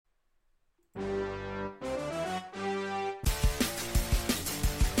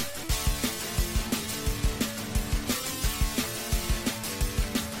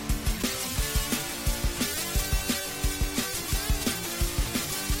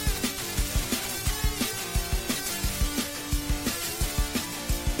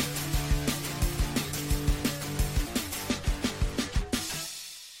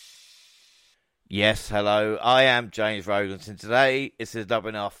Yes, hello. I am James Rowlands, and today it's the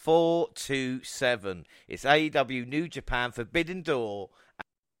WNR427. It's AEW New Japan Forbidden Door.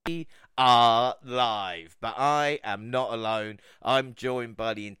 We are live, but I am not alone. I'm joined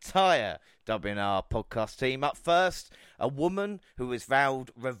by the entire WNR podcast team. Up first, a woman who has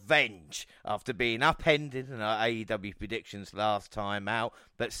vowed revenge after being upended in our AEW predictions last time out,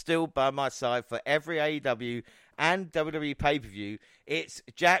 but still by my side for every AEW and WWE pay-per-view. It's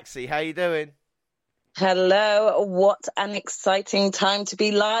Jaxie. How you doing? Hello, what an exciting time to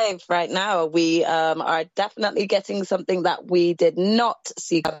be live right now. We are definitely getting something that we did not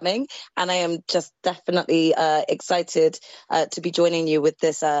see coming, and I am just definitely excited to be joining you with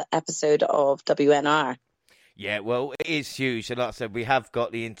this episode of WNR. Yeah, well, it is huge. And like I said, we have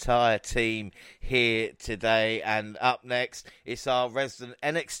got the entire team here today. And up next, it's our resident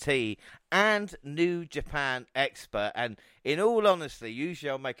NXT and New Japan expert. And in all honesty,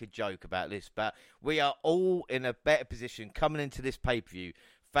 usually I'll make a joke about this, but we are all in a better position coming into this pay-per-view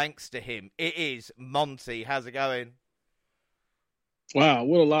thanks to him. It is Monty. How's it going? Wow,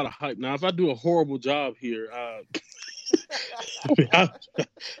 what a lot of hype. Now, if I do a horrible job here,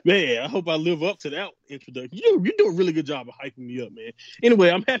 man, I hope I live up to that introduction. You do a really good job of hyping me up, man. Anyway,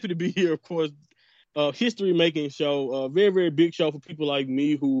 I'm happy to be here, of course. History-making show, a very, very big show for people like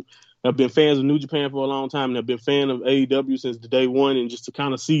me who have been fans of New Japan for a long time and have been fan of AEW since the day one, and just to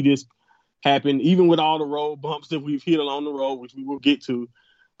kind of see this happen, even with all the road bumps that we've hit along the road, which we will get to,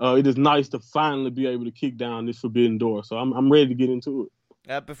 it is nice to finally be able to kick down this forbidden door. So I'm ready to get into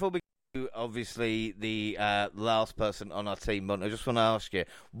it. Before we go, obviously, the last person on our team, I just want to ask you,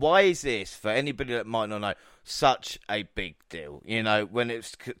 why is this, for anybody that might not know, such a big deal? You know, when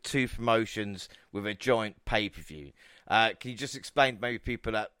it's two promotions with a joint pay-per-view. Can you just explain to maybe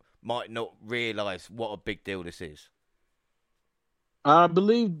people that might not realise what a big deal this is? I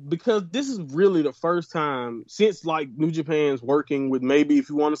believe because this is really the first time since like New Japan's working with, maybe if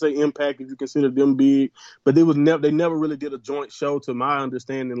you want to say Impact, if you consider them big, but they never really did a joint show to my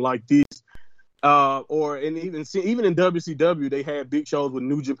understanding like this. Even in WCW, they had big shows with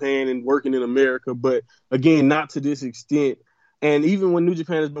New Japan and working in America, but again, not to this extent. And even when New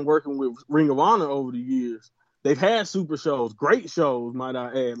Japan has been working with Ring of Honor over the years, they've had super shows, great shows, might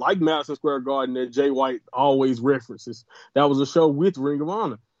I add, like Madison Square Garden that Jay White always references. That was a show with Ring of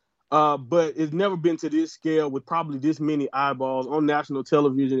Honor. But it's never been to this scale with probably this many eyeballs on national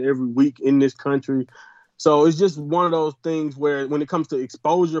television every week in this country. So it's just one of those things where when it comes to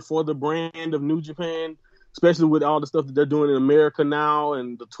exposure for the brand of New Japan, especially with all the stuff that they're doing in America now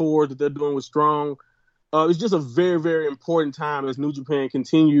and the tours that they're doing with Strong, it's just a very, very important time as New Japan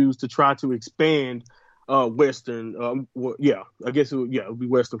continues to try to expand Western. I guess it would be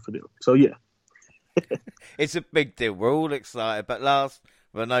Western for them. So, yeah. It's a big deal. We're all excited. But last,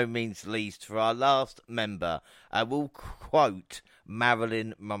 by no means least, for our last member, I will quote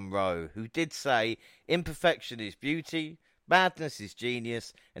Marilyn Monroe, who did say, "Imperfection is beauty, madness is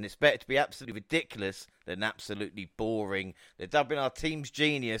genius, and it's better to be absolutely ridiculous than absolutely boring." The WNR team's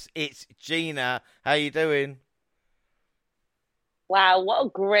genius, it's Gina. How you doing? Wow, what a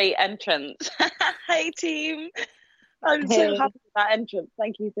great entrance. Hey, team. I'm so happy with that entrance.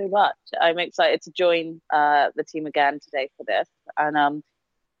 Thank you so much. I'm excited to join the team again today for this. And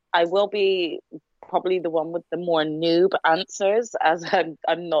I will be probably the one with the more noob answers, as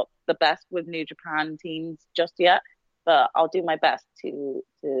I'm not the best with New Japan teams just yet. But I'll do my best to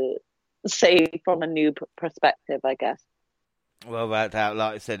say from a noob perspective, I guess. Well, like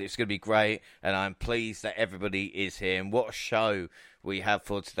I said, it's going to be great, and I'm pleased that everybody is here. And what a show we have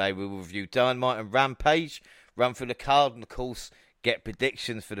for today. We will review Dynamite and Rampage, run through the card, and of course, get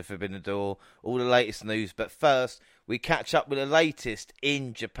predictions for the Forbidden Door, all the latest news. But first, we catch up with the latest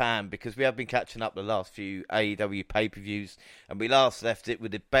in Japan, because we have been catching up the last few AEW pay-per-views, and we last left it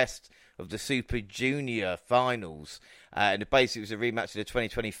with the best of the Super Junior finals. And it basically was a rematch of the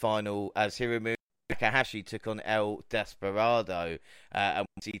 2020 final as Hiromu Takahashi took on El Desperado, and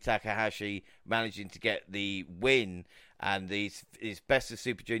we see Takahashi managing to get the win, and his best of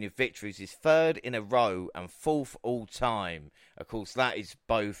Super Junior victories, his third in a row and fourth all time. Of course, that is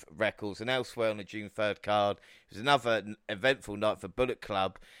both records. And elsewhere on the June 3rd card, it was another eventful night for Bullet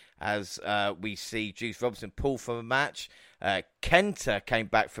Club, as we see Juice Robinson pull from a match. Kenta came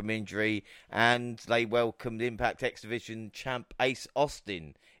back from injury, and they welcomed Impact X Division champ Ace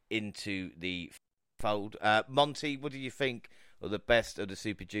Austin into the fold. Monty, what do you think of the best of the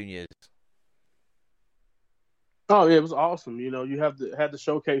Super Juniors? Oh, yeah, it was awesome. You know, you had the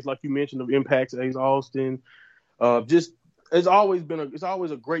showcase, like you mentioned, of Impact's Ace Austin. It's always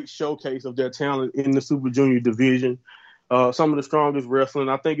a great showcase of their talent in the Super Junior division. some of the strongest wrestling.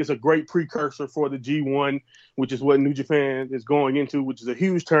 I think it's a great precursor for the G1, which is what New Japan is going into, which is a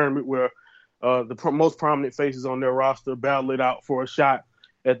huge tournament where the most prominent faces on their roster battle it out for a shot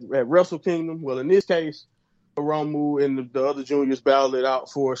at Wrestle Kingdom. Well, in this case, Hiromu and the other juniors battle it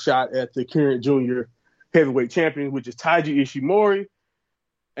out for a shot at the current junior heavyweight champion, which is Taiji Ishimori.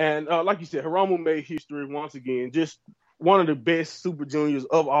 And like you said, Hiromu made history once again. Just one of the best Super Juniors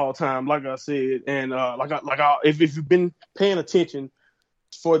of all time, like I said. And if you've been paying attention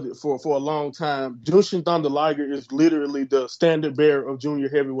for a long time, Jushin Thunder Liger is literally the standard bearer of junior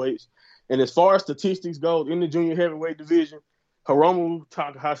heavyweights. And as far as statistics go in the junior heavyweight division, Hiromu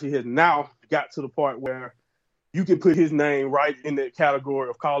Takahashi has now got to the part where you can put his name right in that category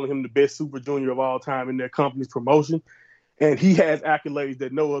of calling him the best Super Junior of all time in their company's promotion. And he has accolades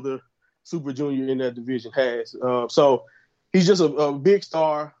that no other Super Junior in that division has. So he's just a big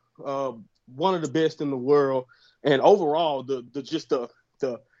star, one of the best in the world. And overall, the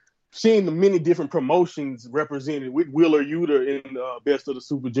seeing the many different promotions represented with Wheeler Yuta in Best of the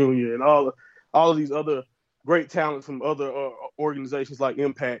Super Junior and all of these other great talents from other organizations like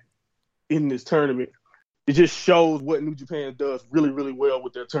Impact in this tournament, it just shows what New Japan does really, really well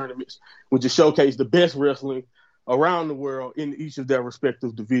with their tournaments, which is showcase the best wrestling around the world in each of their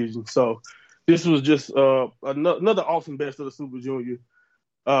respective divisions. So this was just another awesome Best of the Super Junior,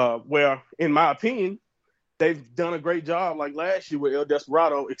 where, in my opinion, they've done a great job, like last year with El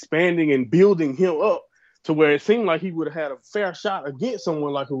Desperado, expanding and building him up to where it seemed like he would have had a fair shot against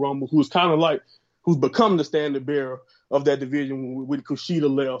someone like Hiromu, who's become the standard bearer of that division with Kushida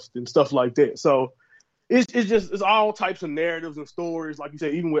left and stuff like that. So it's all types of narratives and stories, like you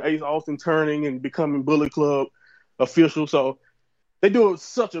said, even with Ace Austin turning and becoming Bullet Club official. So they do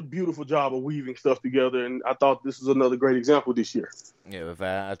such a beautiful job of weaving stuff together, and I thought this was another great example this year. Yeah,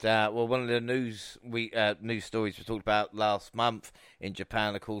 without a doubt. Well, one of the news stories we talked about last month in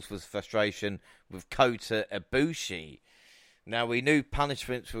Japan, of course, was frustration with Kota Ibushi. Now, we knew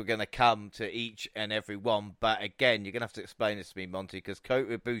punishments were going to come to each and every one, but again, you're going to have to explain this to me, Monty, because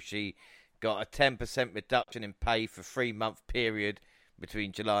Kota Ibushi got a 10% reduction in pay for 3-month period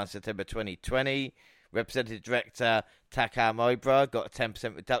between July and September 2020. Representative Director Taka Mobra got a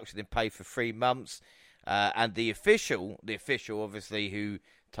 10% reduction in pay for 3 months. And the official, obviously, who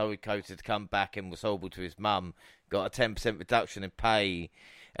told Kota to come back and was horrible to his mum, got a 10% reduction in pay,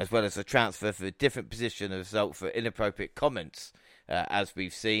 as well as a transfer for a different position as a result for inappropriate comments, as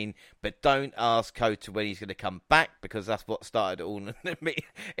we've seen. But don't ask Kota when he's going to come back, because that's what started it all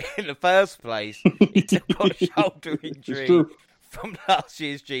in the first place. He took a shoulder injury from last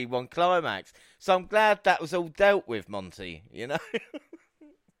year's G1 Climax. So I'm glad that was all dealt with, Monty, you know?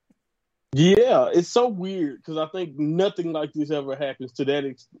 Yeah, it's so weird because I think nothing like this ever happens to that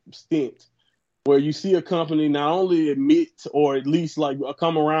extent, where you see a company not only admit or at least like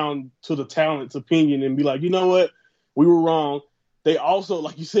come around to the talent's opinion and be like, you know what, we were wrong. They also,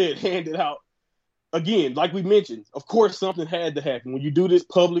 like you said, handed out, again, like we mentioned, of course something had to happen. When you do this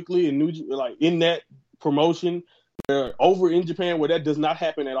publicly and in that promotion, over in Japan where that does not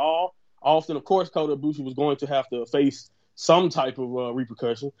happen at all, often, of course, Kota Ibushi was going to have to face some type of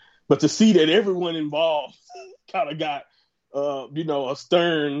repercussion. But to see that everyone involved kind of got, a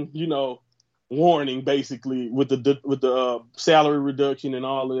stern, warning, basically, with the salary reduction and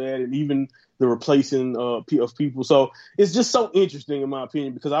all of that, and even the replacing of people. So it's just so interesting, in my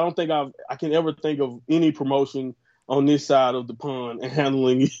opinion, because I don't think I can ever think of any promotion on this side of the pond and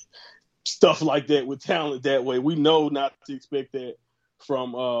handling stuff like that with talent that way. We know not to expect that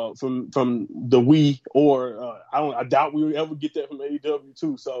from the we, or I doubt we would ever get that from AEW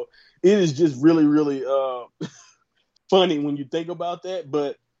too. So it is just really, really funny when you think about that.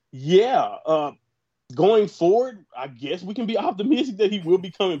 But yeah, going forward, I guess we can be optimistic that he will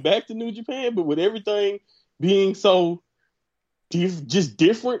be coming back to New Japan. But with everything being so just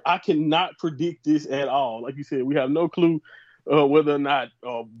different, I cannot predict this at all. Like you said, we have no clue whether or not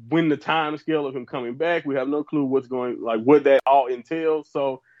when the time scale of him coming back. We have no clue what that all entails.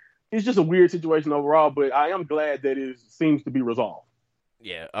 So it's just a weird situation overall, but I am glad that it seems to be resolved.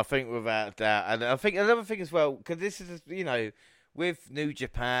 Yeah, I think without doubt. And I think another thing as well, because this is, with New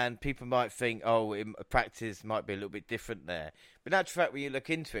Japan, people might think, practice might be a little bit different there. But in actual fact, when you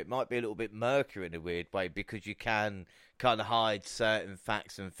look into it, it might be a little bit murkier in a weird way, because you can kind of hide certain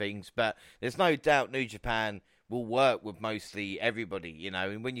facts and things. But there's no doubt New Japan will work with mostly everybody,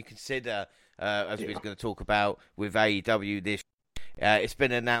 and when you consider, as we're going to talk about with AEW, this It's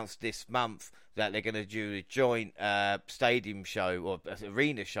been announced this month that they're going to do a joint stadium show or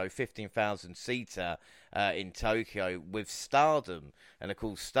arena show, 15,000 seater in Tokyo with Stardom, and of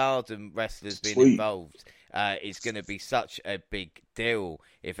course Stardom wrestlers being involved is going to be such a big deal.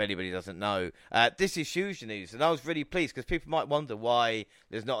 If anybody doesn't know, this is huge news, and I was really pleased because people might wonder why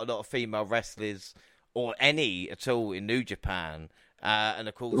there's not a lot of female wrestlers or any at all in New Japan, and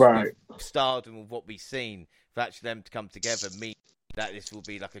of course with Stardom and what we've seen, for actually them to come together means that this will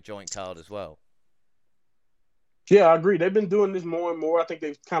be like a joint card as well. Yeah, I agree. They've been doing this more and more. I think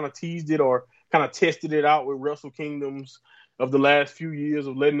they've kind of teased it or kind of tested it out with Wrestle Kingdoms of the last few years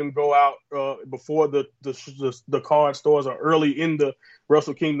of letting them go out before the card stores or early in the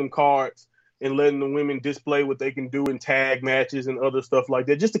Wrestle Kingdom cards and letting the women display what they can do in tag matches and other stuff like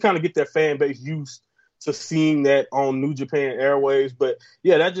that, just to kind of get their fan base used to seeing that on New Japan Airways. But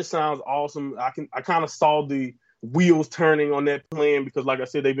yeah, that just sounds awesome. I kind of saw the wheels turning on that plan because, like I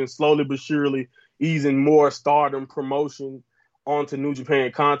said, they've been slowly but surely easing more Stardom promotion onto New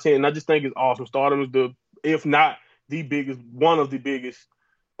Japan content, and I just think it's awesome. Stardom is if not the biggest, one of the biggest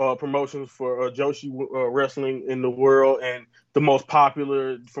promotions for Joshi wrestling in the world, and the most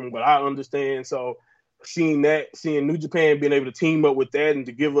popular from what I understand. So seeing New Japan being able to team up with that and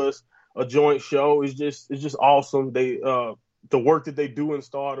to give us a joint show is just awesome. They the work that they do in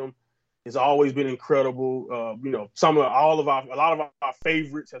Stardom has always been incredible. A lot of our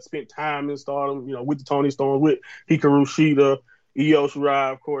favorites have spent time in Stardom, with the Tony Storm, with Hikaru Shida, Io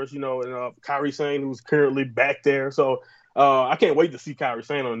Shirai, of course, and Kairi Sane, who's currently back there. So I can't wait to see Kairi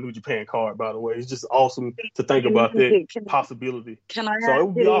Sane on a New Japan card, by the way. It's just awesome to think about that possibility. Can I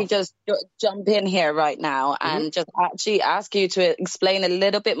awesome. Just jump in here right now and just actually ask you to explain a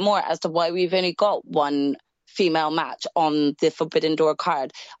little bit more as to why we've only got one female match on the Forbidden Door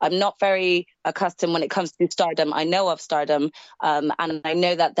card? I'm not very accustomed when it comes to Stardom. I know of Stardom, and I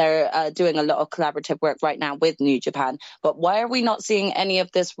know that they're doing a lot of collaborative work right now with New Japan. But why are we not seeing any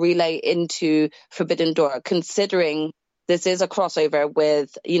of this relay into Forbidden Door, considering this is a crossover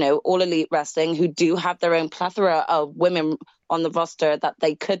with, All Elite Wrestling, who do have their own plethora of women on the roster that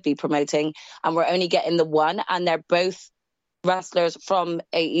they could be promoting, and we're only getting the one, and they're both wrestlers from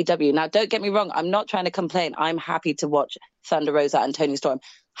AEW. Now, don't get me wrong, I'm not trying to complain. I'm happy to watch Thunder Rosa and Tony Storm.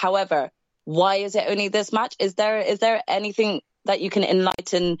 However, why is it only this match? Is there anything that you can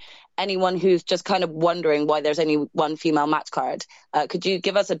enlighten anyone who's just kind of wondering why there's only one female match card? Could you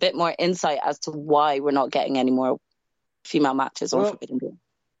give us a bit more insight as to why we're not getting any more female matches on Forbidden Door?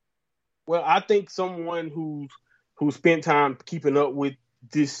 Well, I think someone who spent time keeping up with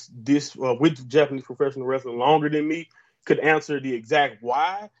this with Japanese professional wrestling longer than me could answer the exact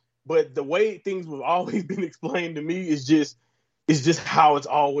why, but the way things have always been explained to me is just how it's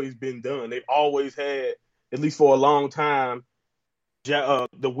always been done. They've always had, at least for a long time, the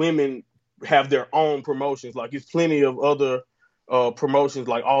women have their own promotions. Like, there's plenty of other promotions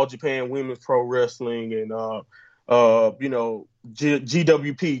like All Japan Women's Pro Wrestling and GWP,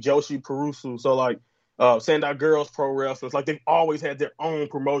 Joshi Purusu. So like Sendai Girls Pro Wrestlers, like they've always had their own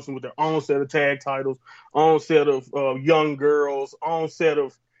promotion with their own set of tag titles, own set of young girls, own set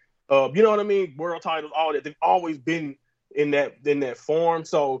of world titles, all that. They've always been in that form.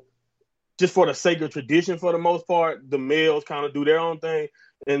 So just for the sake of tradition, for the most part, the males kind of do their own thing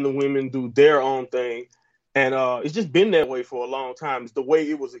and the women do their own thing. And it's just been that way for a long time. It's the way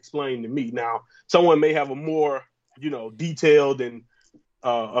it was explained to me. Now, someone may have a more, detailed and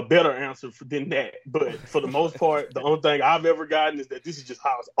a better answer than that. But for the most part, the only thing I've ever gotten is that this is just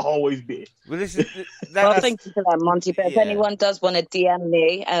how it's always been. Well, thank you for that, Monty. But if anyone does want to DM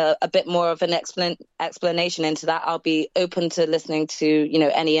me a bit more of an explanation into that, I'll be open to listening to,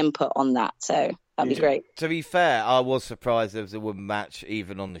 any input on that. So that'd be great. To be fair, I was surprised there was a woman match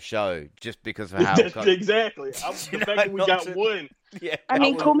even on the show, just because of how... Exactly. The fact that we got one. Yeah. I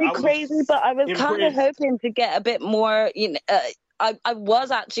mean, call me crazy, but I was kind of hoping to get a bit more, I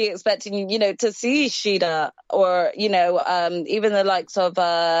was actually expecting, to see Shida or, even the likes of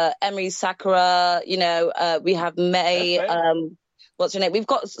Emery Sakura, we have May, what's her name? We've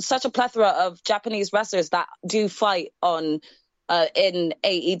got such a plethora of Japanese wrestlers that do fight on in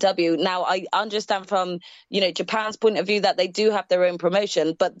AEW. Now, I understand from, Japan's point of view that they do have their own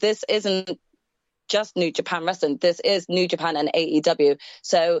promotion, but this isn't just New Japan Wrestling. This is New Japan and AEW.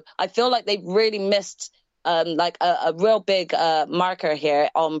 So I feel like they've really missed a real big marker here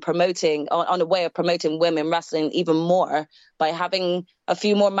on promoting, on a way of promoting women wrestling even more by having a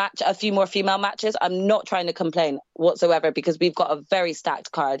few more female matches. I'm not trying to complain whatsoever because we've got a very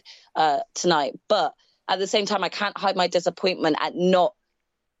stacked card tonight. But at the same time, I can't hide my disappointment at not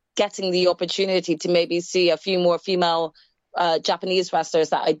getting the opportunity to maybe see a few more female Japanese wrestlers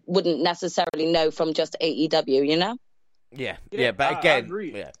that I wouldn't necessarily know from just AEW, you know? Yeah, but again, I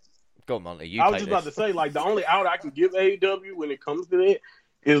agree. Yeah. Go on, Monty. I was just about to say, like, the only out I can give AEW when it comes to that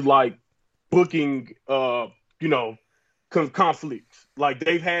is like booking, conflicts. Like,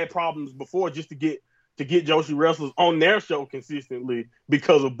 they've had problems before just to get Joshi wrestlers on their show consistently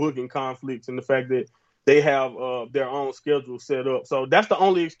because of booking conflicts and the fact that they have their own schedule set up. So that's the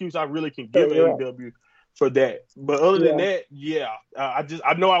only excuse I really can give AEW for that. But other than that,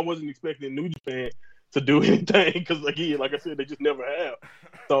 I know I wasn't expecting New Japan to do anything because, again, like I said, they just never have.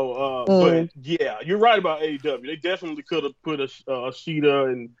 So, but yeah, you're right about AEW. They definitely could have put a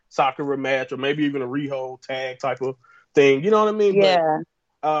Shida and Sakura match, or maybe even a Riho tag type of thing. You know what I mean? Yeah.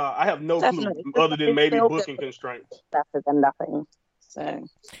 But I have no clue other than maybe booking constraints. Better than nothing. So,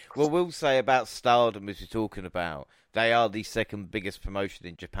 well, we'll say about Stardom, as you're talking about, they are the second biggest promotion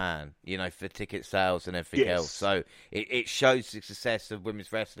in Japan, for ticket sales and everything else. So it shows the success of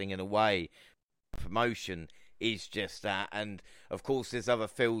women's wrestling in a way. Promotion is just that, and of course there's other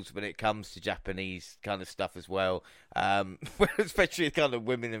fields when it comes to Japanese kind of stuff as well, especially kind of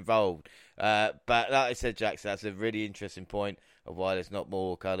women involved. But like I said, Jackson, that's a really interesting point of why there's not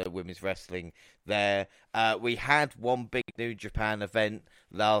more kind of women's wrestling there. We had one big New Japan event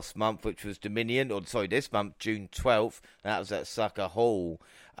last month, which was this month, June 12th. That was at Sucker Hall.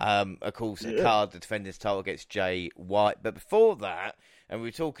 Of course, a card to defend his title against Jay White. But before that, and we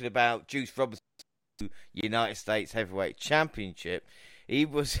were talking about Juice Robinson, United States Heavyweight Championship, he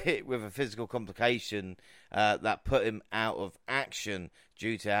was hit with a physical complication that put him out of action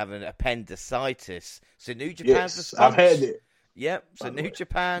due to having appendicitis. So New Japan, I've had it. Yep. So New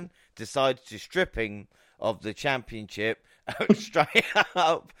Japan decided to strip him of the championship straight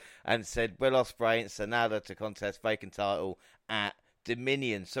up and said Will Ospreay and Sanada to contest vacant title at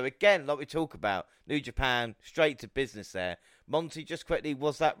Dominion. So again, like we talk about, New Japan straight to business there. Monty, just quickly,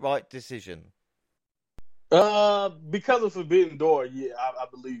 was that right decision? Because of Forbidden Door, yeah, I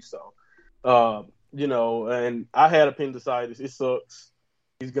believe so. And I had appendicitis. It sucks.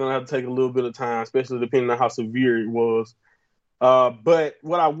 He's gonna have to take a little bit of time, especially depending on how severe it was. But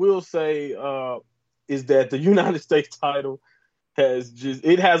what I will say is that the United States title has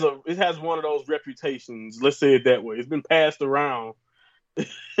one of those reputations. Let's say it that way. It's been passed around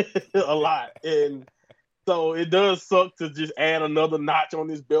a lot, and so it does suck to just add another notch on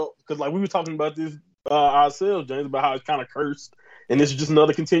this belt, because like we were talking about this ourselves, James, about how it's kind of cursed, and this is just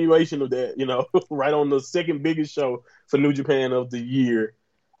another continuation of that. Right on the second biggest show for New Japan of the year.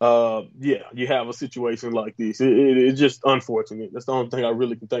 You have a situation like this. It's just unfortunate. That's the only thing I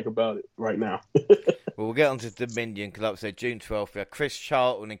really can think about it right now. Well, we'll get on to Dominion, because like I said, June 12th, we have Chris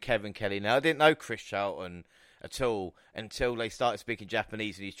Charlton and Kevin Kelly. Now, I didn't know Chris Charlton at all until they started speaking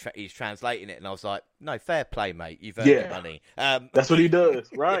Japanese and he's translating it, and I was like, no, fair play, mate. You've earned your money. That's what he does,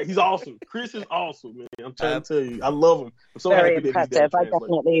 right? He's awesome. Chris is awesome, man. I'm trying to tell you. I love him. I'm so very happy impressive.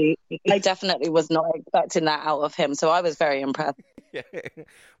 that he's I definitely was not expecting that out of him, so I was very impressed. Yeah.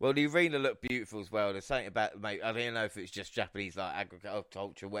 Well, the arena looked beautiful as well. There's something about, mate, I don't know if it's just Japanese, like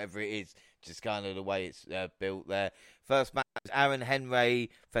agriculture, whatever it is, just kind of the way it's built there. First match, Aaron Henry,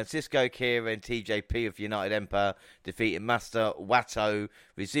 Francisco Kira, and TJP of United Empire defeating Master Wato,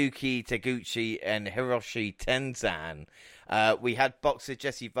 Rizuki Taguchi, and Hiroshi Tenzan. We had boxer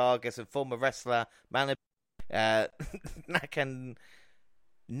Jesse Vargas and former wrestler Nakanishi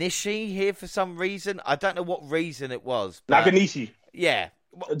here for some reason. I don't know what reason it was. But Nakanishi. Yeah.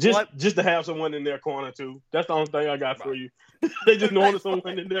 Just to have someone in their corner, too. That's the only thing I got for you. They just wanted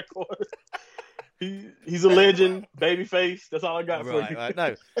someone in their corner. He's a legend, babyface. That's all I got for you. Right.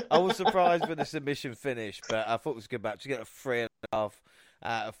 No, I was surprised when the submission finished, but I thought it was a good match. You get a 3.5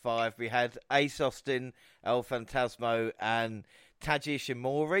 out of 5. We had Ace Austin, El Fantasmo, and Taji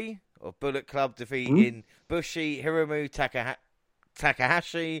Ishimori of Bullet Club defeating Bushi, Hiromu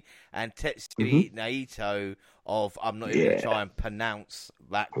Takahashi, and Tetsuya Naito of, I'm not even going to try and pronounce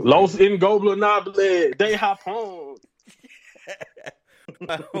that. Los Ingobernable de Japón.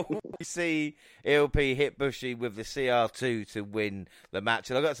 We see ELP hit Bushi with the CR2 to win the match.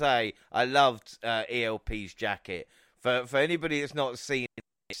 And I've got to say, I loved ELP's jacket. For anybody that's not seen it,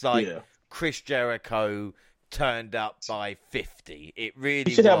 it's like Chris Jericho turned up by 50. It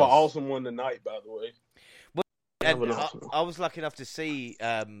really He should have an awesome one tonight, by the way. Well, and I was lucky enough to see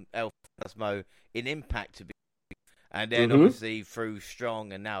El Fantasmo in Impact to be, and then obviously through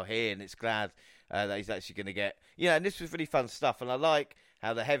Strong and now here, and it's glad that he's actually going to get, and this was really fun stuff, and I like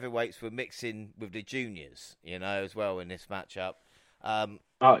how the heavyweights were mixing with the juniors, as well in this matchup. And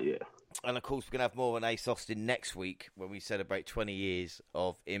of course we're going to have more on Ace Austin next week when we celebrate 20 years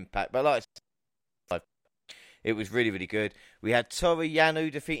of Impact. But like It was really, really good. We had Toru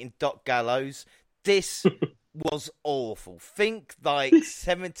Yano defeating Doc Gallows. This was awful. Think like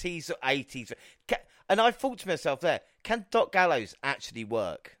 70s or 80s. And I thought to myself there, can Doc Gallows actually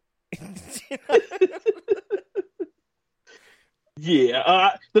work? You know?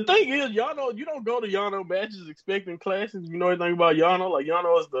 Yeah. The thing is, Yano, you don't go to Yano matches expecting classics. You know anything about Yano? Like,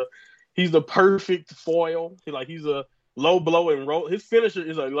 Yano is he's the perfect foil. He's a low blow and roll. His finisher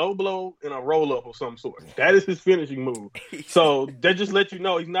is a low blow and a roll up of some sort. That is his finishing move. So that just lets you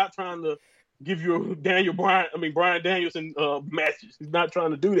know he's not trying to give you Brian Danielson matches. He's not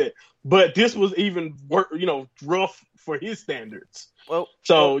trying to do that. But this was even rough for his standards.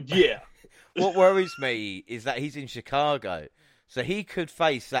 Yeah. What worries me is that he's in Chicago, so he could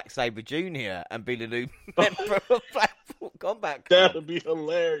face Zack Sabre Jr. and be the new member of Blackpool Combat Club. That would be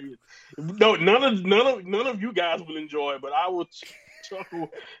hilarious. No, none of you guys will enjoy it, but I will chuckle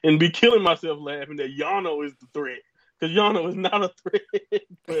and be killing myself laughing that Yano is the threat. Because Yano is not a threat.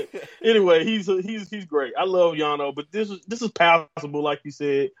 But anyway, he's great. I love Yano, but this is passable, like you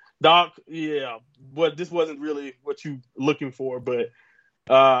said. Doc, yeah, but this wasn't really what you looking for. But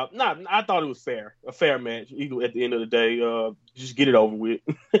I thought it was a fair match. Either at the end of the day, just get it over with.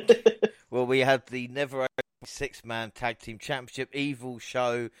 Well, we had the never-ending six-man tag team championship. Evil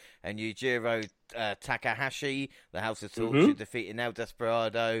Show and Yujiro Takahashi, the House of Torture, defeating El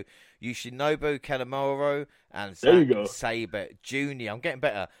Desperado, Yoshinobu Kanemaru, and Zack Sabre Jr. I'm getting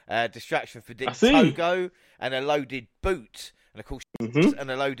better. Distraction for Dick Togo and a loaded boot. And of course, and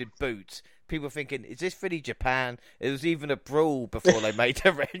a loaded boot. People thinking, is this really Japan? It was even a brawl before they made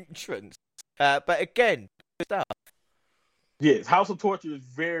their entrance. But again, good stuff. Yes, House of Torture is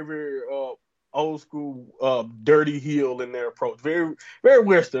very, very old school, dirty heel in their approach. Very, very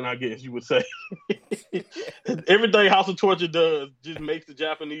Western, I guess you would say. Everything House of Torture does just makes the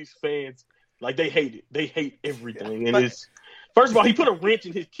Japanese fans, like, they hate it. They hate everything. And it's... First of all, he put a wrench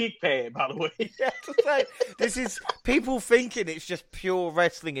in his kick pad, by the way. Yeah, this is people thinking it's just pure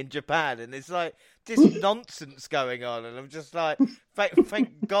wrestling in Japan, and it's like this nonsense going on, and I'm just like,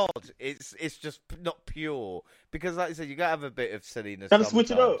 thank God it's just not pure, because like I said, you gotta have a bit of silliness. Gotta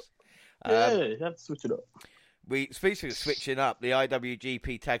switch it up. You have to switch it up. Speaking of switching up, the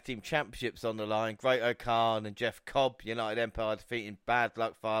IWGP Tag Team Championships on the line. Great O'Khan and Jeff Cobb, United Empire, defeating Bad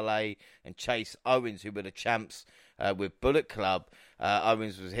Luck Fale and Chase Owens, who were the champs with Bullet Club.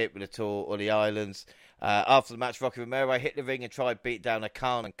 Owens was hit with a tour on the islands. After the match, Rocky Romero hit the ring and tried to beat down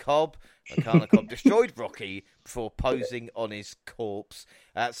O'Khan and Cobb. O'Khan and Cobb destroyed Rocky before posing on his corpse.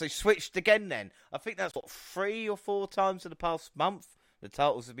 So switched again then. I think that's, 3 or 4 times in the past month the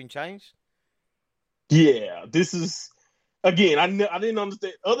titles have been changed? Yeah, this is, again, I didn't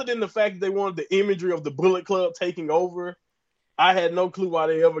understand, other than the fact that they wanted the imagery of the Bullet Club taking over, I had no clue why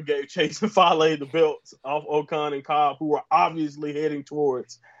they ever gave Chase and Fale the belts off O'Khan and Cobb, who were obviously heading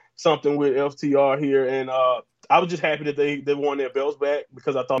towards something with FTR here. And I was just happy that they won their belts back,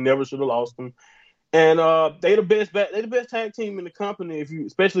 because I thought they never should have lost them. And they're the best tag team in the company,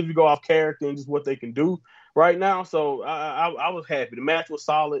 especially if you go off character and just what they can do right now. So I was happy. The match was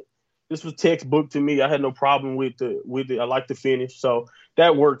solid. This was textbook to me. I had no problem with it. I like the finish, so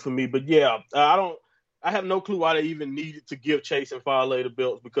that worked for me. But yeah, I have no clue why they even needed to give Chase and Fale the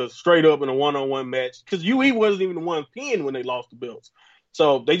belts, because straight up in a one-on-one match, because UE wasn't even the one pinned when they lost the belts.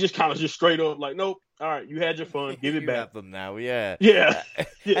 So they just kind of just straight up like, nope, all right, you had your fun, give it back. Have them now, yeah. Yeah.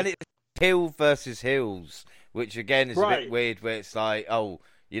 And it's heel versus heels, which again is a bit weird, where it's like, oh,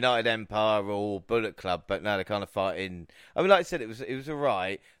 United Empire or Bullet Club, but now they're kind of fighting. I mean, like I said, it was all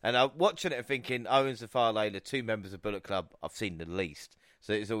right. And I'm watching it and thinking, Owens and Fale, the 2 members of Bullet Club, I've seen the least.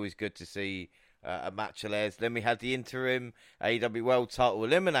 So it's always good to see a match of theirs. Then we had the interim AEW World Title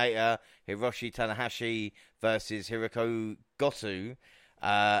Eliminator, Hiroshi Tanahashi versus Hiroko Goto.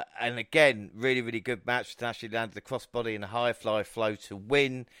 And again, really, really good match. Tanahashi landed the crossbody and a high fly flow to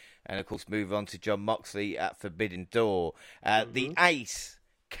win. And of course, move on to Jon Moxley at Forbidden Door. The Ace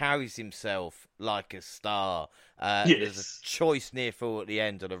carries himself like a star. There's a choice near fall at the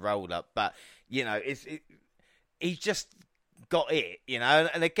end of the roll up, but he's just got it,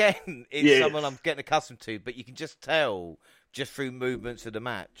 and again, it's someone I'm getting accustomed to, but you can just tell just through movements of the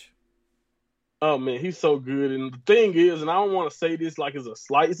match. Oh man, he's so good. And the thing is, and I don't want to say this like it's a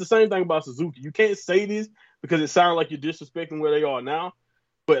slight, it's the same thing about Suzuki. You can't say this because it sounds like you're disrespecting where they are now.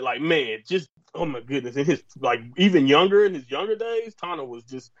 But like, man, just, oh my goodness. In his, like, even younger, in his younger days, Tana was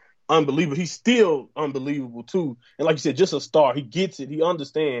just unbelievable. He's still unbelievable too. And like you said, just a star. He gets it. He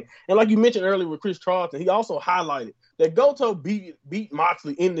understands. And like you mentioned earlier with Chris Charlton, he also highlighted that Goto beat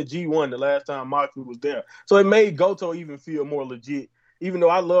Moxley in the G1 the last time Moxley was there. So it made Goto even feel more legit even though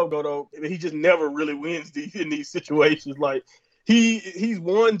I love Goto, he just never really wins in these situations. Like he's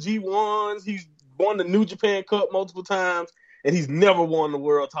won G1s, he's won the New Japan Cup multiple times, and he's never won the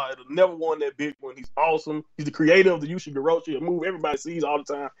world title, never won that big one. He's awesome. He's the creator of the Yusha Giroshi, a move everybody sees all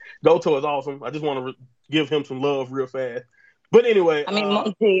the time. Goto is awesome. I just want to give him some love real fast. But anyway, I mean,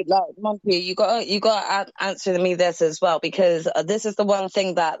 Monty, you got to answer me this as well, because this is the one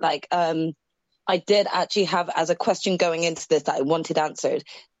thing that I did actually have as a question going into this that I wanted answered.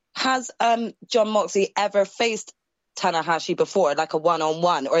 Has Jon Moxley ever faced Tanahashi before, like a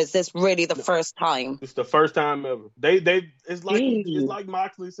one-on-one, or is this really the first time? It's the first time ever. It's like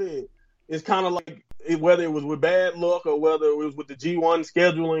Moxley said. It's kind of like whether it was with bad luck or whether it was with the G1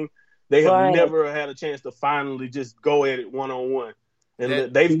 scheduling, they have never had a chance to finally just go at it one-on-one.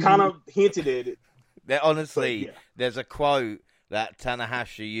 And they've kind of hinted at it. There's a quote that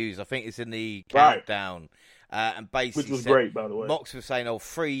Tanahashi used. I think it's in the countdown. And basically, which was great, by the way. Mox was saying,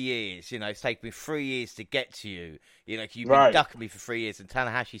 3 years. It's taken me 3 years to get to you. You've been ducking me for 3 years. And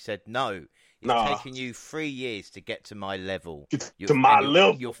Tanahashi said, no, it's taken you 3 years to get to my level. To my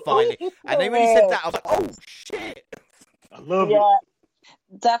level. You're finally. And then when he said that, I was like, oh, shit. I love it.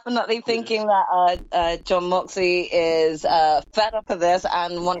 Definitely thinking that Jon Moxley is fed up of this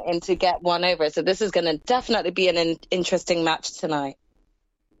and wanting to get one over. So this is going to definitely be an interesting match tonight.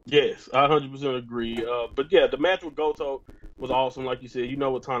 Yes, I 100% agree. But yeah, the match with Goto was awesome. Like you said, you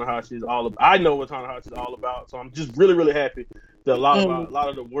know what Tanahashi is all about. I know what Tanahashi is all about. So I'm just really, really happy that a lot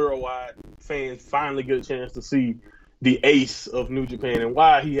of the worldwide fans finally get a chance to see the ace of New Japan and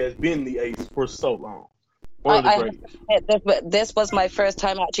why he has been the ace for so long. This was my first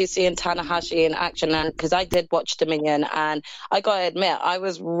time actually seeing Tanahashi in action, and because I did watch Dominion, and I gotta admit I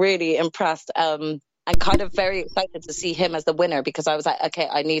was really impressed and kind of very excited to see him as the winner, because I was like, okay,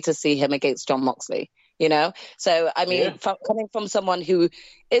 I need to see him against Jon Moxley, So I mean, coming from someone who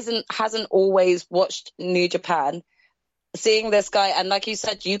hasn't always watched New Japan, seeing this guy, and like you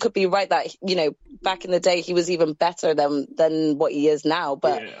said, you could be right that back in the day he was even better than what he is now,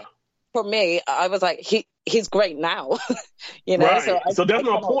 but. Yeah. For me, I was like, he's great now, Right. So that's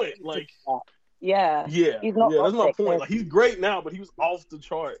my point. Like, he's not. That's my point. Like, he's great now, but he was off the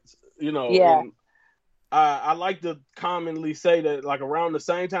charts, Yeah. And I like to commonly say that, like, around the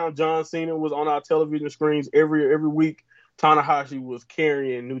same time John Cena was on our television screens every week, Tanahashi was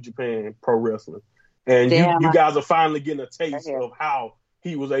carrying New Japan Pro Wrestling, and you guys are finally getting a taste of how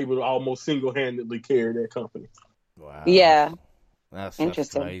he was able to almost single-handedly carry that company. Wow. Yeah. That's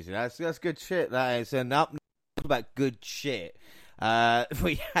interesting. Crazy. That's good shit. That is. And up about good shit.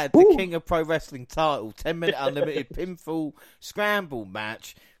 We had the King of Pro Wrestling title 10-minute unlimited pinfall scramble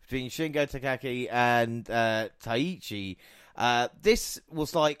match between Shingo Takagi and Taichi. This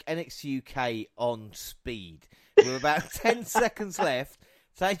was like NXT UK on speed. With about 10 seconds left,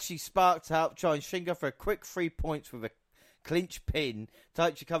 Taichi sparked up, trying Shingo for a quick 3 points with a clinch pin.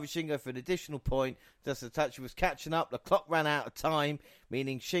 Taichi covered Shingo for an additional point. Just as Taichi was catching up, the clock ran out of time,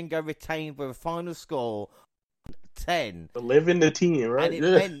 meaning Shingo retained with a final score 10. 11-10, right? And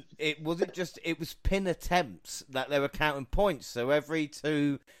it meant it was pin attempts that they were counting points. So every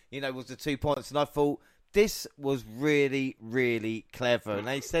two, was the 2 points. And I thought this was really, really clever. And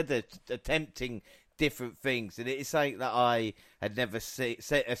they said they're attempting different things, and it is something that I had never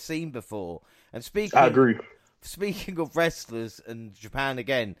seen before. And I agree. Speaking of wrestlers and Japan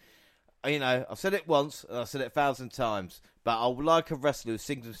again, I've said it once and I've said it 1,000 times, but I would like a wrestler who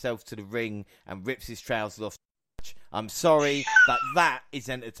sings himself to the ring and rips his trousers off. I'm sorry, but that is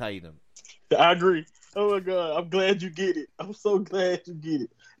entertainment. I agree. Oh my God, I'm glad you get it. I'm so glad you get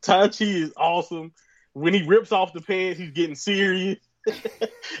it. Taichi is awesome. When he rips off the pants, he's getting serious.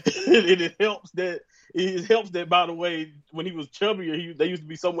 And it helps that, by the way, when he was chubbier, they used to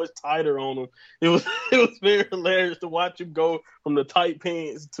be so much tighter on him. It was very hilarious to watch him go from the tight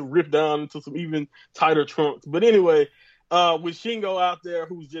pants to rip down into some even tighter trunks. But anyway, with Shingo out there,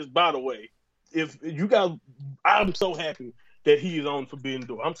 who's just, by the way, if you guys, I'm so happy that he is on Forbidden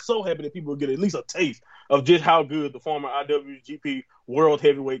Door. I'm so happy that people get at least a taste of just how good the former IWGP World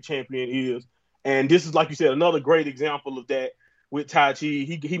Heavyweight Champion is. And this is, like you said, another great example of that. With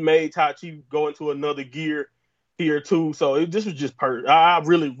Taichi, he made Taichi go into another gear here too. So this was just perfect. I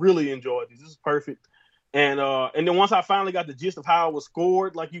really, really enjoyed this. This is perfect. And then once I finally got the gist of how it was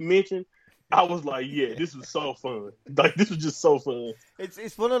scored, like you mentioned, I was like, yeah, this was so fun. Like, this was just so fun.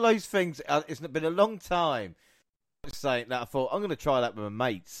 It's one of those things. It's been a long time saying that I thought I'm going to try that with my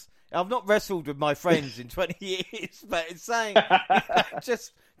mates. I've not wrestled with my friends in 20 years, but it's saying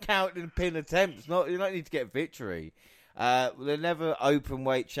just counting pin attempts. You don't need to get victory. The Never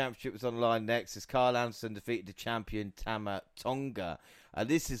Openweight Championship was on the line next as Carl Anderson defeated the champion Tama Tonga.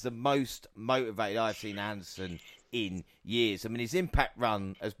 This is the most motivated I've seen Anderson in years. I mean, his Impact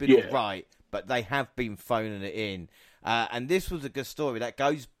run has been all right, but they have been phoning it in. And this was a good story that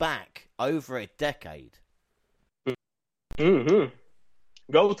goes back over a decade. Mm-hmm.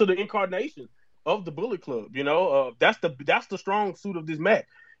 Goes to the incarnation of the Bullet Club. You know, that's the strong suit of this match.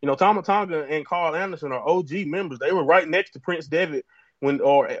 You know, Tama Tonga and Carl Anderson are OG members. They were right next to Prince Devitt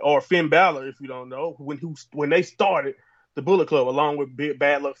or Finn Balor, if you don't know, when they started the Bullet Club, along with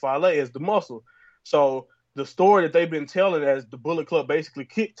Bad Luck Fale as the Muscle. So the story that they've been telling as the Bullet Club basically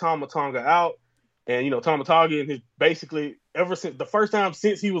kicked Tama Tonga out, and you know, Tama Tonga and his basically ever since the first time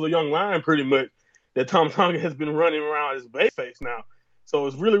since he was a young lion, pretty much, that Tama Tonga has been running around as babyface now. So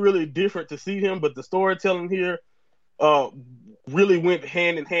it's really, really different to see him, but the storytelling here really went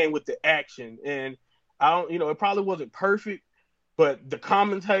hand in hand with the action. And it probably wasn't perfect, but the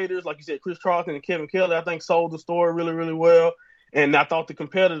commentators, like you said, Chris Charlton and Kevin Kelly, I think sold the story really, really well. And I thought the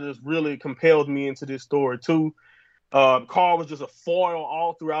competitors really compelled me into this story too. Carl was just a foil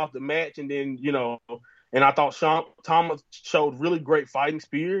all throughout the match. And then, and I thought Thomas showed really great fighting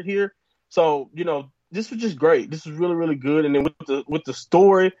spirit here. So, this was just great. This was really, really good. And then with the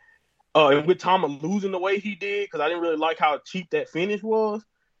story, and with Tama losing the way he did, because I didn't really like how cheap that finish was,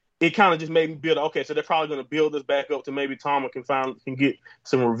 it kind of just made me build, okay, so they're probably going to build this back up to maybe Tama can get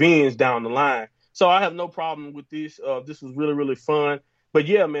some revenge down the line. So I have no problem with this. This was really, really fun. But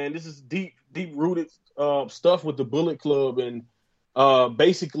yeah, man, this is deep rooted stuff with the Bullet Club, and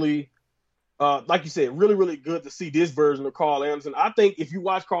basically, like you said, really, really good to see this version of Carl Anderson. I think if you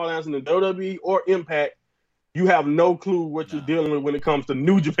watch Carl Anderson in WWE or Impact, you have no clue what you're dealing with when it comes to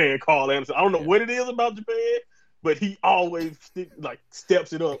New Japan Carl Anderson. I don't know what it is about Japan, but he always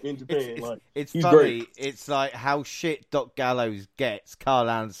steps it up in Japan. It's funny. Great. It's like how shit Doc Gallows gets, Carl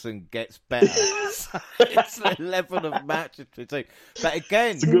Anderson gets better. It's the level of matches between. But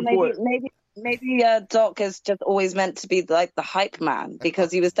again, it's a good point. Maybe Doc is just always meant to be like the hype man,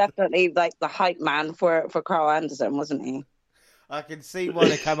 because he was definitely like the hype man for Carl Anderson, wasn't he? I can see why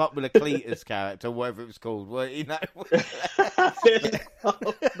they came up with a Cletus character, or whatever it was called. Well,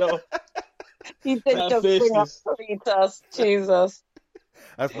 no. He did just bring up Cletus. Jesus.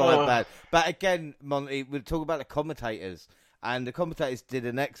 That's my bad. But again, Monty, we'll talk about the commentators. And the commentators did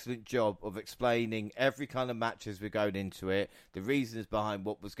an excellent job of explaining every kind of matches we're going into it, the reasons behind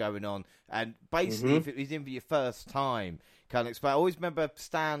what was going on. And basically, if it was in for your first time, kind of explain. I always remember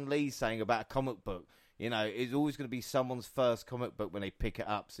Stan Lee saying about a comic book, it's always going to be someone's first comic book when they pick it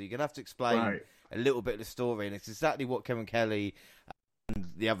up. So you're going to have to explain a little bit of the story. And it's exactly what Kevin Kelly and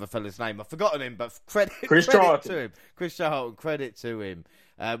the other fella's name, I've forgotten him, but credit to him. Chris Charlton, credit to him.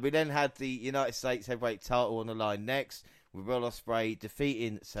 We then had the United States Heavyweight title on the line next, with Will Ospreay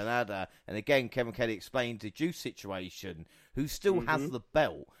defeating Sanada. And again, Kevin Kelly explained the Juice situation, who still has the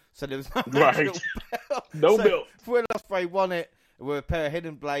belt. So there was no actual belt. No belt. Will Ospreay won it with a pair of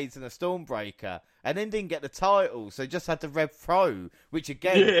Hidden Blades and a Stormbreaker, and then didn't get the title, so just had the Rev Pro, which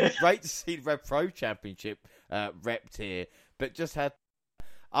again, great to see the Rev Pro Championship repped here, but just had...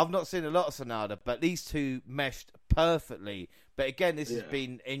 I've not seen a lot of Sanada, but these two meshed perfectly. But again, this has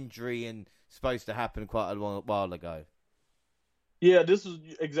been injury and supposed to happen quite a while ago. Yeah, this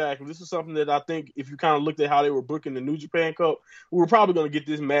is something that I think if you kind of looked at how they were booking the New Japan Cup, we were probably going to get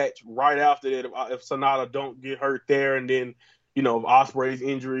this match right after that if Sanada don't get hurt there, and then, Ospreay's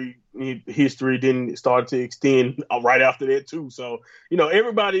injury history didn't start to extend right after that too. So,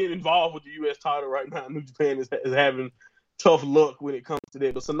 everybody involved with the U.S. title right now, New Japan is having tough luck when it comes to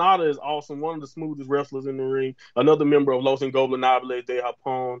that. But Sanada is awesome, one of the smoothest wrestlers in the ring, another member of Los Ingobernables de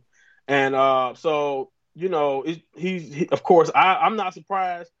Japón. And of course, I'm not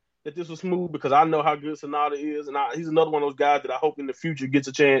surprised that this was smooth, because I know how good Sanada is, and he's another one of those guys that I hope in the future gets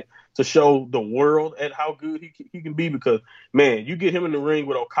a chance to show the world at how good he can be, because, man, you get him in the ring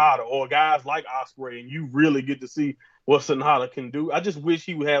with Okada or guys like Ospreay, and you really get to see what Sanada can do. I just wish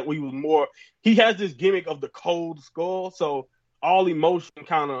he was more. He has this gimmick of the cold skull, so all emotion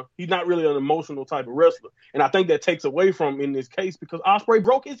he's not really an emotional type of wrestler. And I think that takes away from him in this case, because Ospreay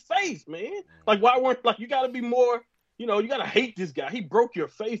broke his face, man. You got to be more, you got to hate this guy. He broke your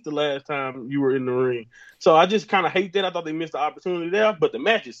face the last time you were in the ring. So I just kind of hate that. I thought they missed the opportunity there, but the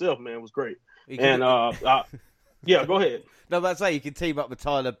match itself, man, was great. And, yeah, go ahead. No, but I'd say you can team up with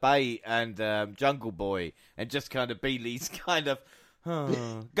Tyler Bate and Jungle Boy and just kind of be these kind of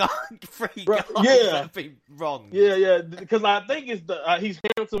free guys. That'd be wrong. Yeah, because I think it's he's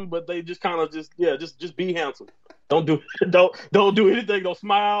handsome, but they just kind of just be handsome. Don't do anything. Don't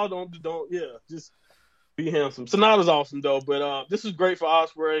smile. Don't just Be handsome. Sonata's awesome though, but this is great for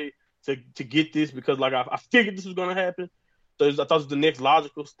Ospreay to get this because like I figured this was gonna happen. So I thought it was the next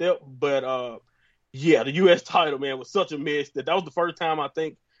logical step. But yeah, the U.S. title, man, was such a mess that was the first time I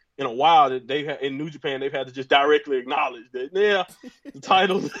think in a while that they had in New Japan they've had to just directly acknowledge that the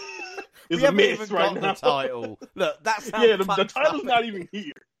title is a mess right now. The title. Look, that's how the title's not even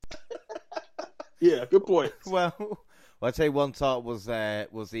here. Yeah, good point. Well, I tell you, one title was the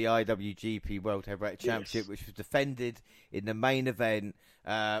IWGP World Heavyweight Championship, which was defended in the main event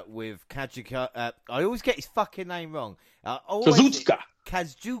with Kazuchika. I always get his fucking name wrong. Kazuchika.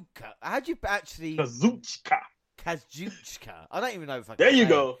 How do you actually? Kazuchika. I don't even know if I can There you say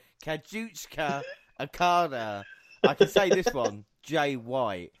go. It. Kazuchika Okada. I can say this one. Jay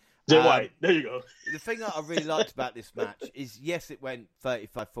White. There you go. The thing that I really liked about this match is, yes, it went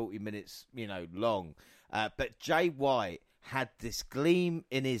 35-40 minutes, long. But Jay White had this gleam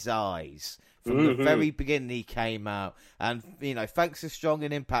in his eyes from the very beginning he came out. And, thanks to Strong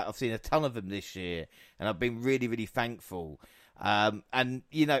and Impact, I've seen a ton of them this year. And I've been really, really thankful. And,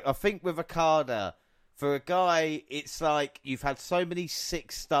 I think with Okada, for a guy, it's like you've had so many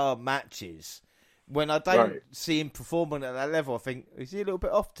 6-star matches. When I don't see him performing at that level, I think, is he a little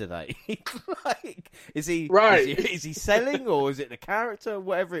bit off today? Is he Is he selling, or is it the character?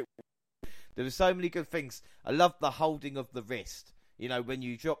 Whatever it was. There were so many good things. I love the holding of the wrist. When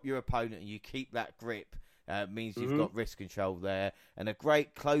you drop your opponent and you keep that grip, means you've got wrist control there. And a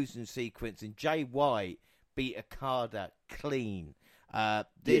great closing sequence. And Jay White beat Okada clean.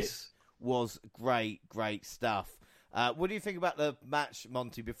 This was great stuff. What do you think about the match,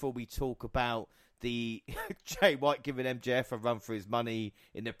 Monty, before we talk about the Jay White giving MJF a run for his money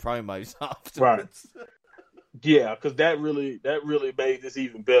in the promos afterwards? Right. Yeah, because that really made this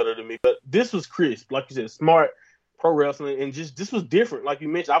even better to me. But this was crisp, like you said, smart pro wrestling, and just this was different. Like you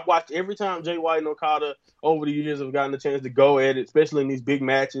mentioned, I've watched every time Jay White and Okada over the years have gotten a chance to go at it, especially in these big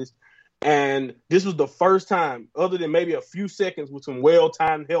matches. And this was the first time, other than maybe a few seconds with some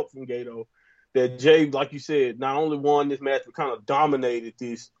well-timed help from Gato, that Jay, like you said, not only won this match, but kind of dominated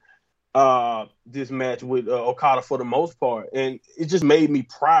this match with Okada for the most part. And it just made me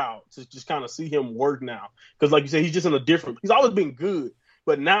proud to just kind of see him work now. Because like you said, he's just in a different, he's always been good,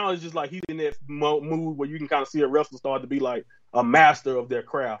 but now it's just like he's in that mood where you can kind of see a wrestler start to be like a master of their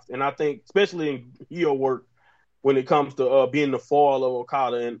craft. And I think, especially in heel work, when it comes to being the foil of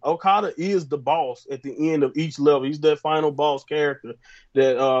Okada. And Okada is the boss at the end of each level. He's that final boss character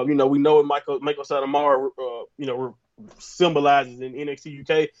that, we know Michael Satomura, symbolizes in NXT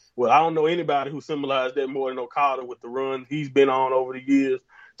UK. Well, I don't know anybody who symbolized that more than Okada with the run he's been on over the years.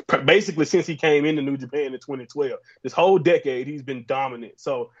 Basically, since he came into New Japan in 2012. This whole decade, he's been dominant.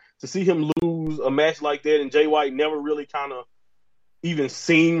 So to see him lose a match like that, and Jay White never really kind of even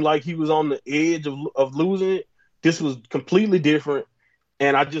seemed like he was on the edge of losing it, this was completely different,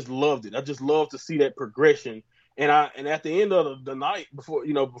 and I just loved it. I just love to see that progression. And at the end of the night, before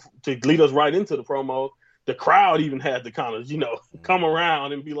to lead us right into the promo, the crowd even had to kind of come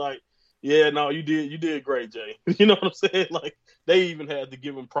around and be like, "Yeah, no, you did great, Jay." You know what I'm saying? Like they even had to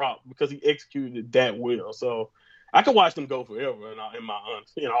give him props because he executed it that well. So I could watch them go forever. In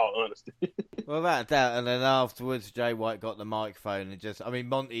all honesty. Well, without doubt. And then afterwards, Jay White got the microphone and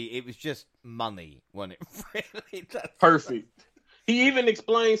Monty, it was just money, wasn't it? Really, perfect. He even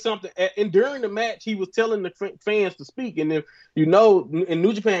explained something, and during the match, he was telling the fans to speak. And if in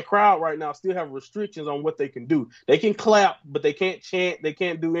New Japan crowd right now still have restrictions on what they can do. They can clap, but they can't chant. They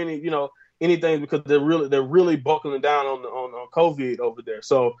can't do anything because they're really buckling down on COVID over there.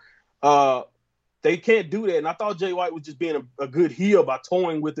 So they can't do that. And I thought Jay White was just being a good heel by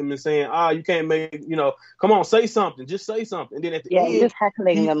toying with him and saying, you can't make, come on, say something, just say something. And then at the end, he's just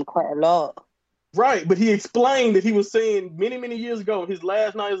heckling them quite a lot. Right, but he explained that he was saying many, many years ago, his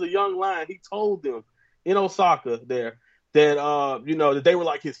last night as a young lion, he told them in Osaka there that, that they were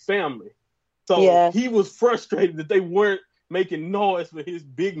like his family. So he was frustrated that they weren't making noise for his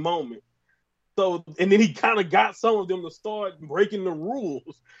big moment. So, and then he kind of got some of them to start breaking the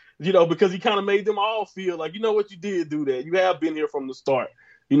rules, because he kind of made them all feel like, what, you did do that. You have been here from the start.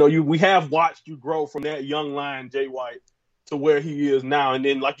 We have watched you grow from that young lion, Jay White, to where he is now. And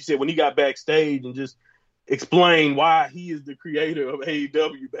then, like you said, when he got backstage and just explained why he is the creator of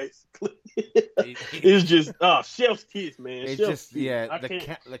AEW, basically, it's just chef's kiss, man. It's chef's just kiss.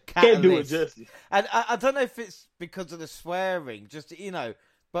 The can't do it justice. And I don't know if it's because of the swearing,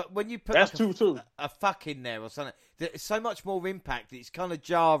 but when you put that's true too. A fuck in there or something, there's so much more impact. It's kind of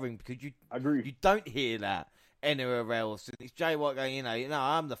jarring because you don't hear that anywhere else. And it's Jay White going,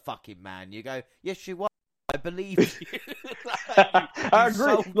 I'm the fucking man. You go, yes, you are. I believe you. I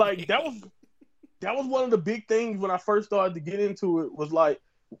agree. Like that was one of the big things when I first started to get into it, was like,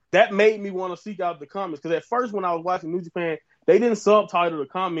 that made me want to seek out the comments. Because at first, when I was watching New Japan, they didn't subtitle the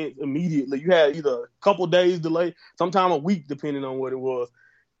comments immediately. You had either a couple days delay, sometime a week, depending on what it was,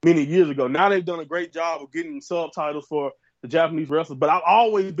 many years ago. Now they've done a great job of getting subtitles for the Japanese wrestlers. But I've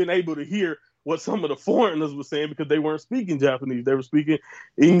always been able to hear what some of the foreigners were saying because they weren't speaking Japanese. They were speaking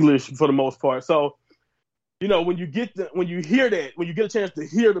English for the most part. So, you know, when you get when you get a chance to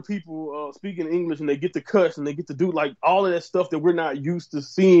hear the people speaking English, and they get to cuss and they get to do like all of that stuff that we're not used to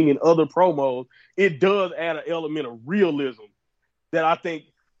seeing in other promos, it does add an element of realism that I think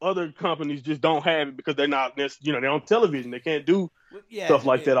other companies just don't have it because they're not, you know, they're on television. They can't do stuff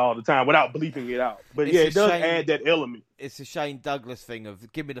like that all the time without bleeping it out. But yeah, it does add that element. It's a Shane Douglas thing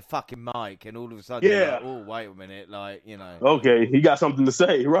of give me the fucking mic, and all of a sudden, you're like, oh, wait a minute, like, you know. Okay, he got something to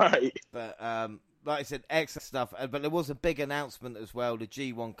say, right? But like I said, excellent stuff. But there was a big announcement as well, the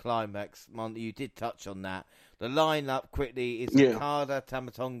G1 Climax. Monty, you did touch on that. The lineup quickly is Okada,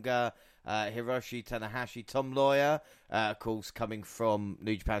 Tamatonga, Hiroshi Tanahashi, Tom Lawyer, of course, coming from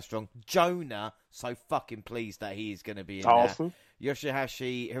New Japan Strong. Jonah, so fucking pleased that he is going to be in there.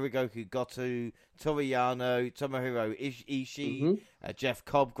 Yoshihashi, Hirogoku Goto, Toriyano, Tomohiro Ishii, Jeff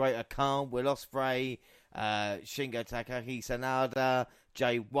Cobb, Greater Khan, Will Ospreay, Shingo Takagi Sanada,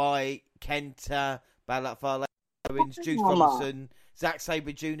 Jay White, Kenta, Balak Fale, Owens, Juice Robinson, Zack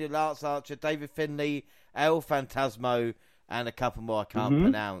Sabre Jr., Lance Archer, David Finlay, El Phantasmo, and a couple more I can't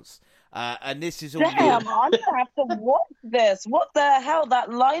pronounce. And this is all. Damn, I'm gonna have to watch this. What the hell? That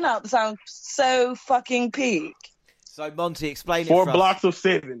lineup sounds so fucking peak. So Monty, explain it. 4 blocks of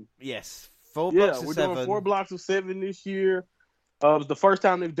 7. Yes, 4 blocks of 7. Yeah, we're doing 4 blocks of 7 this year. It was the first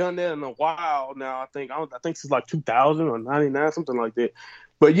time they've done that in a while now. I think since like 2000 or 99, something like that.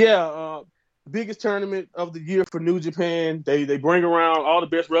 But yeah, biggest tournament of the year for New Japan. They bring around all the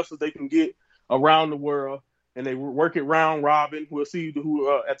best wrestlers they can get around the world, and they work it round robin. We'll see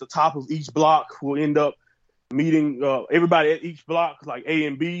who at the top of each block will end up meeting everybody at each block, like A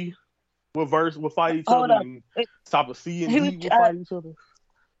and B. Will fight each other, and top of C and D will fight each other.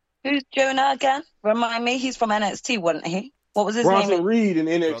 Who's Jonah again? Remind me, he's from NXT, wasn't he? What was his name? Bronson Reed in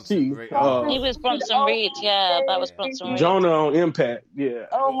NXT. He was Bronson Reed, yeah. That was Bronson Reed. Jonah on Impact, yeah.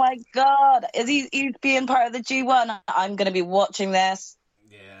 Oh my God, is he being part of the G1? I'm going to be watching this.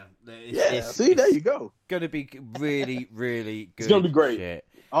 Yeah. See, there you go. Going to be really, really good. It's going to be great. Shit.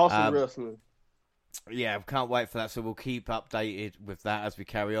 Awesome wrestling. Yeah, can't wait for that. So we'll keep updated with that as we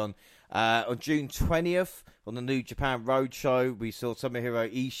carry on. On June 20th, on the New Japan Roadshow, we saw Tomohiro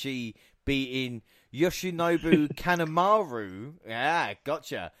Ishii beating Yoshinobu Kanemaru. Yeah,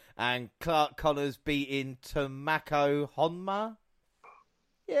 gotcha. And Clark Connors beating Tomako Honma.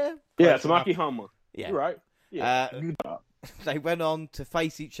 Yeah. Yeah, Tamaki Honma. Yeah. You're right. Yeah. They went on to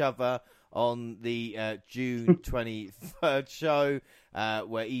face each other on the June 23rd show,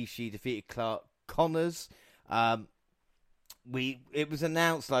 where Ishii defeated Clark Connors. It was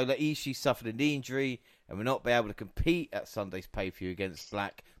announced though that Ishii suffered a knee injury and will not be able to compete at Sunday's pay-per-view against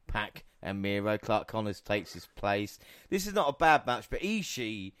Black, Pac, and Miro. Clark Connors takes his place. This is not a bad match, but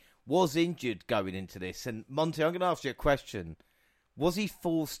Ishii was injured going into this. And Monty, I'm going to ask you a question: was he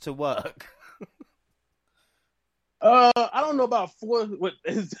forced to work? I don't know about forced.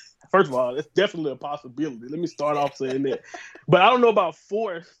 First of all, it's definitely a possibility. Let me start off saying that, but I don't know about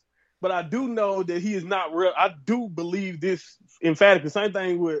forced. But I do know that he is not real. I do believe this emphatically. Same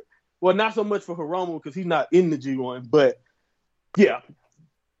thing with, well, not so much for Hiromu because he's not in the G1. But, yeah,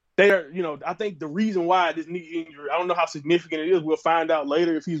 they are, you know, I think the reason why this knee injury, I don't know how significant it is. We'll find out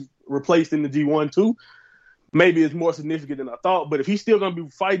later if he's replaced in the G1 too. Maybe it's more significant than I thought. But if he's still going to be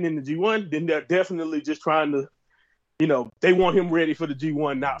fighting in the G1, then they're definitely just trying to, you know, they want him ready for the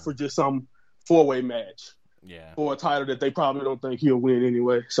G1, not for just some 4-way match. Yeah. For a title that they probably don't think he'll win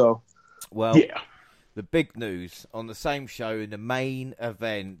anyway. So. Well, yeah. The big news on the same show in the main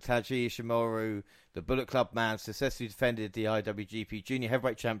event, Taiji Ishimori, the Bullet Club man, successfully defended the IWGP Junior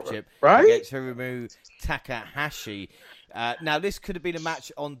Heavyweight Championship against Hiromu Takahashi. Now, this could have been a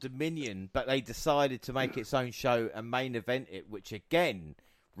match on Dominion, but they decided to make its own show and main event it, which again,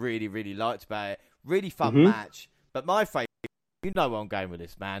 really, really liked about it. Really fun match. But my favourite, you know where I'm going with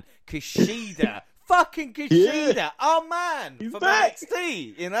this, man, Kushida. Fucking Kushida, our man from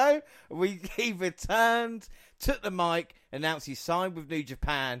NXT, you know? He returned, took the mic, announced he signed with New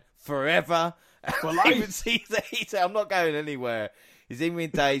Japan forever. For life. he said, I'm not going anywhere. He's in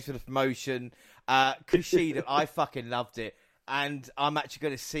days for the promotion. Kushida, I fucking loved it. And I'm actually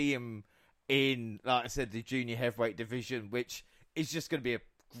going to see him in, like I said, the junior heavyweight division, which is just going to be a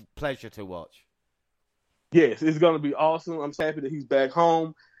pleasure to watch. Yes, it's going to be awesome. I'm so happy that he's back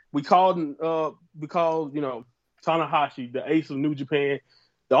home. we called Tanahashi the ace of New Japan.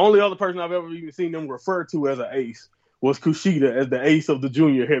 The only other person I've ever even seen them refer to as an ace was Kushida as the ace of the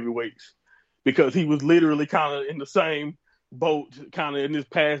junior heavyweights, because he was literally kind of in the same boat kind of in this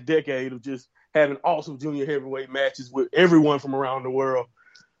past decade of just having awesome junior heavyweight matches with everyone from around the world.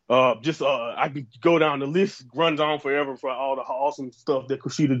 I could go down the list, runs on forever for all the awesome stuff that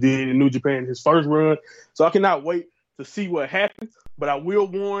Kushida did in New Japan his first run. So I cannot wait to see what happens, but I will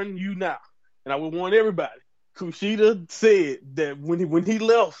warn you now, and I will warn everybody. Kushida said that when he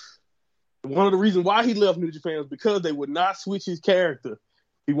left, one of the reasons why he left New Japan was because they would not switch his character.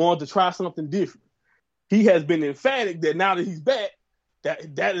 He wanted to try something different. He has been emphatic that now that he's back,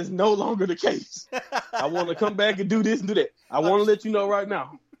 that is no longer the case. I want to come back and do this and do that. I want to let you know right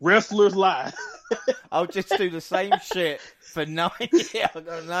now, wrestlers lie. I'll just do the same shit for 9 years. I've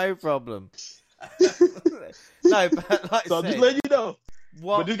got no problem. No, but like so I said, just let you know.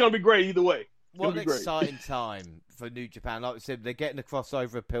 But this is going to be great either way. What an exciting time for New Japan. Like I said, they're getting the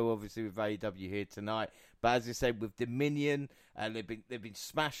crossover appeal, obviously, with AEW here tonight. But as I said, with Dominion, and they've been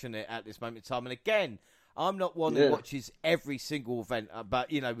smashing it at this moment in time. And again, I'm not one that watches every single event,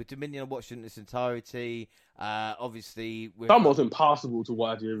 but, with Dominion, I'm watching this entirety. Obviously, it's almost impossible to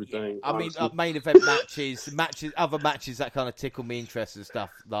watch everything. I mean, main event matches, other matches that kind of tickle me interest and stuff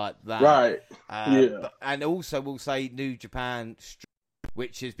like that. Right. And also, we'll say New Japan,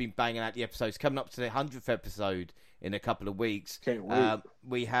 which has been banging out the episodes, coming up to the 100th episode in a couple of weeks. Can't wait.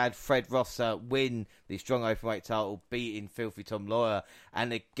 We had Fred Rosser win the strong openweight title, beating Filthy Tom Lawler.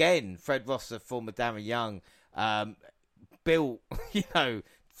 And again, Fred Rosser, former Darren Young, built,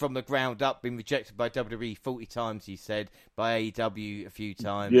 from the ground up, been rejected by WWE 40 times, he said, by AEW a few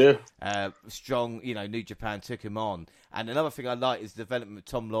times. Yeah. Strong, New Japan took him on. And another thing I like is the development of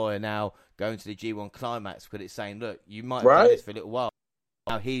Tom Lawler now going to the G1 Climax, because it's saying, look, you might have done this for a little while.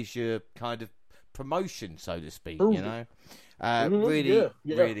 Now here's your kind of promotion, so to speak, Really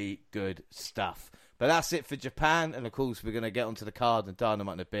good stuff. But that's it for Japan, and of course we're going to get onto the card and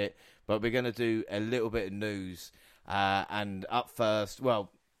Dynamite in a bit, but we're going to do a little bit of news, and up first,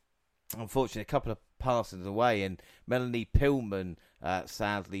 unfortunately a couple of passings away, and Melanie Pillman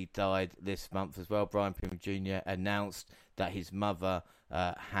sadly died this month as well. Brian Pillman Jr. announced that his mother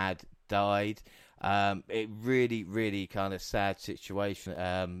had died. It really, really kind of sad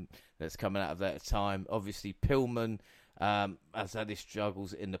situation that's coming out of that time. Obviously, Pillman has had his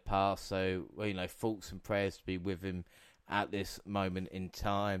struggles in the past, so thoughts and prayers to be with him at this moment in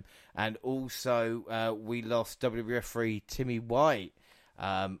time. And also, we lost WWE referee Timmy White.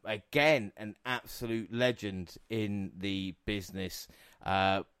 Again, an absolute legend in the business,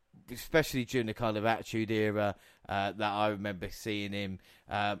 especially during the kind of Attitude Era that I remember seeing him.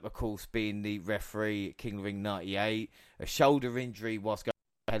 Of course, being the referee at King of the Ring 98. A shoulder injury was going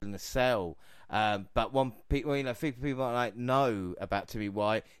ahead in the cell. But one people, people might know about Timmy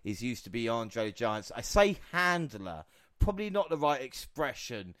White is used to be Andre the Giant's. I say handler, probably not the right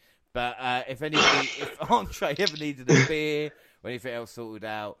expression, but if Andre ever needed a beer or anything else sorted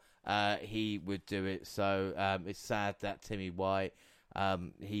out, he would do it. So it's sad that Timmy White,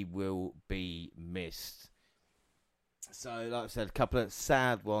 he will be missed. So, like I said, a couple of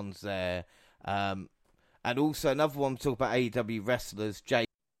sad ones there. And also another one, talk about AEW wrestlers, Jay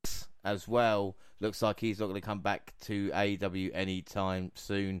as well. Looks like he's not going to come back to AEW anytime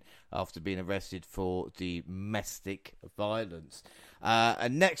soon after being arrested for domestic violence.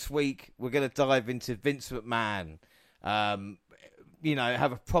 And next week, we're going to dive into Vince McMahon.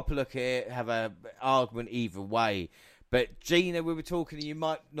 Have a proper look at it, have an argument either way. But Gina, we were talking, you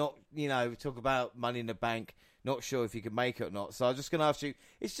might not, talk about Money in the Bank. Not sure if you can make it or not. So I'm just going to ask you,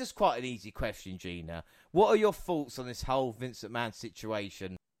 it's just quite an easy question, Gina. What are your thoughts on this whole Vince McMahon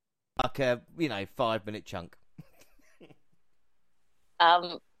situation? Like a, 5-minute chunk.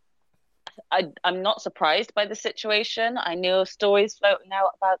 I'm not surprised by the situation. I knew stories floating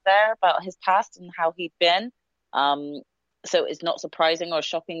out about his past and how he'd been. So it's not surprising or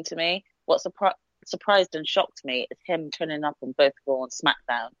shocking to me. What surprised and shocked me is him turning up on both Raw and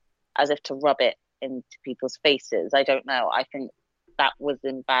SmackDown as if to rub it into people's faces. I don't know. I think that was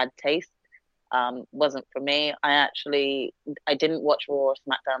in bad taste. Wasn't for me. I didn't watch Raw or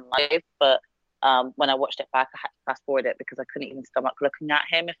SmackDown live, but when I watched it back, I had to fast forward it because I couldn't even stomach looking at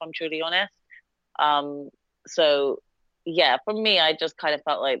him, if I'm truly honest. So yeah, for me, I just kind of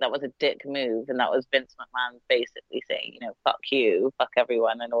felt like that was a dick move, and that was Vince McMahon basically saying, fuck you, fuck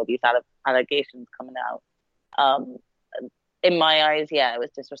everyone, and all these allegations coming out. In my eyes, yeah, it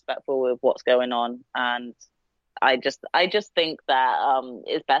was disrespectful with what's going on, and I just think that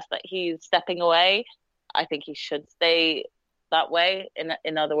it's best that he's stepping away. I think he should stay that way.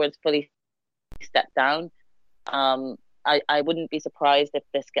 In other words, fully step down. I wouldn't be surprised if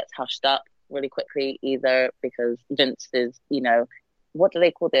this gets hushed up really quickly either, because Vince is, what do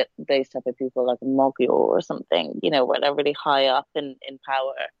they call those type of people, like a mogul or something, where they're really high up in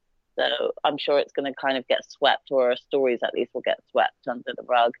power. So I'm sure it's going to kind of get swept, or stories at least will get swept under the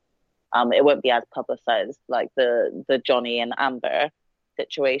rug. It won't be as publicized like the Johnny and Amber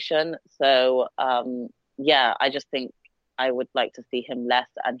situation. So I just think I would like to see him less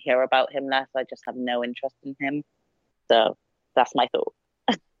and hear about him less. I just have no interest in him. So that's my thought.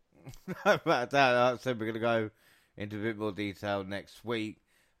 About that, so we're going to go into a bit more detail next week.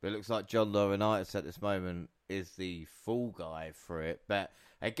 But it looks like John Laurinaitis at this moment is the fall guy for it. But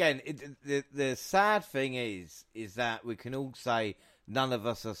again, the sad thing is that we can all say none of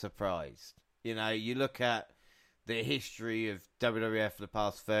us are surprised. You look at the history of WWF for the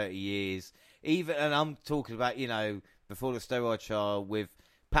past 30 years, and I'm talking about, before the steroid trial with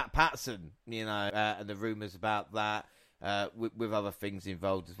Pat Patterson, and the rumours about that, with other things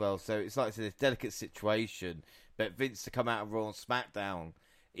involved as well. So it's like it's a delicate situation, but Vince to come out of Raw and SmackDown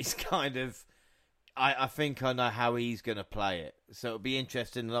is kind of, I think I know how he's going to play it. So it'll be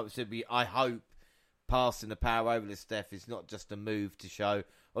interesting. Like I said, I hope passing the power over to Steph is not just a move to show,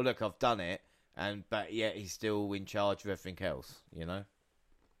 oh look, I've done it, but yet he's still in charge of everything else,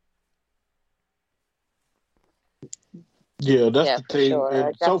 Yeah, that's the thing. Sure.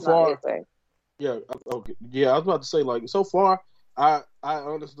 And so far, okay. Yeah, I was about to say, like, so far, I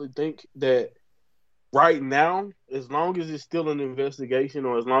honestly think that right now, as long as it's still an investigation,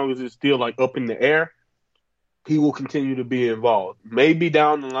 or as long as it's still like up in the air, he will continue to be involved. Maybe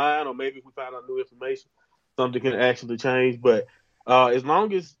down the line, or maybe if we find out new information, something can actually change. But as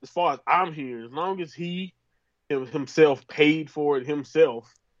far as I'm here, as long as he himself paid for it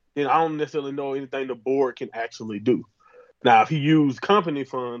himself, then I don't necessarily know anything the board can actually do. Now, if he used company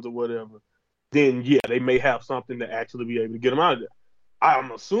funds or whatever, then yeah, they may have something to actually be able to get him out of there.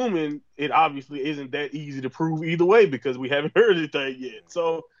 I'm assuming it obviously isn't that easy to prove either way, because we haven't heard anything yet.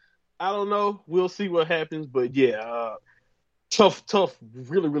 So I don't know. We'll see what happens. But yeah, tough,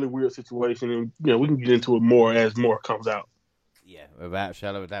 really, really weird situation. And we can get into it more as more comes out. Yeah, without a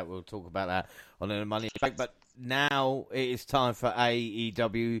shadow of doubt, we'll talk about that on the Money Effect. But now it is time for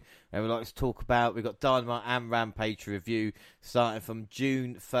AEW, and we'd like to talk about, we've got Dynamite and Rampage review starting from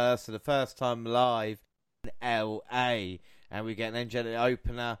June 1st, for the first time live in LA, and we get an energetic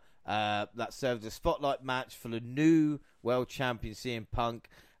opener that serves a spotlight match for the new world champion CM Punk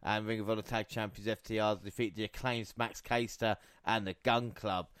and Ring of Honor Tag Champions FTR to defeat the Acclaimed Max Caster and the Gun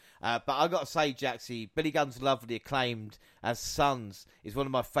Club. But I got to say, Jaxie, Billy Gunn's lovely Acclaimed as Sons is one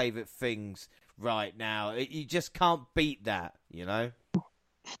of my favourite things right now. You just can't beat that,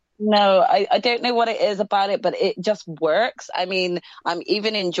 No, I don't know what it is about it, but it just works. I mean, I'm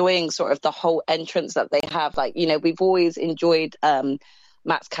even enjoying sort of the whole entrance that they have. Like, we've always enjoyed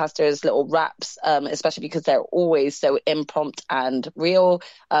Max Caster's little raps, especially because they're always so impromptu and real,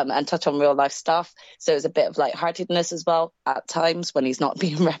 and touch on real life stuff. So it's a bit of lightheartedness as well at times when he's not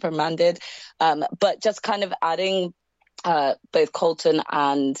being reprimanded. But just kind of adding both Colton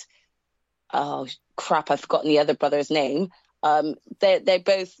and, oh crap, I've forgotten the other brother's name. They're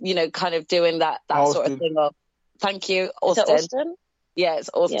both, kind of doing that sort of thing of, thank you, Austin. Is it Austin? Yeah,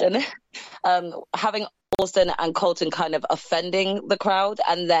 it's Austin. Yeah. Having Austin and Colton kind of offending the crowd,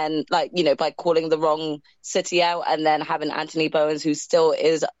 and then by calling the wrong city out, and then having Anthony Bowens, who still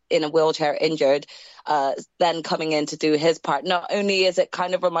is in a wheelchair injured, then coming in to do his part. Not only is it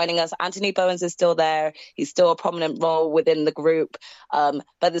kind of reminding us Anthony Bowens is still there, he's still a prominent role within the group, but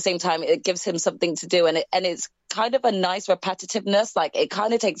at the same time it gives him something to do, and it's kind of a nice repetitiveness. Like, it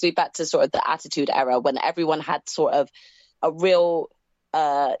kind of takes me back to sort of the Attitude Era, when everyone had sort of a real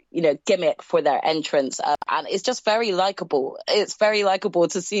gimmick for their entrance, and it's just very likable. It's very likable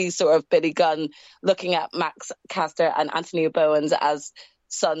to see sort of Billy Gunn looking at Max Caster and Anthony Bowens as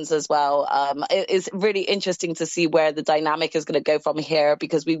sons as well. It's really interesting to see where the dynamic is going to go from here,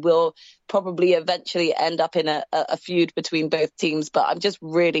 because we will probably eventually end up in a feud between both teams, but I'm just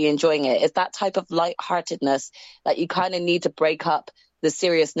really enjoying it. It's that type of lightheartedness that you kind of need to break up the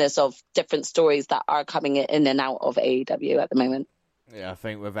seriousness of different stories that are coming in and out of AEW at the moment. Yeah, I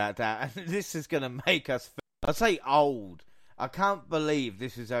think without that, this is going to make us, I'd say, old. I can't believe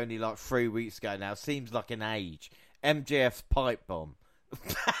this was only like 3 weeks ago now. Seems like an age. MJF's pipe bomb.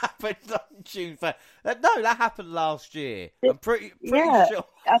 happened on June 1st. No, that happened last year. I'm pretty sure.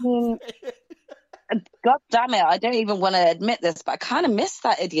 I mean, God damn it, I don't even want to admit this, but I kind of miss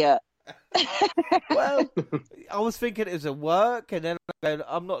that idiot. Well, I was thinking it was a work, and then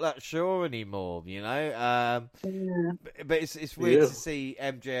I'm not that sure anymore, you know. But it's weird to see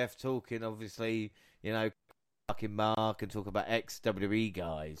MJF talking, obviously, you know, fucking Mark and talk about ex-WWE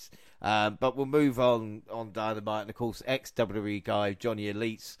guys. But we'll move on Dynamite, and of course, ex-WWE guy Johnny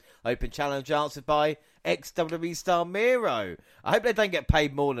Elite's open challenge answered by ex-WWE star Miro. I hope they don't get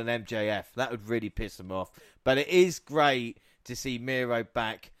paid more than MJF. That would really piss them off. But it is great to see Miro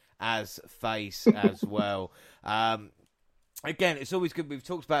back as face as well. Again, it's always good. We've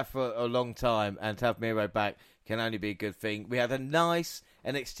talked about it for a long time, and to have Miro back can only be a good thing. We had a nice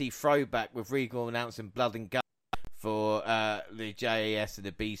NXT throwback with Regal announcing Blood and Guts for the JAS and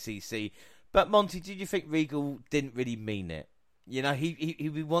the BCC. But Monty, did you think Regal didn't really mean it? You know,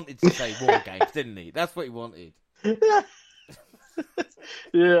 he wanted to say War Games, didn't he? That's what he wanted.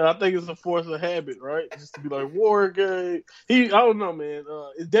 Yeah, I think it's a force of habit, right? Just to be like War Game. I don't know, man.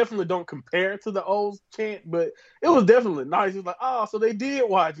 It definitely don't compare to the old chant, but it was definitely nice. It's like, so they did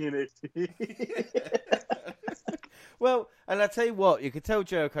watch NXT. Well, and I tell you what, you could tell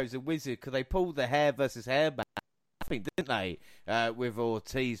Jericho's a wizard because they pulled the hair versus hair back, I think, didn't they? With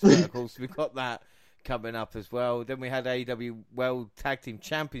Ortiz, but of course we've got that coming up as well. Then we had AEW World Tag Team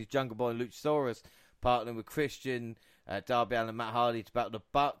Champions Jungle Boy and Luchasaurus partnering with Christian, Darby Allin and Matt Hardy to battle the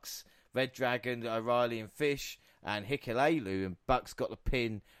Bucks, Red Dragon, O'Reilly and Fish, and Hikuleu, and Bucks got the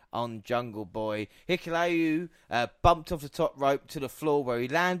pin on Jungle Boy. Hikuleu bumped off the top rope to the floor where he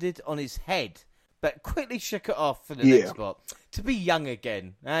landed on his head, but quickly shook it off for the next spot. To be young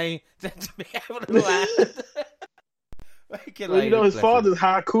again, eh? To be able to land. Well, you know, his father's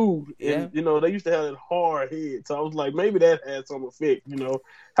Haku, and you know, they used to have that hard head, so I was like, maybe that had some effect, you know,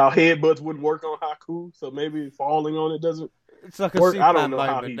 how headbutts wouldn't work on Haku, so maybe falling on it doesn't. It's like a work. Superman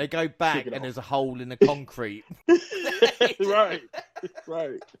moment. They go back and there's a hole in the concrete. right.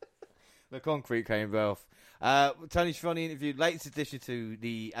 The concrete came off. Tony Schiavone interviewed latest addition to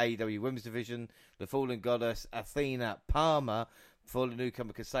the AEW Women's Division, the Fallen Goddess Athena Palmer. Before the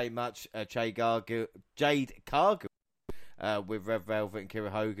newcomer could say much, Jade Cargill. With Rev Velvet and Kira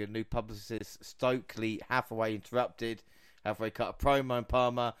Hogan. New publicist Stokely Hathaway interrupted. Hathaway cut a promo on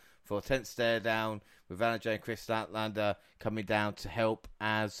Palmer for a 10th stare down, with Anna Jay and Chris Statlander coming down to help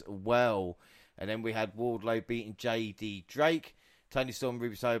as well. And then we had Wardlow beating JD Drake. Tony Storm and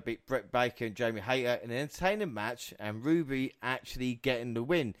Ruby Soho beat Britt Baker and Jamie Hayter in an entertaining match, and Ruby actually getting the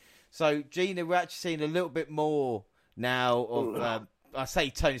win. So, Gina, we're actually seeing a little bit more now of, I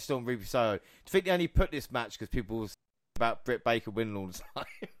say Tony Storm and Ruby Soho. Do you think they only put this match because people was about Britt Baker winning all the time?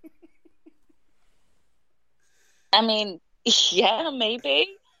 I mean, yeah, maybe.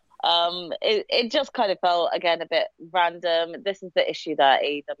 It just kind of felt, again, a bit random. This is the issue that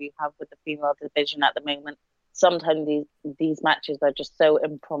AEW have with the female division at the moment. Sometimes these matches are just so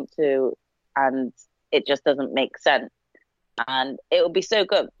impromptu and it just doesn't make sense. And it would be so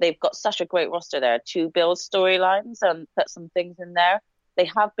good. They've got such a great roster there to build storylines and put some things in there. They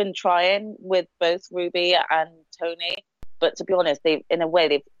have been trying with both Ruby and Tony, but to be honest, they've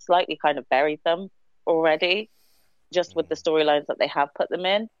slightly kind of buried them already, just with the storylines that they have put them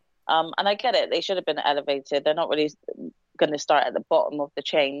in. And I get it; they should have been elevated. They're not really going to start at the bottom of the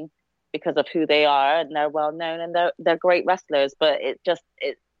chain because of who they are, and they're well known and they're great wrestlers. But it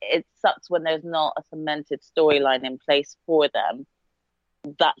sucks when there's not a cemented storyline in place for them.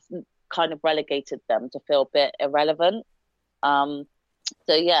 That's kind of relegated them to feel a bit irrelevant.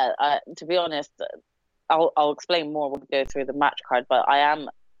 So yeah, to be honest, I'll explain more when we go through the match card, but I am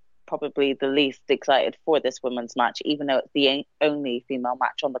probably the least excited for this women's match, even though it's the only female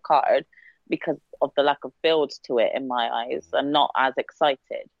match on the card, because of the lack of build to it in my eyes. I'm not as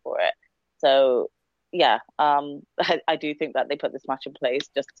excited for it. So yeah, I do think that they put this match in place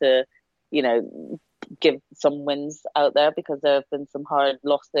just to, you know, give some wins out there, because there have been some hard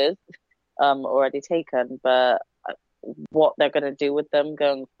losses already taken, but what they're going to do with them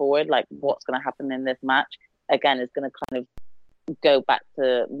going forward, like what's going to happen in this match, again, is going to kind of go back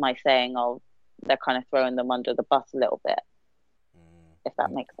to my saying of they're kind of throwing them under the bus a little bit, if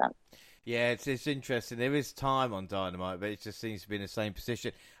that makes sense. Yeah, it's interesting. There is time on Dynamite, but it just seems to be in the same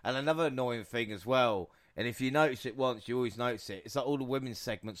position. And another annoying thing as well, and if you notice it once, you always notice it, it's like all the women's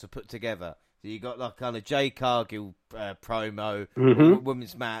segments are put together. So you got like kind of Jay Cargill promo,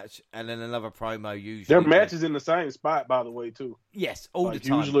 women's match, and then another promo usually. Their matches in the same spot, by the way, too. Yes, all like the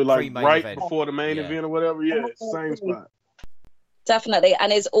time. Usually like right event. Before the main event or whatever. Yeah, it's the same spot. Definitely.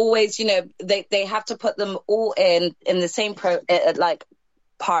 And it's always, you know, they have to put them all in the same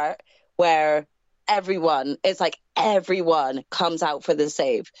part where everyone, it's like everyone comes out for the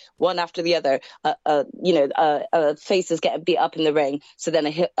save, one after the other. A face is getting beat up in the ring, so then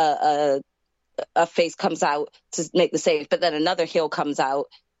a face comes out to make the save, but then another heel comes out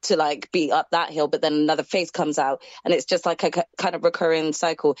to like beat up that heel, but then another face comes out, and it's just like a kind of recurring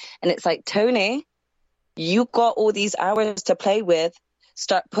cycle. And it's like, Tony, you got all these hours to play with.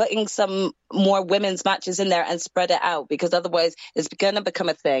 Start putting some more women's matches in there and spread it out, because otherwise it's going to become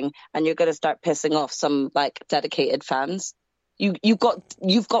a thing and you're going to start pissing off some like dedicated fans. You've got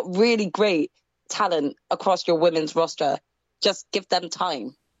really great talent across your women's roster. Just give them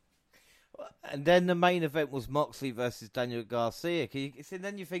time. And then the main event was Moxley versus Daniel Garcia. And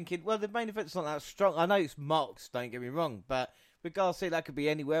then you're thinking, well, the main event's not that strong. I know it's Mox, don't get me wrong, but with Garcia, that could be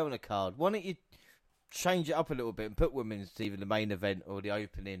anywhere on a card. Why don't you change it up a little bit and put women's to either the main event or the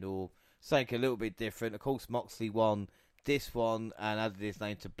opening, or something a little bit different? Of course, Moxley won this one and added his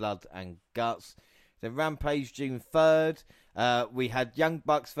name to Blood and Guts. Then Rampage, June 3rd. We had Young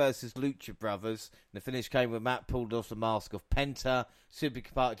Bucks versus Lucha Brothers. And the finish came with Matt pulled off the mask of Penta. Super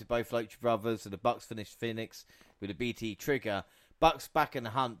comparted to both Lucha Brothers. And the Bucks finished Phoenix with a BT trigger. Bucks back in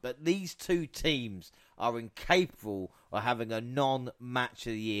the hunt. But these two teams are incapable of having a non-match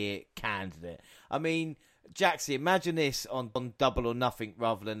of the year candidate. I mean, Jaxie, imagine this on Double or Nothing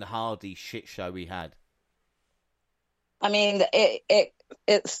rather than the Hardy shit show we had. I mean,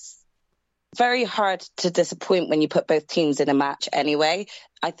 it's very hard to disappoint when you put both teams in a match anyway.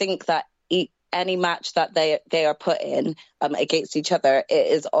 I think that any match that they are put in against each other, it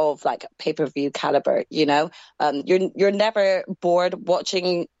is of like pay-per-view caliber, you know? You're never bored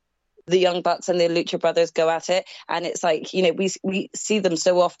watching the Young Bucks and the Lucha Brothers go at it. And it's like, you know, we see them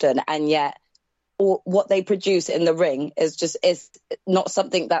so often, and yet what they produce in the ring is not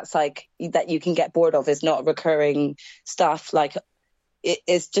something that's like that you can get bored of. It's not recurring stuff. Like,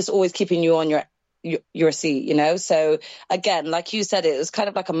 it's just always keeping you on your seat, you know? So again, like you said, it was kind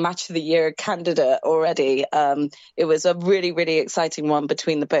of like a match of the year candidate already. It was a really, really exciting one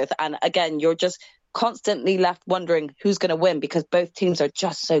between the both. And again, you're just constantly left wondering who's going to win, because both teams are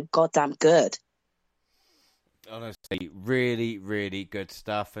just so goddamn good. Honestly, really, really good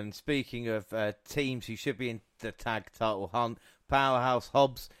stuff. And speaking of teams who should be in the tag title hunt, Powerhouse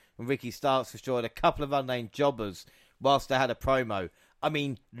Hobbs and Ricky Starks destroyed a couple of unnamed jobbers whilst they had a promo. I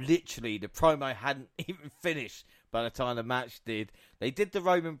mean, literally, the promo hadn't even finished by the time the match did. They did the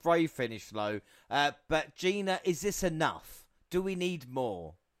Roman Brave finish, though. But Gina, is this enough? Do we need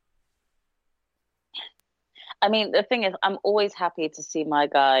more? I mean, the thing is, I'm always happy to see my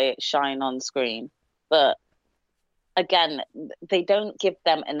guy shine on screen. But again, they don't give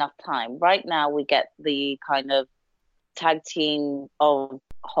them enough time. Right now, we get the kind of tag team of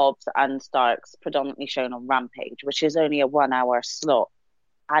Hobbs and Starks predominantly shown on Rampage, which is only a 1 hour slot.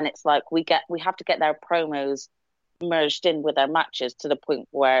 And it's like we have to get their promos merged in with their matches to the point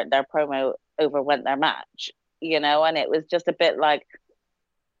where their promo overwent their match, you know? And it was just a bit like,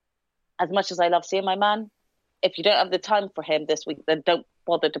 as much as I love seeing my man, if you don't have the time for him this week, then don't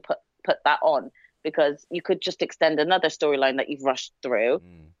bother to put that on, because you could just extend another storyline that you've rushed through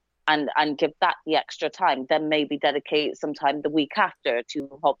and give that the extra time. Then maybe dedicate some time the week after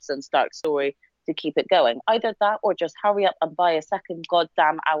to Hobbs and Stark's story to keep it going. Either that, or just hurry up and buy a second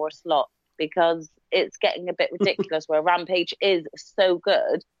goddamn hour slot, because it's getting a bit ridiculous where Rampage is so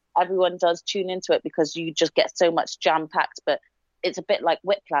good. Everyone does tune into it because you just get so much jam-packed, but it's a bit like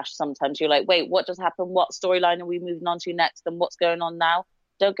Whiplash sometimes. You're like, wait, what just happened? What storyline are we moving on to next? And what's going on now?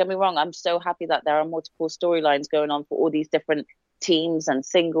 Don't get me wrong. I'm so happy that there are multiple storylines going on for all these different teams and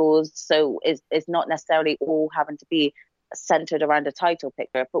singles. So it's not necessarily all having to be centered around a title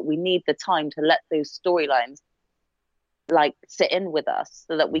picker, but we need the time to let those storylines like sit in with us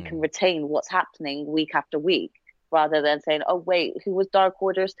so that we can retain what's happening week after week, rather than saying, oh, wait, who was Dark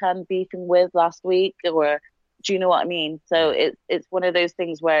Order's 10 beefing with last week? Or do you know what I mean? So it's one of those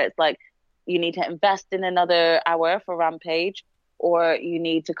things where it's like you need to invest in another hour for Rampage, or you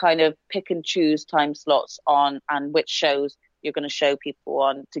need to kind of pick and choose time slots on and which shows you're going to show people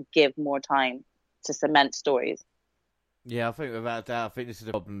on to give more time to cement stories. Yeah, I think without doubt, I think this is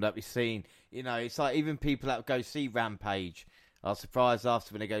a problem that we've seen. You know, it's like even people that go see Rampage are surprised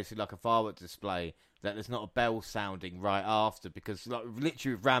after when they go see like a fireworks display that there's not a bell sounding right after, because like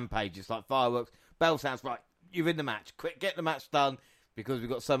literally with Rampage, it's like fireworks, bell sounds, right, you're in the match, quick, get the match done, because we've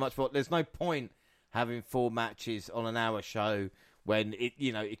got so much more. There's no point having 4 matches on an hour show when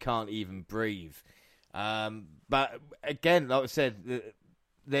it can't even breathe. But again, like I said,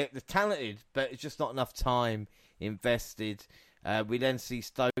 they're talented, but it's just not enough time invested. We then see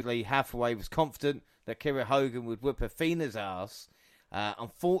Stokely Hathaway was confident that Kira Hogan would whip Athena's ass,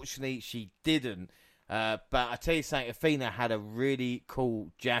 Unfortunately, she didn't. But I tell you something, Athena had a really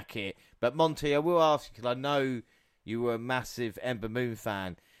cool jacket. But Monty, I will ask you, because I know you were a massive Ember Moon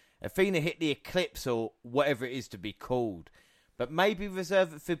fan. Athena hit the Eclipse, or whatever it is to be called. But maybe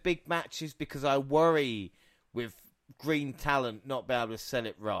reserve it for big matches, because I worry with green talent not being able to sell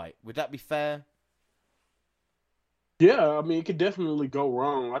it right. Would that be fair? Yeah, I mean, it could definitely go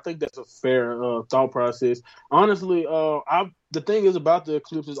wrong. I think that's a fair thought process. Honestly, the thing is about the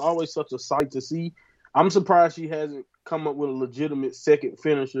Eclipse is always such a sight to see. I'm surprised she hasn't come up with a legitimate second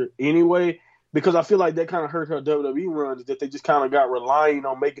finisher anyway, because I feel like that kind of hurt her WWE run, is that they just kind of got relying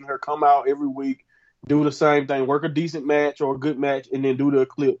on making her come out every week, do the same thing, work a decent match or a good match, and then do the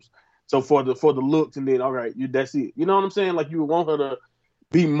Eclipse. So for the looks, and then all right, that's it. You know what I'm saying? Like, you would want her to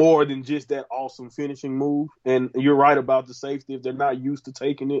be more than just that awesome finishing move. And you're right about the safety. If they're not used to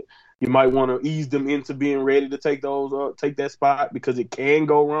taking it, you might want to ease them into being ready to take that spot, because it can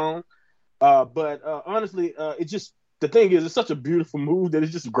go wrong. But honestly, it's just, the thing is, it's such a beautiful move that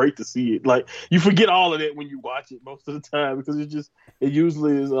it's just great to see it. Like, you forget all of that when you watch it most of the time, because it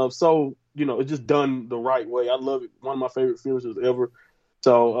usually is so, it's just done the right way. I love it. One of my favorite finishers ever.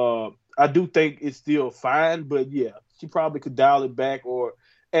 So I do think it's still fine, but yeah, she probably could dial it back, or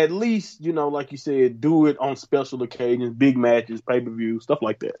at least, like you said, do it on special occasions, big matches, pay-per-view, stuff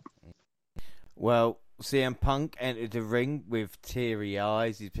like that. Well, CM Punk entered the ring with teary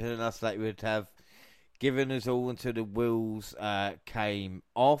eyes. He's telling us that he would have given us all until the wheels came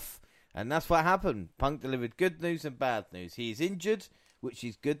off. And that's what happened. Punk delivered good news and bad news. He is injured, which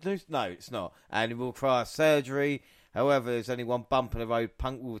is good news. No, it's not. And he will require surgery. However, there's only one bump in the road.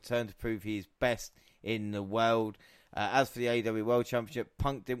 Punk will return to prove he is best in the world. As for the AEW World Championship,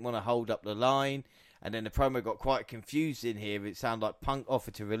 Punk didn't want to hold up the line. And then the promo got quite confused in here. It sounded like Punk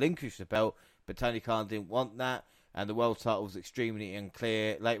offered to relinquish the belt, but Tony Khan didn't want that. And the world title was extremely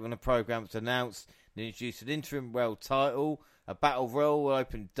unclear. Later on the program was announced, they introduced an interim world title. A battle royal will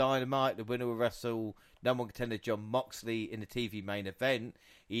open Dynamite. The winner will wrestle number one contender Jon Moxley in the TV main event.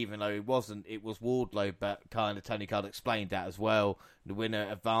 Even though it wasn't, it was Wardlow, but kind of Tony Khan explained that as well. The winner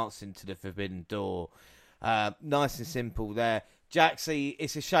advancing to the Forbidden Door. Nice and simple there. Jaxie,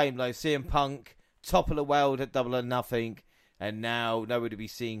 it's a shame though. CM Punk, top of the world at Double or Nothing, and now nowhere to be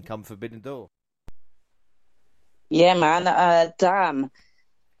seen come Forbidden Door. Yeah, man. Damn.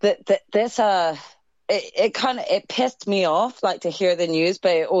 This it pissed me off, like, to hear the news,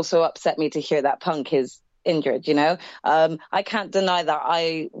 but it also upset me to hear that Punk is injured. I can't deny that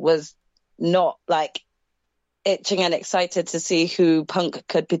I was not, like, itching and excited to see who Punk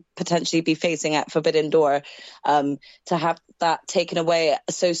could potentially be facing at Forbidden Door. To have that taken away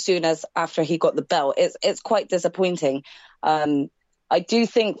so soon as after he got the belt, it's quite disappointing. I do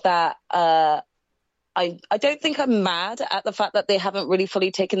think that I don't think I'm mad at the fact that they haven't really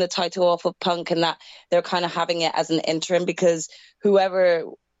fully taken the title off of Punk, and that they're kind of having it as an interim, because whoever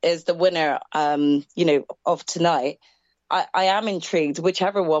is the winner, of tonight, I am intrigued.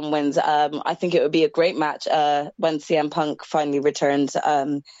 Whichever one wins, I think it would be a great match when CM Punk finally returns.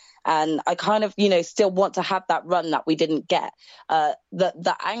 And I kind of, still want to have that run that we didn't get.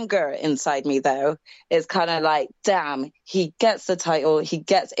 The anger inside me, though, is kind of like, damn, he gets the title, he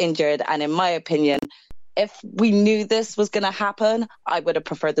gets injured. And in my opinion, if we knew this was going to happen, I would have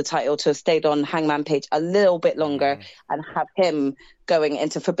preferred the title to have stayed on Hangman Page a little bit longer and have him going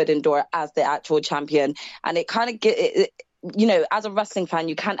into Forbidden Door as the actual champion. And it kind of, as a wrestling fan,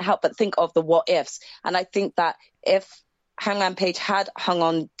 you can't help but think of the what ifs. And I think that if Hangman Page had hung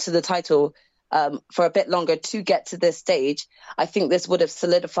on to the title for a bit longer to get to this stage, I think this would have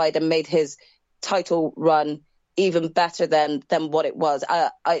solidified and made his title run even better than what it was.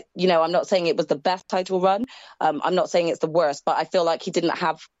 I'm not saying it was the best title run. I'm not saying it's the worst, but I feel like he didn't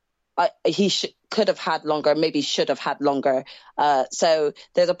have. Could have had longer, maybe should have had longer. So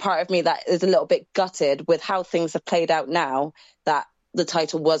there's a part of me that is a little bit gutted with how things have played out now, that the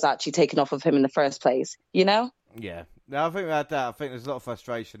title was actually taken off of him in the first place. Yeah. No, I think about that. I think there's a lot of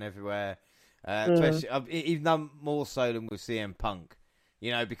frustration everywhere, especially even more so than with CM Punk.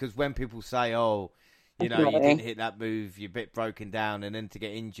 Because when people say, "Oh, you didn't hit that move, you're a bit broken down," and then to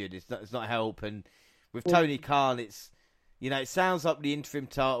get injured, it's not help. And with Tony Khan, it's it sounds like the interim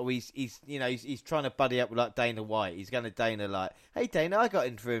title. He's trying to buddy up with like Dana White. He's going to Dana like, "Hey Dana, I got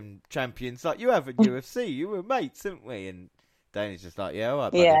interim champions like you have in UFC. You were mates, didn't we?" And Dana's just like, "Yeah, all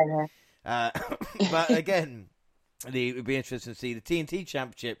right, buddy." Yeah. But again, it would be interesting to see. The TNT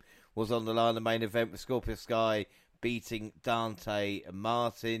Championship was on the line. The main event with Scorpio Sky beating Dante and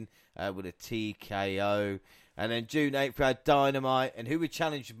Martin with a TKO. And then June 8th, we had Dynamite. And who would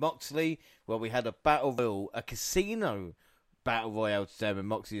challenge Moxley? Well, we had a battle royal, a casino Battle Royale to determine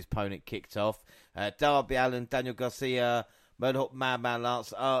Moxley's opponent kicked off. Darby Allin, Daniel Garcia, Murdoch, Madman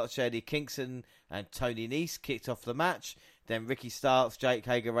Lance Arch, Eddie Kingston, and Tony Nese kicked off the match. Then Ricky Starks, Jake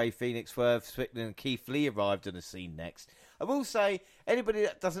Hager, Ray Phoenix, Swerve Strickland, and Keith Lee arrived on the scene next. I will say, anybody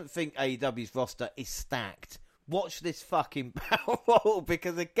that doesn't think AEW's roster is stacked, watch this fucking Battle Royal,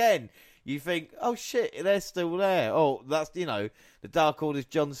 because again, you think, oh shit, they're still there. Oh, that's, the Dark Order's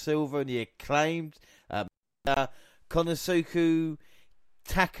John Silver and the Acclaimed, Konosuke,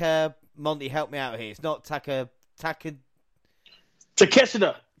 Taka, Monty, help me out here. It's not Takeshita.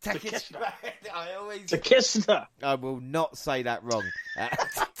 Takeshita. I will not say that wrong.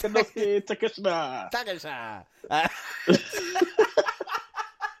 Takeshita.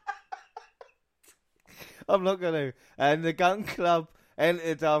 I'm not going to. And the Gun Club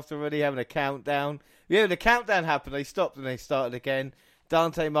entered after already having a countdown. Yeah, the countdown happened. They stopped and they started again.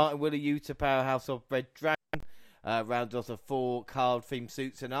 Dante Martin, Willie Utah, Powerhouse of Red Dragon. Round off the 4 card theme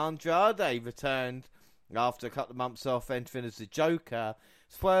suits, and Andrade returned after a couple of months off, entering as the Joker.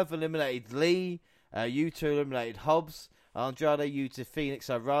 Swerve eliminated Lee. Utah eliminated Hobbs. Andrade, Utah, Phoenix,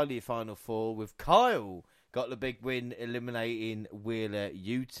 O'Reilly, final 4, with Kyle got the big win, eliminating Wheeler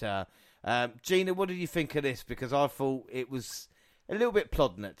Utah. Gina, what did you think of this? Because I thought it was a little bit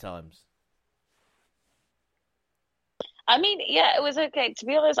plodding at times. I mean, yeah, it was okay. To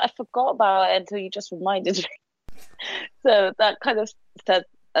be honest, I forgot about it until you just reminded me. So that kind of said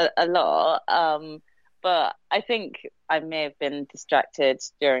a lot. But I think I may have been distracted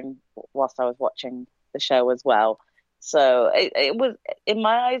whilst I was watching the show as well. So it was, in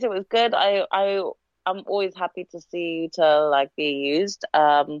my eyes, it was good. I'm always happy to see to be used.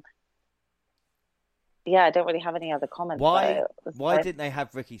 Yeah, I don't really have any other comments. Why didn't they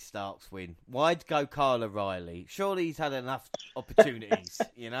have Ricky Starks win? Why'd go Kyle O'Reilly? Surely he's had enough opportunities,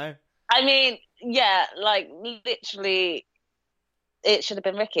 I mean, yeah, literally, it should have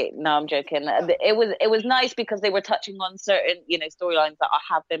been Ricky. No, I'm joking. It was nice because they were touching on certain, storylines that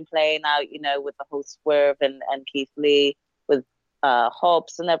have been playing out, with the whole Swerve and Keith Lee, with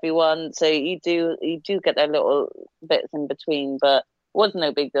Hobbs and everyone. So you do get their little bits in between, but it was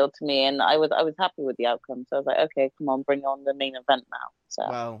no big deal to me, and I was happy with the outcome. So I was like, okay, come on, bring on the main event now. So.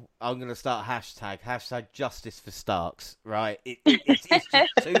 Well, I'm going to start hashtag justice for Starks, right? It's just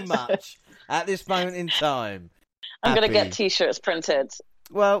too much at this moment in time. I'm going to get T-shirts printed.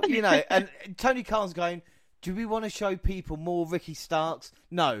 Well, and Tony Khan's going, do we want to show people more Ricky Starks?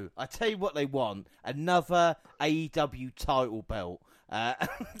 No. I tell you what they want, another AEW title belt.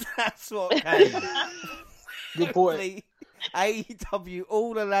 That's what came. Good point. AEW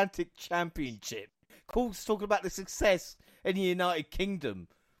All-Atlantic Championship. Cole's talking about the success in the United Kingdom.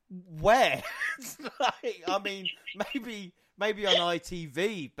 Where? Maybe on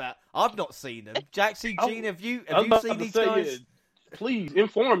ITV, but I've not seen them. Jackson, Gene, have you seen these guys? Please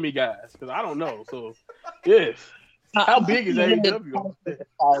inform me, guys, because I don't know. So, yes. How big is AEW?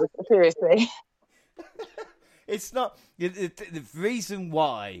 Seriously. It's not. The reason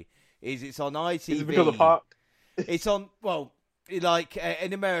why is it's on ITV. Is it because of Pop? It's on,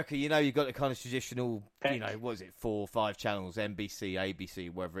 in America, you've got the kind of traditional, 4 or 5 channels, NBC,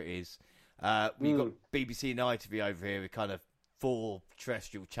 ABC, whatever it is. We've got BBC and ITV over here with kind of 4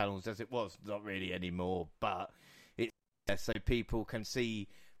 terrestrial channels, as it was, not really anymore, but it's so people can see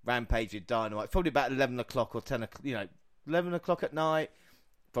Rampage and Dynamite, probably about 11 o'clock or 10 o'clock, 11 o'clock at night,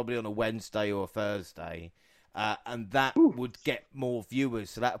 probably on a Wednesday or a Thursday. And that would get more viewers,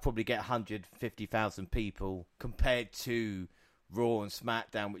 so that would probably get 150,000 people compared to Raw and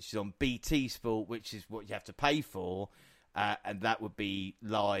SmackDown, which is on BT Sport, which is what you have to pay for, and that would be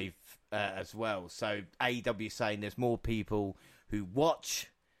live as well. So AEW is saying there's more people who watch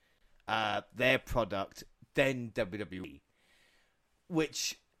their product than WWE,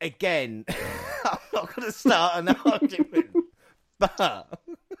 which, again, I'm not going to start an argument, but...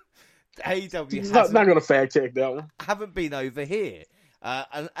 AEW not going to fact check that one. Haven't been over here,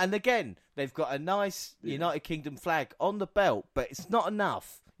 and again they've got a nice United Kingdom flag on the belt, but it's not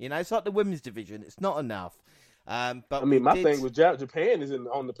enough. It's like the women's division; it's not enough. But my thing was Japan is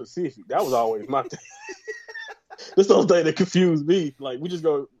on the Pacific. That was always my thing. This the thing that confused me. We just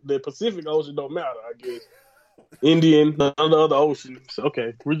go the Pacific Ocean don't matter. I guess Indian, the other oceans.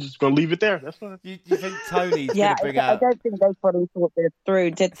 Okay, we're just gonna leave it there. That's fine. You think Tony's gonna bring out? I don't think they probably thought this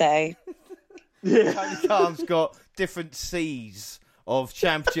through, did they? Yeah, Tony Khan's got different seas of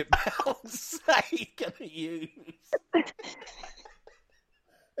championship belts that he's gonna use.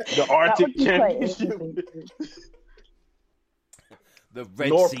 The Arctic Championship, the Red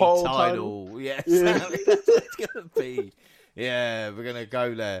North Sea Pole title. Yes, yeah. That's what it's gonna be. Yeah, we're gonna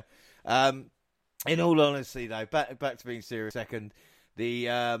go there. In all honesty, though, back to being serious. Second, the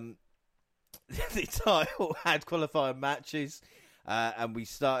the title had qualifying matches, and we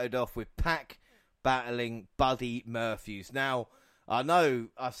started off with Pac battling Buddy Murphy's. Now, I know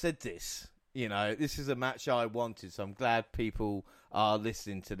I've said this. This is a match I wanted, so I'm glad people are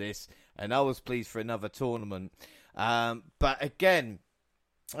listening to this, and I was pleased for another tournament. But again,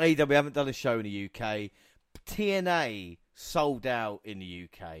 AEW haven't done a show in the UK. TNA sold out in the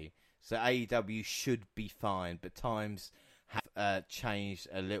UK. So AEW should be fine, but times have changed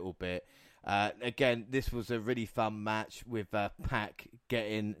a little bit. Again, this was a really fun match with Pac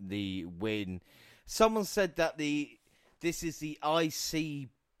getting the win. Someone said that this is the IC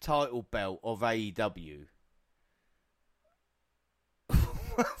title belt of AEW.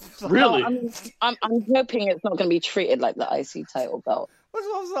 Really? I'm hoping it's not going to be treated like the IC title belt. That's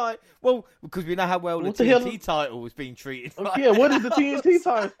what I was like. Well, because we know how well the TNT title was being treated. Like yeah, what is the TNT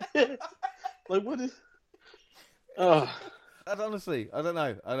title? Like, what is... Honestly, I don't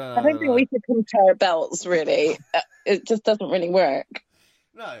know. I don't think we should compare belts, really. It just doesn't really work.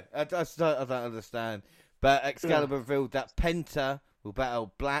 No, I don't understand. But Excalibur revealed that Penta will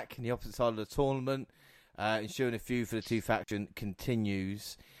battle Black in the opposite side of the tournament, ensuring a feud for the two faction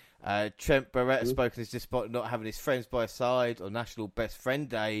continues. Trent Barrett has spoken his disappointment not having his friends by his side on National Best Friend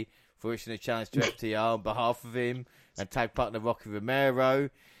Day for issuing a challenge to FTR on behalf of him and tag partner Rocky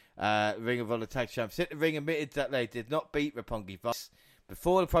Romero. Ring of Honor Tag Champions hit the ring, admitted that they did not beat Roppongi Vice.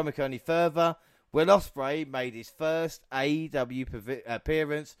 Before the promo go any further, Will Ospreay made his first AEW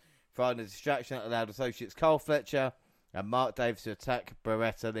appearance, providing a distraction that allowed associates Carl Fletcher and Mark Davis to attack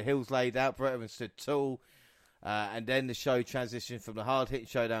Beretta. The heels laid out, Beretta stood tall, and then the show transitioned from the hard-hitting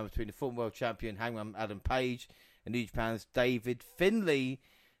showdown between the former world champion Hangman Adam Page and New Japan's David Finlay.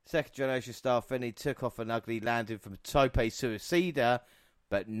 Second generation star Finlay took off an ugly landing from Tope Suicida,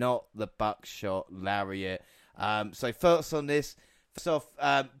 but not the buckshot lariat. So thoughts on this? First off,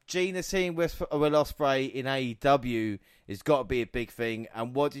 Gina seeing Will Ospreay in AEW has got to be a big thing.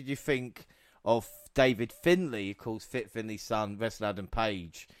 And what did you think of David Finlay, of course, Fit Finlay's son, wrestler Adam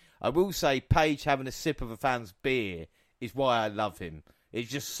Page? I will say Page having a sip of a fan's beer is why I love him.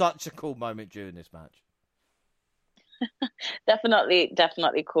 It's just such a cool moment during this match.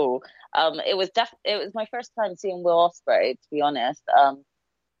 Definitely cool. It was my first time seeing Will Ospreay, to be honest.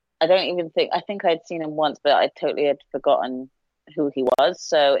 I think I'd seen him once, but I totally had forgotten who he was.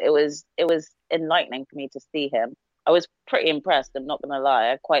 So it was enlightening for me to see him. I was pretty impressed, I'm not going to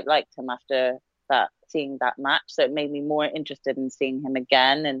lie. I quite liked him after seeing that match. So it made me more interested in seeing him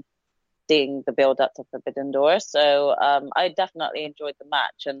again and seeing the build up to Forbidden Door. So I definitely enjoyed the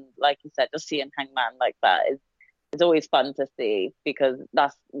match. And like you said, just seeing Hangman like that is always fun to see, because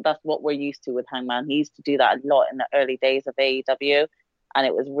that's what we're used to with Hangman. He used to do that a lot in the early days of AEW. And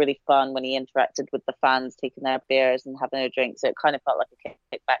it was really fun when he interacted with the fans, taking their beers and having a drink. So it kind of felt like a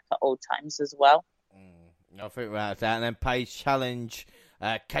kick back to old times as well. I think we're that. And then Page challenged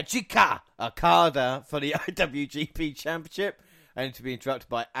Kazuchika Okada for the IWGP Championship, only to be interrupted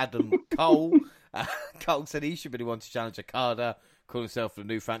by Adam Cole. Cole said he should really want to challenge Okada, call himself the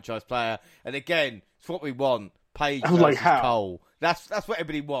new franchise player. And again, it's what we want. Page versus Cole. That's what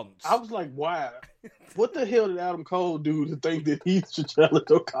everybody wants. I was like, wow. What the hell did Adam Cole do to think that he should challenge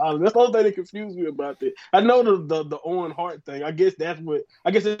Okada? That's the only thing that confused me about it. I know the Owen Hart thing. I guess they're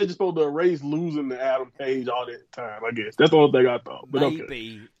just supposed to erase losing to Adam Page all that time, I guess. That's the only thing I thought. But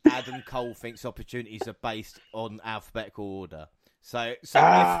maybe Adam Cole thinks opportunities are based on alphabetical order. So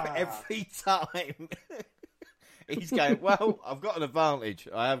every time he's going, well, I've got an advantage.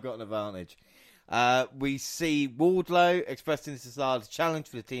 I have got an advantage. We see Wardlow expressing his desire to challenge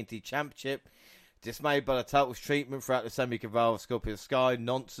for the TNT Championship. Dismayed by the title's treatment throughout the Sammy Guevara Scorpio Sky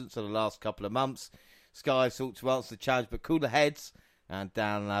nonsense of the last couple of months. Sky sought to answer the challenge, but cooler heads and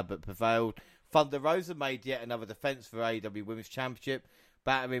Dan Lambert prevailed. Thunder Rosa made yet another defense for AEW Women's Championship,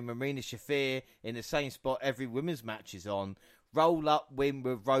 battering Marina Shafir in the same spot every women's match is on. Roll-up win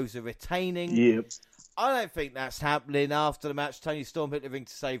with Rosa retaining. Yep. I don't think that's happening. After the match, Tony Storm hit the ring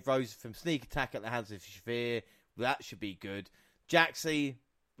to save Rosa from sneak attack at the hands of Shafir. That should be good. Jaxie,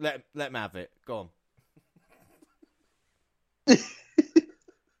 let him have it. Go on.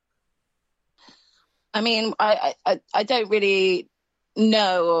 I mean, I don't really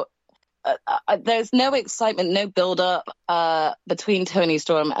know. There's no excitement, no build-up between Tony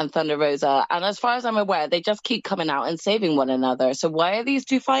Storm and Thunder Rosa. And as far as I'm aware, they just keep coming out and saving one another. So why are these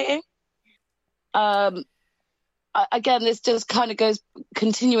two fighting? Again, this just kind of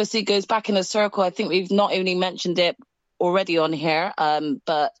continuously goes back in a circle. I think we've not only mentioned it already on here,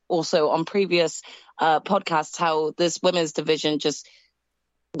 but also on previous podcasts, how this women's division just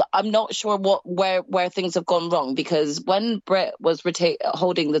I'm not sure where things have gone wrong, because when Britt was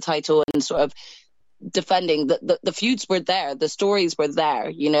holding the title and sort of defending, the feuds were there, the stories were there,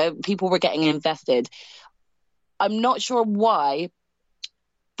 you know, people were getting invested. I'm not sure why,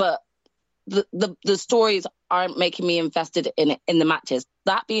 but the stories aren't making me invested in the matches.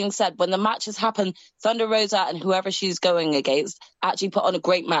 That being said, when the matches happen, Thunder Rosa and whoever she's going against actually put on a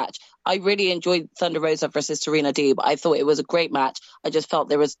great match. I really enjoyed Thunder Rosa versus Serena Deeb. I thought it was a great match. I just felt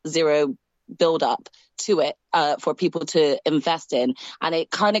there was zero build up to it for people to invest in. And it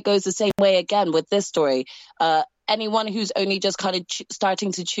kind of goes the same way again with this story. Anyone who's only just kind of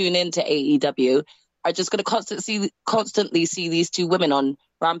starting to tune into AEW are just going to constantly see these two women on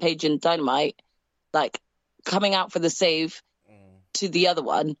Rampage and Dynamite, like coming out for the save to the other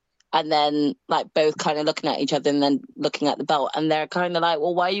one, and then like both kind of looking at each other and then looking at the belt, and they're kind of like,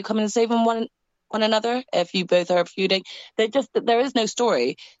 well, why are you coming and saving one another if you both are feuding? There is no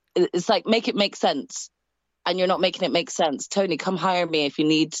story. It's like, make it make sense, and you're not making it make sense. Tony, come hire me if you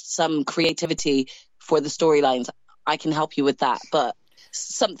need some creativity for the storylines. I can help you with that, but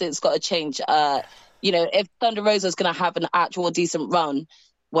something's got to change. You know, if Thunder Rosa is going to have an actual decent run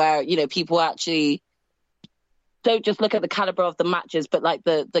where, you know, people actually don't just look at the caliber of the matches, but like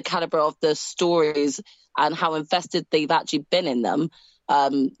the caliber of the stories and how invested they've actually been in them,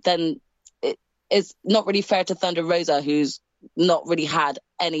 then it's not really fair to Thunder Rosa, who's not really had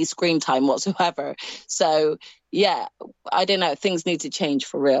any screen time whatsoever. So, yeah, I don't know. Things need to change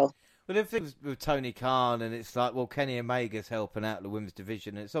for real. But if it was with Tony Khan and it's like, well, Kenny Omega's helping out the women's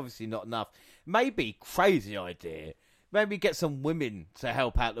division, and it's obviously not enough. Maybe, crazy idea, maybe get some women to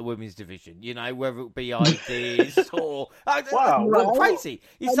help out the women's division, you know, whether it be ideas or... Wow. Crazy.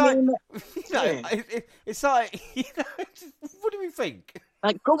 It's it's like, you know, what do we think?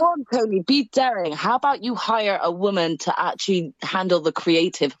 Like, go on, Tony, be daring. How about you hire a woman to actually handle the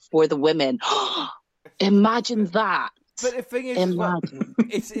creative for the women? Imagine that. But the thing is, well,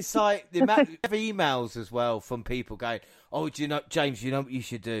 it's like the amount of emails as well from people going, oh, do you know, James, you know what you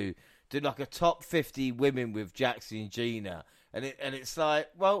should do? Do like a top 50 women with Jackson and Gina. And it's like,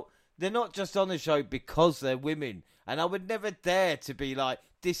 well, they're not just on the show because they're women. And I would never dare to be like,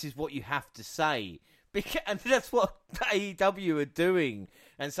 this is what you have to say. And that's what AEW are doing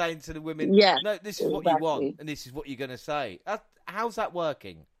and saying to the women, no, this is what you want and this is what you're going to say. How's that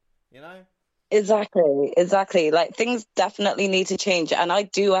working? You know? Exactly. Like, things definitely need to change. And I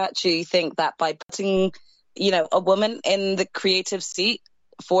do actually think that by putting, you know, a woman in the creative seat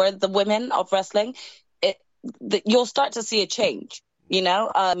for the women of wrestling, you'll start to see a change, you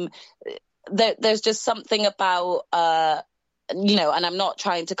know? There's just something about, you know, and I'm not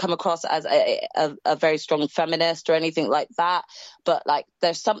trying to come across as a very strong feminist or anything like that, but like,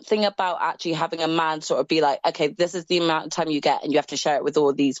 there's something about actually having a man sort of be like, okay, this is the amount of time you get and you have to share it with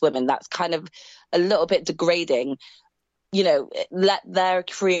all these women. That's kind of a little bit degrading. You know, let their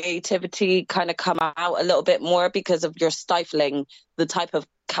creativity kind of come out a little bit more, because of you're stifling the type of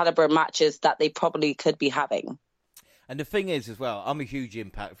caliber matches that they probably could be having. And the thing is as well, I'm a huge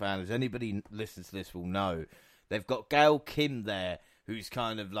Impact fan, as anybody listens to this will know. They've got Gail Kim there, who's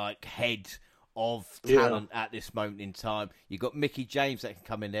kind of like head of talent at this moment in time. You've got Mickie James that can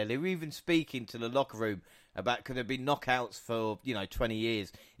come in there. They're even speaking to the locker room about could there be knockouts for, you know, 20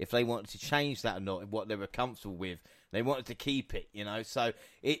 years if they wanted to change that or not, what they were comfortable with. They wanted to keep it, you know. So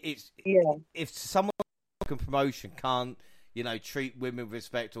it's if someone in promotion can't, you know, treat women with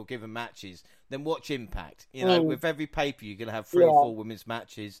respect or give them matches, then watch Impact. You know, with every pay-per-view, you're going to have 3 or 4 women's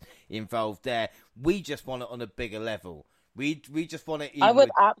matches involved there. We just want it on a bigger level. We just want it... I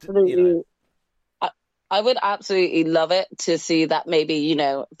would absolutely love it to see that maybe, you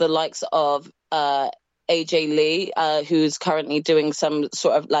know, the likes of AJ Lee, who's currently doing some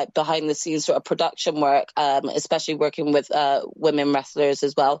sort of like behind the scenes sort of production work, especially working with women wrestlers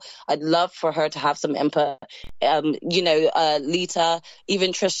as well. I'd love for her to have some input. You know, Lita,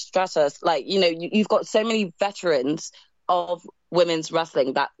 even Trish Stratus, like, you know, you've got so many veterans of women's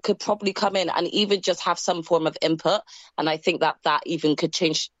wrestling that could probably come in and even just have some form of input. And I think that even could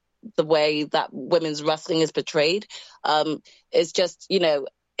change the way that women's wrestling is portrayed. It's just, you know,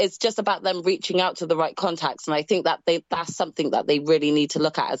 it's just about them reaching out to the right contacts. And I think that that's something that they really need to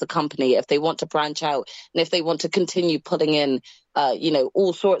look at as a company if they want to branch out and if they want to continue putting in, you know,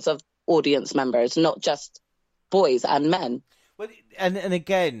 all sorts of audience members, not just boys and men. Well, and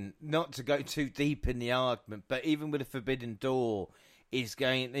again, not to go too deep in the argument, but even with a Forbidden Door is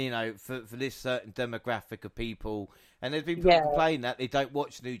going, you know, for this certain demographic of people, and there's been people complaining that they don't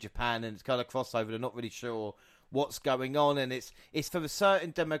watch New Japan and it's kind of crossover, they're not really sure what's going on, and it's for a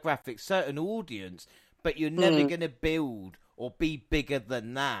certain demographic, certain audience, but you're never going to build or be bigger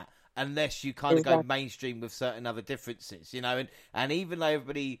than that unless you kind of go mainstream with certain other differences, you know. And even though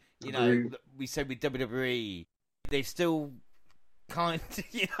everybody, you know, we said with WWE, they still kind of,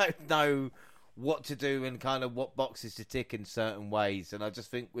 you know what to do and kind of what boxes to tick in certain ways. And I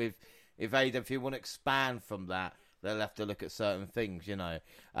just think if you want to expand from that, they'll have to look at certain things, you know.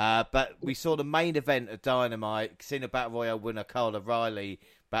 But we saw the main event of Dynamite, Casino Battle Royale winner Kyle O'Reilly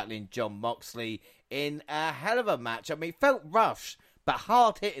battling Jon Moxley in a hell of a match. I mean, it felt rushed, but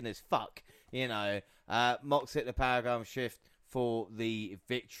hard-hitting as fuck, you know. Mox hit the Paragon Shift for the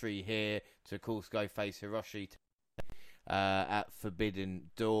victory here to, of course, go face Hiroshi at Forbidden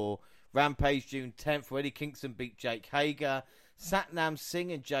Door. Rampage June 10th, where Eddie Kingston beat Jake Hager. Satnam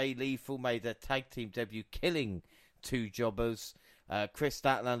Singh and Jay Lethal made their tag team debut, killing two jobbers. Chris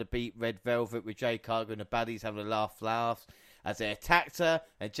Statlander beat Red Velvet with Jay Cargo and the baddies having a laughs as they attacked her.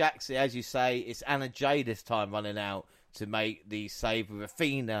 And Jackson, as you say, it's Anna Jay this time running out to make the save with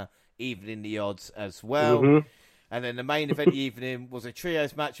Athena evening the odds as well. Mm-hmm. And then the main event of the evening was a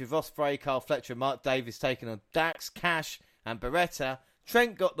trios match with Ospreay, Carl Fletcher and Mark Davis taking on Dax, Cash and Beretta.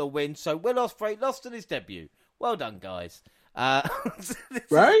 Trent got the win, so Will Ospreay lost in his debut. Well done, guys.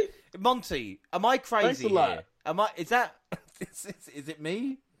 Right? Monty, am I crazy here? Is that is it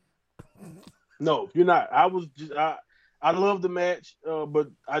me? No, you're not. I love the match, but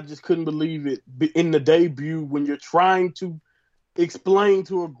I just couldn't believe it in the debut when you're trying to explain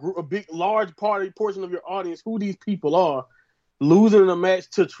to a large portion of your audience who these people are, losing a match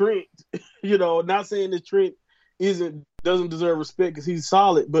to Trent. You know, not saying that Trent doesn't deserve respect because he's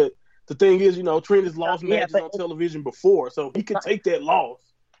solid, but the thing is, you know, Trent has lost matches on television before, so he could take that loss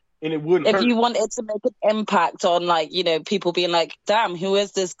and it wouldn't hurt. If you wanted to make an impact on, like, you know, people being like, damn, who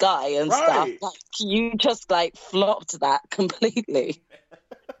is this guy and stuff, like, you just, like, flopped that completely.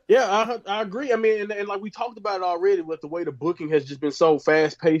 Yeah, I agree. I mean, and like we talked about it already with the way the booking has just been so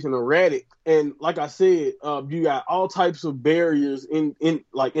fast-paced and erratic. And like I said, you got all types of barriers in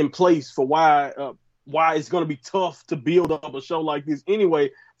place for why it's going to be tough to build up a show like this anyway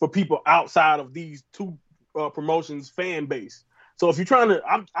for people outside of these two promotions fan base. So if you're trying to,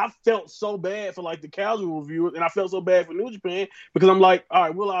 I felt so bad for like the casual viewers, and I felt so bad for New Japan because I'm like, all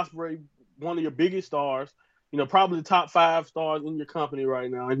right, Will Ospreay, one of your biggest stars, you know, probably the top 5 stars in your company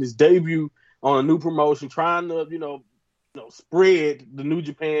right now, and his debut on a new promotion, trying to, you know, spread the New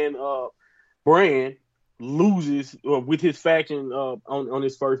Japan brand, loses with his faction on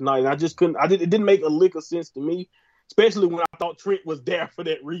his first night. And I just couldn't. It didn't make a lick of sense to me, especially when I thought Trent was there for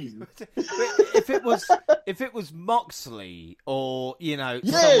that reason. if it was Moxley or, you know,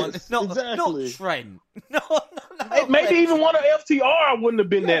 yes, someone, not Trent, no, maybe even one of FTR wouldn't have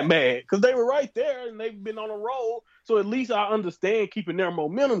been that mad because they were right there and they've been on a roll. So at least I understand keeping their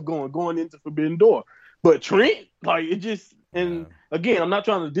momentum going into Forbidden Door. But Trent, like, it just. And again, I'm not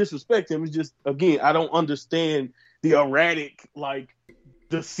trying to disrespect him. It's just, again, I don't understand the erratic, like,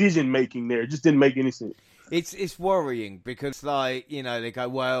 decision making there. It just didn't make any sense. It's worrying because, like, you know, they go,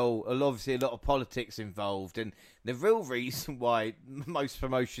 well, obviously a lot of politics involved, and the real reason why most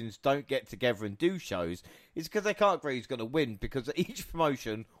promotions don't get together and do shows is because they can't agree who's going to win, because each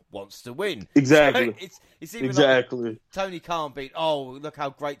promotion wants to win. Exactly. So it's even like Tony Khan beat, oh, look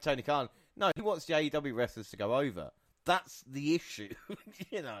how great Tony Khan. No, he wants the AEW wrestlers to go over. That's the issue,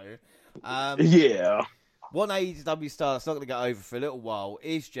 you know. Yeah. One AEW star that's not going to get over for a little while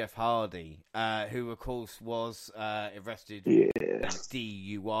is Jeff Hardy, who, of course, was arrested with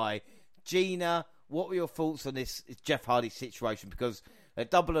DUI. Gina, what were your thoughts on this Jeff Hardy situation? Because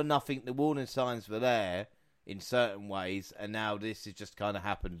at Double or Nothing, the warning signs were there in certain ways, and now this has just kind of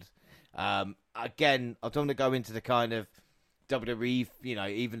happened. Again, I don't want to go into the kind of WWE, you know,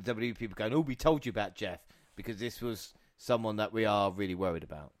 even WWE people going, oh, we told you about Jeff, because this was someone that we are really worried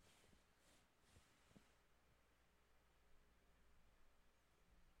about.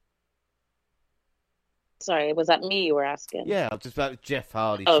 Sorry, was that me you were asking? Yeah, just about Jeff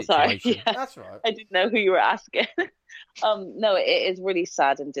Hardy's situation. Sorry. Yeah. That's right. I didn't know who you were asking. No, it is really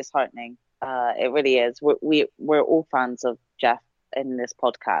sad and disheartening. It really is. We're all fans of Jeff in this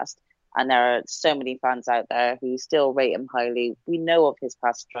podcast, and there are so many fans out there who still rate him highly. We know of his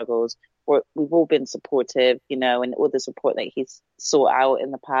past struggles. We've all been supportive, you know, and all the support that he's sought out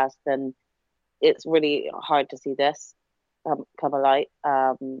in the past, and it's really hard to see this come alight.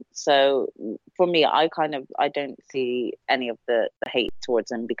 So for me, I don't see any of the hate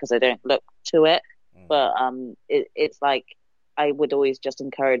towards him because I don't look to it. But it's like I would always just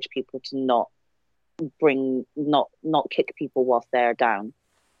encourage people to not kick people whilst they're down.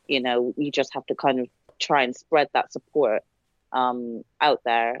 You know, you just have to kind of try and spread that support out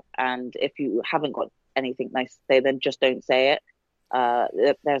there. And if you haven't got anything nice to say, then just don't say it.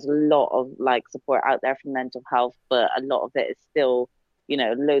 There's a lot of like support out there for mental health, but a lot of it is still,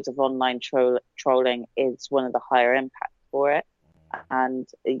 loads of online trolling is one of the higher impacts for it. And,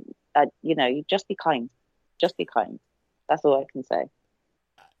 you just be kind. Just be kind. That's all I can say.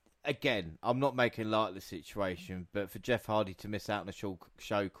 Again, I'm not making light of the situation, but for Jeff Hardy to miss out on a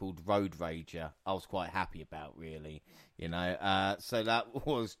show called Road Rager, I was quite happy about, really. So that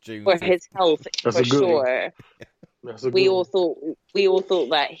was June. For his health, for sure. We all thought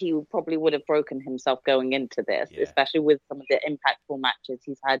that he probably would have broken himself going into this, especially with some of the impactful matches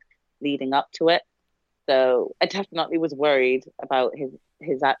he's had leading up to it. So I definitely was worried about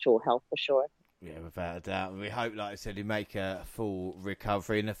his actual health for sure. Yeah, without a doubt. We hope, like I said, he make a full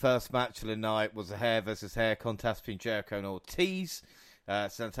recovery. And the first match of the night was a hair versus hair contest between Jericho and Ortiz.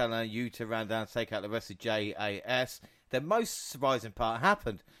 Santana and Yuta ran down to take out the rest of JAS. The most surprising part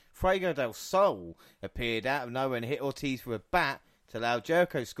happened. Fuego del Sol appeared out of nowhere and hit Ortiz with a bat to allow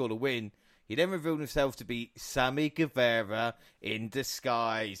Jericho to score the win. He then revealed himself to be Sammy Guevara in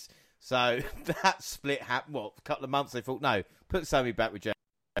disguise. So that split happened, a couple of months they thought, no, put Sammy back with Jericho.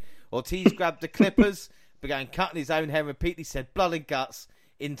 Ortiz grabbed the clippers, began cutting his own hair and repeatedly said blood and guts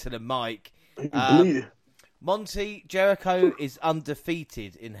into the mic. Monty, Jericho is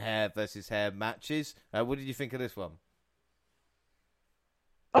undefeated in hair versus hair matches. What did you think of this one?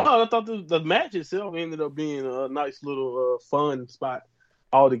 Oh, I thought the match itself ended up being a nice little fun spot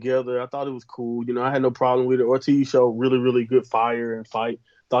altogether. I thought it was cool. I had no problem with it. Ortiz showed really, really good fire and fight.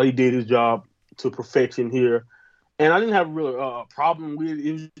 Thought he did his job to perfection here. And I didn't have a real problem with it.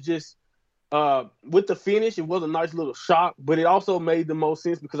 It was just, with the finish, it was a nice little shock, but it also made the most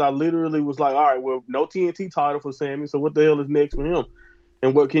sense because I literally was like, all right, well, no TNT title for Sammy, so what the hell is next for him?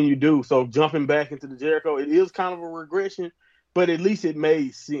 And what can you do? So jumping back into the Jericho, it is kind of a regression, but at least it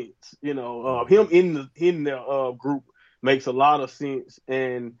made sense. Him in the group makes a lot of sense,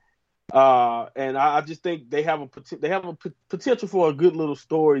 and I just think they have a potential for a good little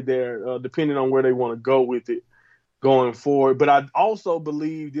story there, depending on where they want to go with it going forward. But I also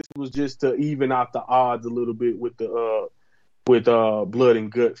believe this was just to even out the odds a little bit with the blood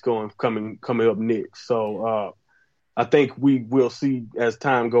and guts coming up next. So I think we will see as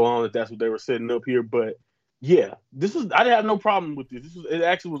time go on that that's what they were setting up here. But yeah, I didn't have no problem with this. It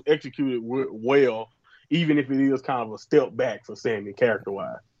actually was executed well, even if it is kind of a step back for Sammy character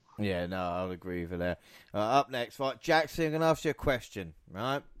wise. Yeah, no, I'll agree with that. Up next, right, Jackson, I'm going to ask you a question,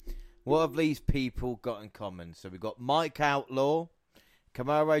 right? What have these people got in common? So we've got Mike Outlaw,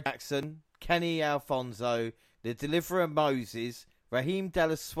 Camaro Jackson, Kenny Alfonso, the Deliverer Moses, Raheem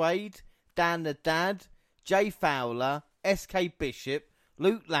Della Suede, Dan the Dad, Jay Fowler, SK Bishop,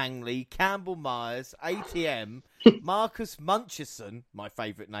 Luke Langley, Campbell Myers, ATM, Marcus Muncherson, my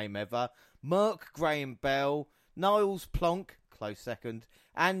favourite name ever, Merck Graham Bell, Niles Plonk, close second,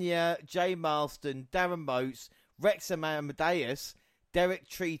 Anya, Jay Marston, Darren Motes, Wrexham Amadeus, Derek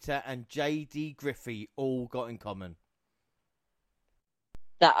Treater and J.D. Griffey all got in common.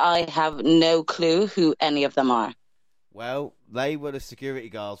 That I have no clue who any of them are. Well, they were the security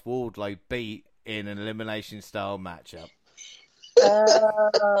guards Wardlow beat in an elimination-style matchup.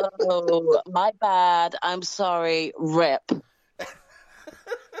 Oh, my bad. I'm sorry. Rip.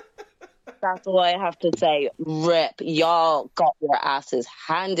 That's all I have to say. Rip. Y'all got your asses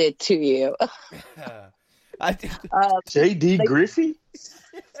handed to you. J.D. Griffey?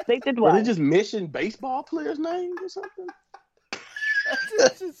 They did what? Were they just mention baseball players' names or something?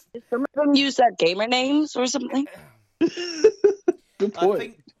 Some of them use that gamer names or something. Good point. I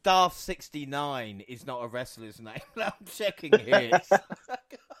think Darth 69 is not a wrestler's name. I'm checking here.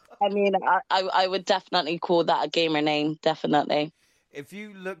 I mean, I would definitely call that a gamer name. Definitely. If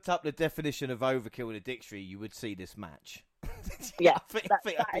you looked up the definition of overkill in a dictionary, you would see this match. Yeah, that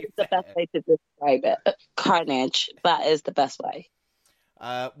is the best way to describe it. Carnage. That is the best way.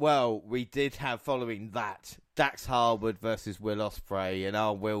 Well, we did have following that Dax Harwood versus Will Ospreay, and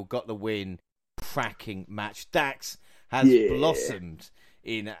our Will got the win. Cracking match. Dax has blossomed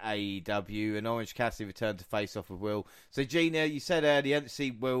in AEW, and Orange Cassidy returned to face off with Will. So, Gina, you said earlier you didn't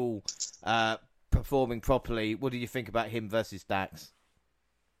see Will performing properly. What do you think about him versus Dax?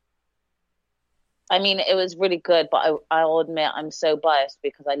 I mean, it was really good, but I'll admit I'm so biased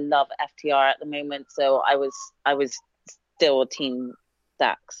because I love FTR at the moment. So I was still team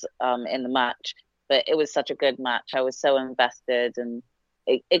Dax in the match, but it was such a good match. I was so invested, and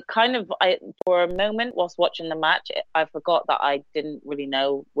it kind of, for a moment whilst watching the match, I forgot that I didn't really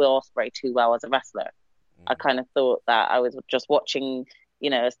know Will Ospreay too well as a wrestler. I kind of thought that I was just watching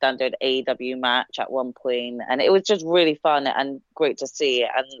a standard AEW match at one point, and it was just really fun and great to see.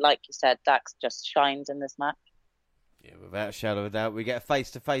 And like you said, Dax just shines in this match. Yeah, without a shadow of a doubt. We get a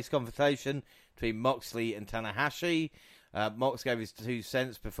face-to-face confrontation between Moxley and Tanahashi. Mox gave his 2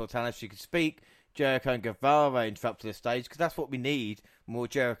 cents before Tanahashi could speak. Jericho and Guevara interrupted the stage, because that's what we need, more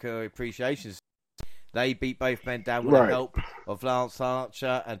Jericho appreciation. They beat both men down with the help of Lance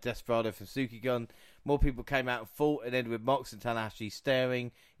Archer and Desperado from Sukigun. More people came out and fought, and ended with Mox and Tanahashi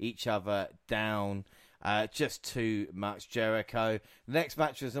staring each other down. Just too much Jericho. The next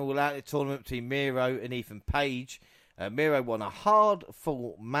match was an all-out tournament between Miro and Ethan Page. Miro won a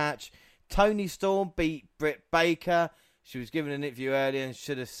hard-fought match. Toni Storm beat Britt Baker. She was given an interview earlier and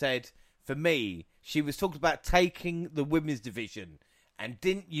should have said, for me, she was talking about taking the women's division and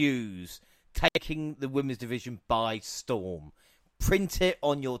didn't use taking the women's division by storm. Print it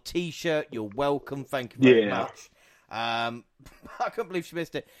on your T-shirt. You're welcome. Thank you very much. I can't believe she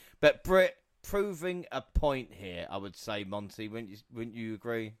missed it. But Britt proving a point here, I would say, Monty. Wouldn't you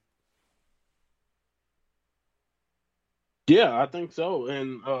agree? Yeah, I think so.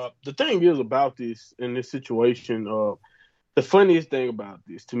 And the thing is about this, in this situation, the funniest thing about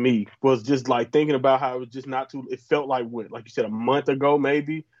this to me was just like thinking about how it was just it felt like what, like you said, a month ago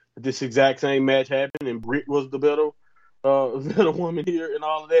maybe, this exact same match happened and Britt was the better woman here and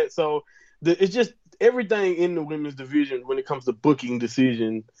all of that. So it's just everything in the women's division when it comes to booking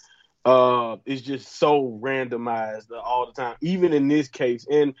decision is just so randomized all the time, even in this case.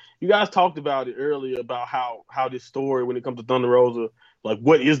 And you guys talked about it earlier about how this story, when it comes to Thunder Rosa, like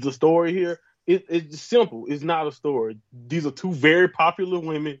what is the story here? It's simple. It's not a story. These are 2 very popular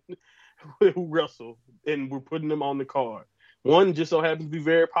women who wrestle, and we're putting them on the card. One just so happens to be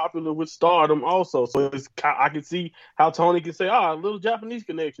very popular with Stardom also. So I can see how Tony can say, a little Japanese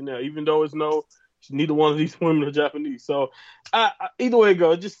connection there, even though neither one of these women are Japanese. So either way it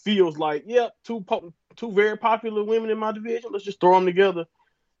goes, it just feels like, two very popular women in my division. Let's just throw them together,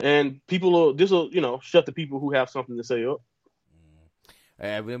 and this will shut the people who have something to say up.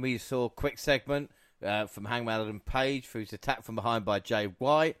 When we saw a quick segment from Hangman Adam Page, who's attacked from behind by Jay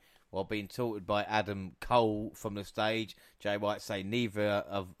White while being taunted by Adam Cole from the stage. Jay White saying neither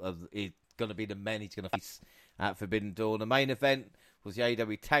of is going to be the men he's going to face at Forbidden Door. The main event was the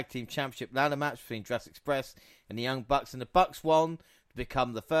AEW Tag Team Championship ladder match between Jurassic Express and the Young Bucks, and the Bucks won to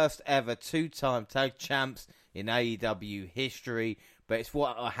become the first ever 2-time tag champs in AEW history. But it's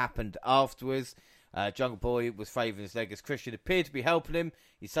what happened afterwards. Jungle Boy was favouring his leg as Christian appeared to be helping him.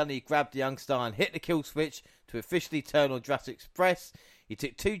 He suddenly grabbed the young star and hit the kill switch to officially turn on Jurassic Express. He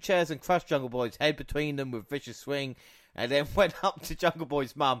took 2 chairs and crushed Jungle Boy's head between them with a vicious swing, and then went up to Jungle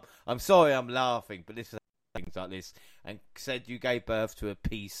Boy's mum. I'm sorry I'm laughing, but this is things like this, and said you gave birth to a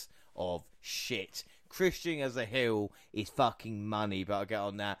piece of shit. Christian as a heel is fucking money, but I'll get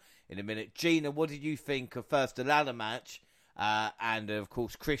on that in a minute. Gina, what did you think of first the ladder match, and of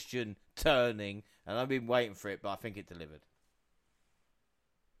course Christian turning? And I've been waiting for it, but I think it delivered.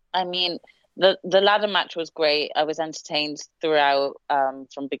 I mean, the ladder match was great. I was entertained throughout,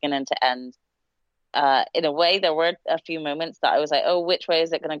 from beginning to end. In a way, there were a few moments that I was like, oh, which way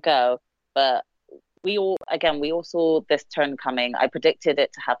is it going to go? But we all saw this turn coming. I predicted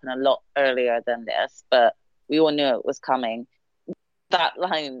it to happen a lot earlier than this, but we all knew it was coming. That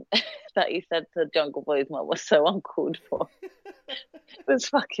line that he said to Jungle Boy's mom was so uncalled for. It was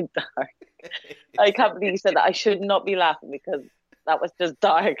fucking dark. I can't believe he said that. I should not be laughing because that was just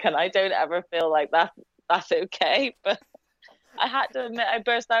dark, and I don't ever feel like that's okay. But I had to admit, I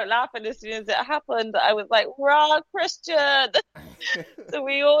burst out laughing as soon as it happened. I was like, "Raw Christian!" So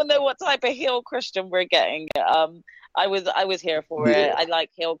we all know what type of heel Christian we're getting. I was here for it. I like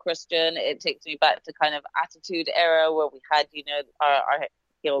heel Christian. It takes me back to kind of Attitude Era where we had, our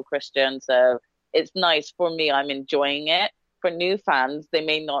heel Christian. So it's nice for me. I'm enjoying it. For new fans, they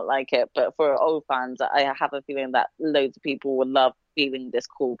may not like it, but for old fans, I have a feeling that loads of people would love feeling this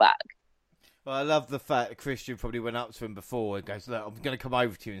callback. Well, I love the fact that Christian probably went up to him before and goes, look, I'm going to come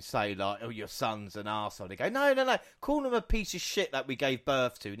over to you and say, like, oh, your son's an arsehole. They go, no, call him a piece of shit that we gave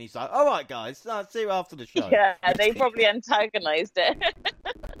birth to. And he's like, all right, guys, I'll see you after the show. Yeah, they probably antagonized it.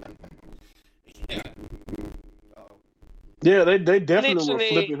 Yeah, they definitely were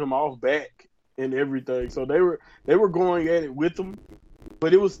flipping him off back and everything. So they were going at it with him.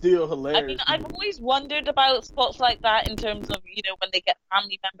 But it was still hilarious. I mean, I've always wondered about spots like that in terms of, when they get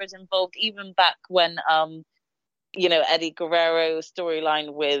family members involved, even back when, Eddie Guerrero's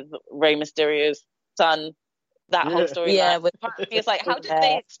storyline with Rey Mysterio's son, that whole story. Yeah, it's like, how did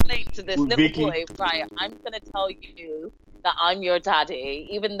they explain to this little boy, right, I'm going to tell you that I'm your daddy,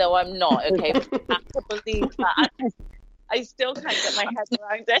 even though I'm not, okay? But you have to believe that. I still can't get my head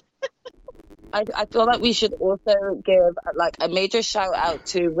around it. I feel like we should also give like a major shout out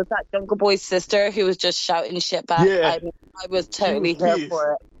to, was that Jungle Boy's sister who was just shouting shit back? Yeah. I mean, I was totally was here pissed.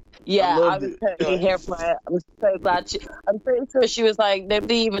 for it. Yeah, I was totally here for it. I'm so glad I'm pretty sure she was like,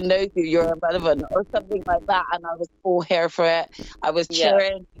 nobody even knows you, you're irrelevant, or something like that. And I was all here for it. I was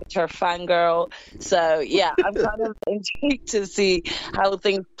cheering with her fangirl. So yeah, I'm kind of intrigued to see how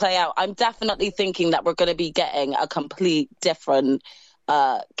things play out. I'm definitely thinking that we're going to be getting a complete different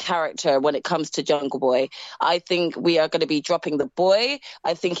character when it comes to Jungle Boy. I think we are going to be dropping the boy.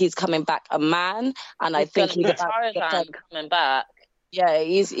 I think he's coming back a man, and I think he's Tarzan coming back. Yeah,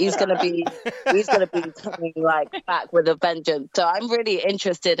 he's gonna be coming like back with a vengeance. So I'm really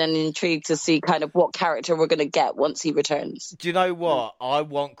interested and intrigued to see kind of what character we're gonna get once he returns. Do you know what? I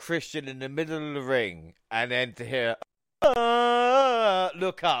want Christian in the middle of the ring, and then to hear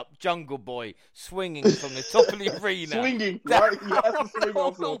look up, Jungle Boy swinging from the top of the arena, swinging down, right, he has to swing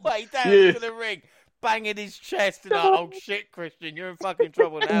all the way down to the ring, banging his chest, and like, oh shit, Christian, you're in fucking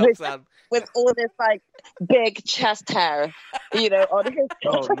trouble now, son. With all this like big chest hair, you know, on his.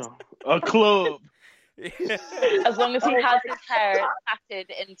 Oh no, a club. As long as he has his hair plaited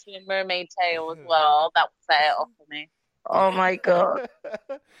into a mermaid tail as well, that would say it off for me. Oh my god.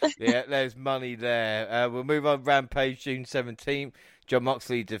 Yeah, there's money there. We'll move on. Rampage, June 17th. John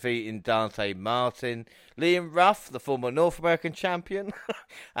Moxley defeating Dante Martin. Liam Ruff, the former North American champion,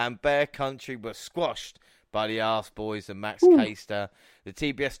 and Bear Country were squashed by the Arse Boys and Max Caster. The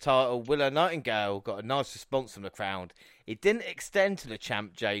TBS title, Willow Nightingale, got a nice response from the crowd. It didn't extend to the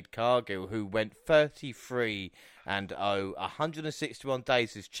champ Jade Cargill, who went 33-0, 161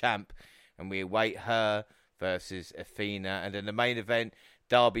 days as champ, and we await her versus Athena. And in the main event,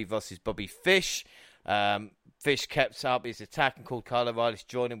 Darby versus Bobby Fish. Fish kept up his attack and called Kyle O'Reilly's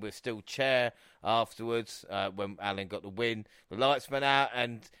joining with steel chair afterwards when Allen got the win. The lights went out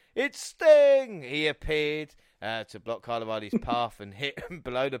and it's Sting! He appeared to block Kyle O'Reilly's path and hit him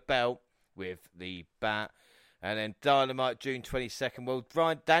below the belt with the bat. And then Dynamite, June 22nd. Well,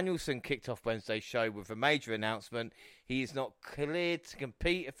 Bryan Danielson kicked off Wednesday's show with a major announcement. He is not cleared to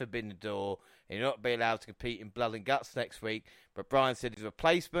compete at Forbidden Door. He'll not be allowed to compete in Blood and Guts next week. But Bryan said his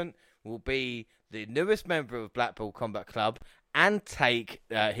replacement will be the newest member of Blackpool Combat Club and take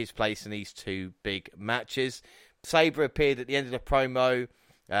his place in these two big matches. Sabre appeared at the end of the promo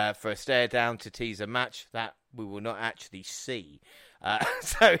for a stare down to tease a match that we will not actually see.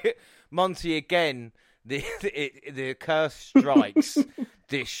 So Monty again, the curse strikes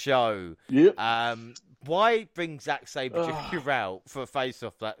this show. Yep. Why bring Zack Sabre Jr. out for a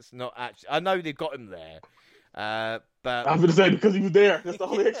face-off that's not actually... I know they've got him there, but... I'm going to say because he was there. That's the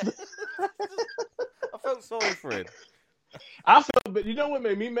only explanation. I felt sorry for him. I felt, but you know what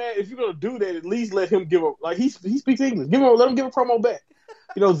made me mad? If you're going to do that, at least let him give a... Like, he speaks English. Let him give a promo back.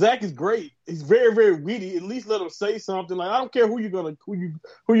 You know, Zach is great. He's very, very witty. At least let him say something. Like, I don't care who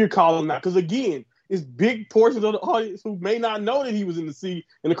you're calling now. Because, again, it's big portions of the audience who may not know that he was in the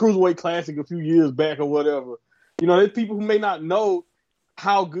Cruiserweight Classic a few years back or whatever. You know, there's people who may not know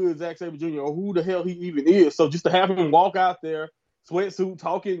how good Zack Sabre Jr. or who the hell he even is. So just to have him walk out there, sweatsuit,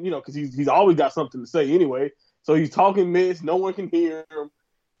 talking, you know, because he's always got something to say anyway. So he's talking mess. No one can hear him.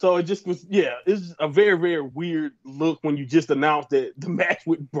 So it just was, it's a very, very weird look when you just announced that the match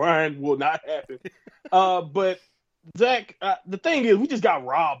with Bryan will not happen. But Zach, the thing is, we just got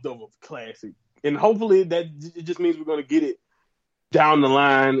robbed of a classic. And hopefully that it just means we're going to get it down the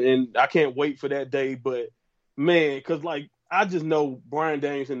line. And I can't wait for that day. But, man, because, like, I just know Bryan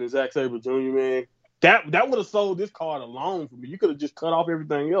Danielson and Zack Sabre Jr., man. That would have sold this card alone for me. You could have just cut off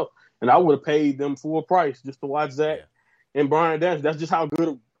everything else. And I would have paid them full price just to watch Zack and Bryan Danielson. That's just how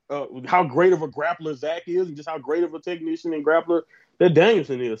great of a grappler Zack is and just how great of a technician and grappler that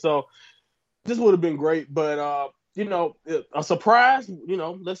Danielson is. So this would have been great. But, you know, a surprise, you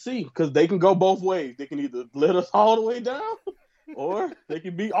know, let's see. Because they can go both ways. They can either let us all the way down or they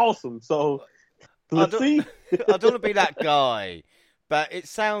can be awesome. So let's see. I don't want to be that guy. But it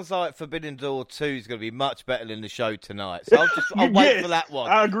sounds like Forbidden Door 2 is going to be much better than the show tonight. So I'll wait for that one.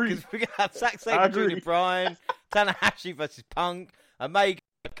 I agree. Because we're going to have Zack Sabre Jr. Bryan, Tanahashi versus Punk, Omega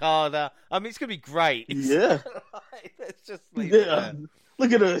Okada. I mean, it's going to be great. Yeah. Let's just leave it there.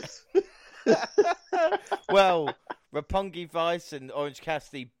 Look at us. Well, Roppongi Vice and Orange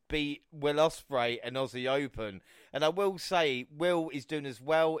Cassidy beat Will Ospreay and Aussie Open. And I will say, Will is doing as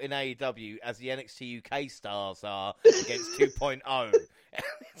well in AEW as the NXT UK stars are against 2.0.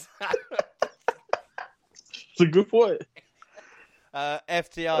 It's a good point.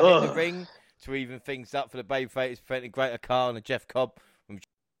 FTR hit the ring to even things up for the babyface, preventing Great Khan and Jeff Cobb from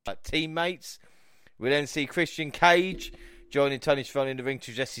teammates. We then see Christian Cage joining Tony Schiavone in the ring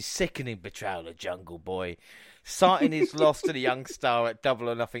to address his sickening betrayal of Jungle Boy, citing his loss to the Young Star at Double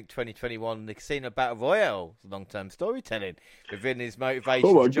or Nothing 2021 in the Casino Battle Royale. Long-term storytelling within his motivation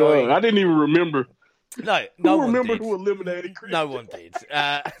Oh my to join. God, I didn't even remember. No Who one remembered did. who eliminated Christian? No one did.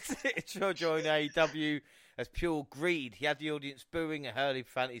 To join AEW as pure greed. He had the audience booing and hurling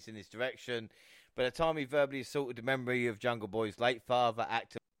profanities in his direction. By the time he verbally assaulted the memory of Jungle Boy's late father,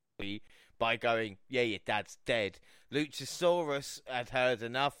 actively by going, "Yeah, your dad's dead," Luchasaurus had heard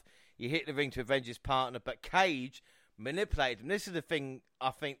enough. He hit the ring to avenge his partner, but Cage manipulated him. This is the thing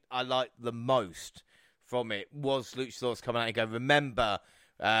I think I liked the most from it, was Luchasaurus coming out and going, remember,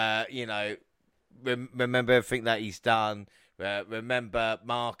 remember everything that he's done. Remember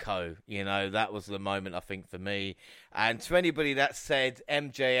Marco. That was the moment, I think, for me. And to anybody that said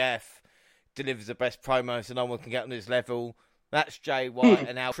MJF delivers the best promo so no one can get on his level, that's Jay White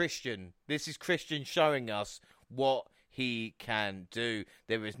and now Christian. This is Christian showing us what he can do.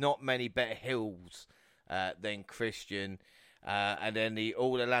 There is not many better heels than Christian. And then the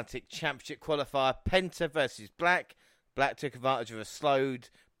All-Atlantic Championship qualifier, Penta versus Black. Black took advantage of a slowed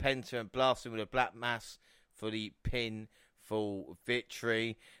Penta and blasted with a black mass for the pinfall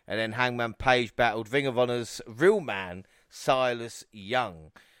victory. And then Hangman Page battled Ring of Honor's real man, Silas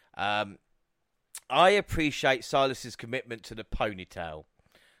Young. I appreciate Silas's commitment to the ponytail.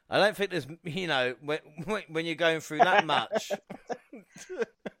 I don't think there's, when you're going through that much,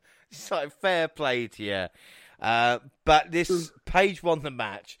 it's like fair play to you. But this Page won the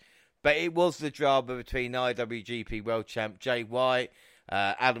match, but it was the drama between IWGP World Champ Jay White,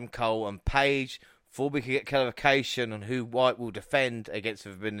 Adam Cole and Page. Before we could get clarification on who White will defend against the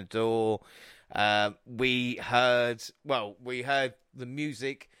Forbidden Door, we heard the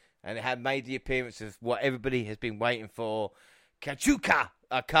music, and it had made the appearance of what everybody has been waiting for. Kachuka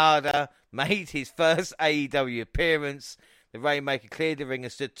Okada made his first AEW appearance. The Rainmaker cleared the ring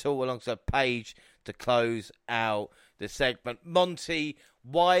and stood tall alongside Page to close out the segment. Monty,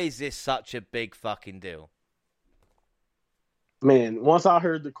 why is this such a big fucking deal? Man, once I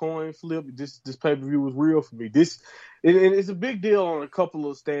heard the coin flip, this pay-per-view was real for me. It's a big deal on a couple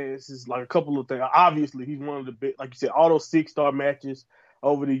of stances, like a couple of things. Obviously, he's one of the big, like you said, all those 6-star matches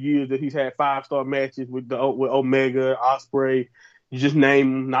over the years that he's had 5-star matches with Omega, Ospreay. You just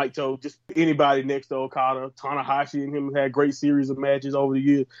name Naito, just anybody next to Okada. Tanahashi and him had great series of matches over the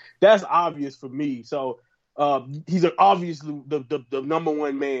years. That's obvious for me. So he's obviously the number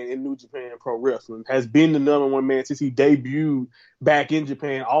one man in New Japan Pro Wrestling. Has been the number one man since he debuted back in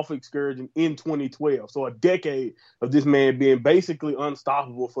Japan off excursion in 2012. So a decade of this man being basically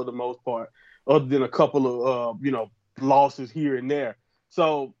unstoppable for the most part, other than a couple of losses here and there.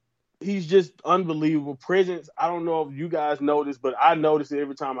 So he's just unbelievable presence. I don't know if you guys notice, but I notice it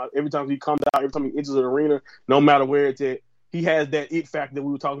every time he comes out, every time he enters an arena, no matter where it's at. He has that it factor that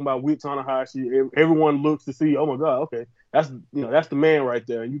we were talking about with Tanahashi. Everyone looks to see, oh my God, okay, that's the man right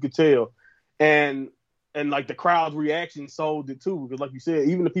there, and you could tell. And like the crowd's reaction sold it too, because like you said,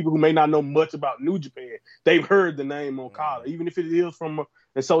 even the people who may not know much about New Japan, they've heard the name Okada, even if it is from an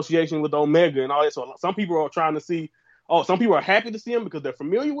association with Omega and all that. So some people are trying to see. Oh, some people are happy to see him because they're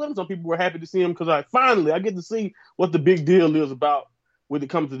familiar with him. Some people are happy to see him because finally I get to see what the big deal is about when it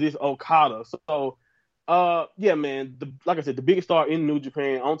comes to this Okada. So, yeah, man, like I said, the biggest star in New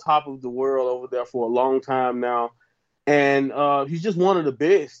Japan, on top of the world over there for a long time now. And he's just one of the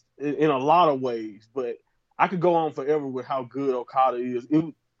best in a lot of ways. But I could go on forever with how good Okada is.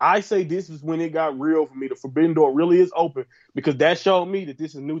 I say this is when it got real for me. The Forbidden Door really is open because that showed me that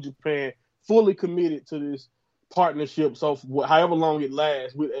this is New Japan fully committed to this partnership, so however long it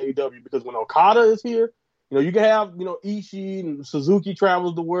lasts with AEW, because when Okada is here, you can have, Ishii and Suzuki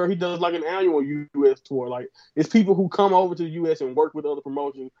travels the world. He does like an annual U.S. tour. Like, it's people who come over to the U.S. and work with other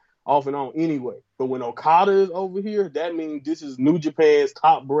promotions off and on anyway. But when Okada is over here, that means this is New Japan's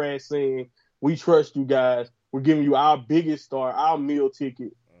top brass saying, we trust you guys. We're giving you our biggest star, our meal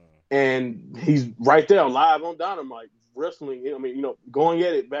ticket. And he's right there live on Dynamite, wrestling, going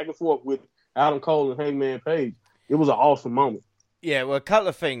at it back and forth with Adam Cole and Hangman Page. It was an awesome moment. Yeah, well, a couple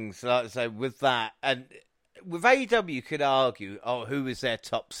of things, like I say, with that. And with AEW, you could argue, who is their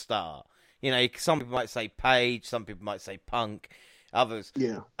top star? Some people might say Page, some people might say Punk, others.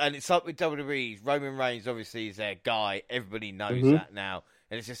 Yeah. And it's like with WWE, Roman Reigns obviously is their guy. Everybody knows that now.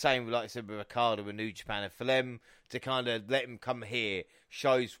 And it's the same, like I said, with Okada and New Japan. And for them to kind of let him come here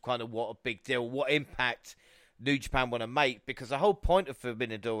shows kind of what a big deal, what impact New Japan want to make. Because the whole point of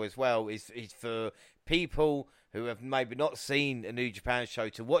Forbidden Door as well is for people who have maybe not seen a New Japan show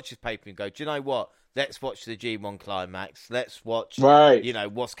to watch this paper and go, do you know what? let's watch the G1 Climax. Let's watch,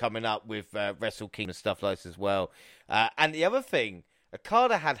 Right. what's coming up with Wrestle Kingdom and stuff like this as well. And the other thing,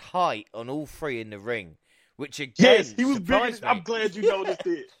 Okada had height on all three in the ring, which again Yes, he was bigger. surprised me. I'm glad you noticed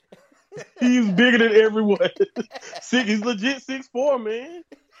it. He's bigger than everyone. He's legit 6'4", man.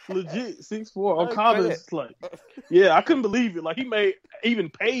 Legit 6'4". Okada's like, yeah, I couldn't believe it. Like, he made even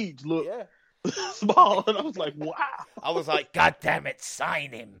Paige look small, and I was like, wow. I was like, God damn it,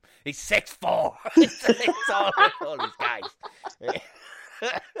 sign him. He's 6'4". It's all these guys.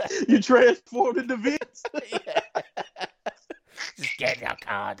 You transformed into Vince. Just get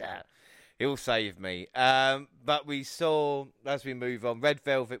Okada. He'll save me. But we saw, as we move on, Red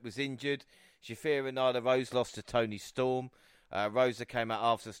Velvet was injured. Shafira and Nyla Rose lost to Toni Storm. Rosa came out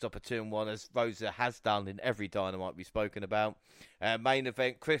after the stop of 2-1, as Rosa has done in every Dynamite we've spoken about. Main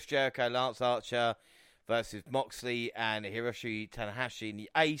event, Chris Jericho, Lance Archer versus Moxley and Hiroshi Tanahashi. And the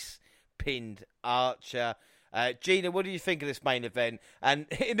Ace pinned Archer. Gina, what do you think of this main event? And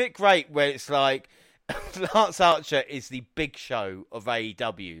isn't it great where it's like Lance Archer is the big show of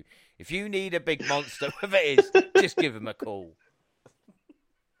AEW? If you need a big monster, whoever it is, just give him a call.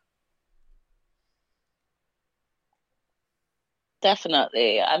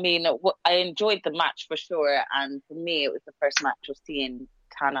 Definitely. I mean, I enjoyed the match for sure. And for me, it was the first match of seeing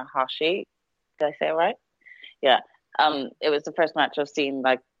Tanahashi. Did I say it right? Yeah. It was the first match of seeing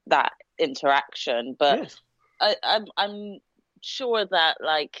like that interaction. But yes. I'm sure that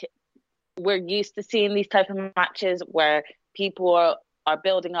like we're used to seeing these type of matches where people are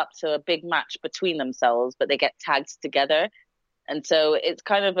building up to a big match between themselves, but they get tagged together. And so it's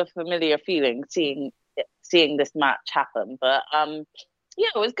kind of a familiar feeling seeing this match happen. But yeah,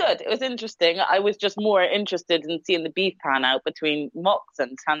 it was good. It was interesting. I was just more interested in seeing the beef pan out between Mox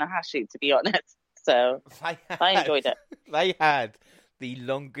and Tanahashi, to be honest. So I enjoyed it. They had the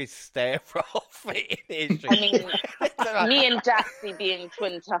longest stare-off in history. I mean, me and Jaxie being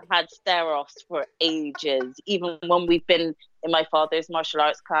twins have had stare-offs for ages. Even when we've been in my father's martial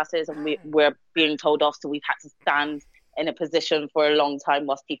arts classes and we're being told off, so we've had to stand in a position for a long time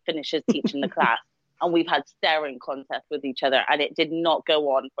whilst he finishes teaching the class. And we've had staring contests with each other, and it did not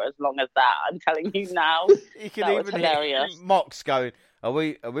go on for as long as that. I'm telling you now, you can that even was hilarious. Mox going, "Are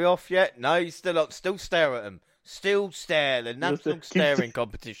we off yet? No, you still up. Still stare at him. Still stare. The national staring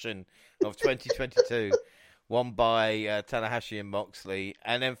competition of 2022, won by Tanahashi and Moxley,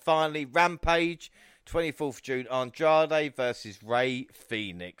 and then finally Rampage, 24th June, Andrade versus Rey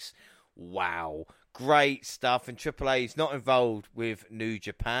Fenix. Wow. Great stuff, and AAA is not involved with New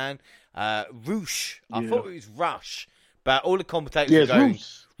Japan. Roosh, I thought it was Rush, but all the commentators were going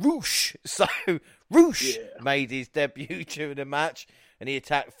Roosh. So Roosh made his debut during the match, and he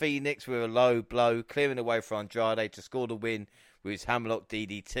attacked Phoenix with a low blow, clearing the way for Andrade to score the win with his hammerlock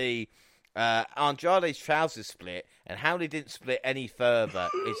DDT. Andrade's trousers split, and how they didn't split any further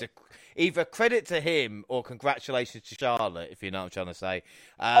is either credit to him or congratulations to Charlotte, if you know what I'm trying to say.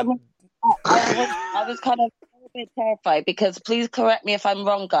 I was kind of a bit terrified because, please correct me if I'm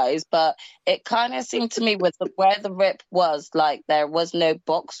wrong, guys, but it kind of seemed to me with where the rip was, like there was no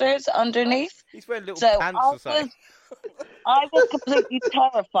boxers underneath. He's wearing little pants or something. I was completely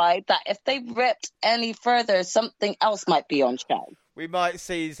terrified that if they ripped any further, something else might be on show. We might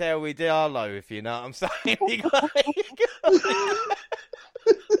see his Elway Diallo, if you know what I'm saying.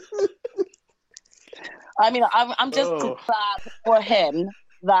 I mean, I'm just glad for him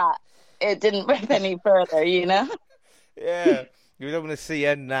that it didn't rip any further, you know? Yeah. We don't want to see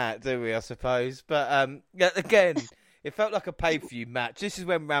end that, do we, I suppose? But, again, it felt like a pay-per-view match. This is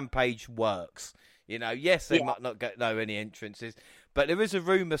when Rampage works. You know, yes, they might not know any entrances, but there is a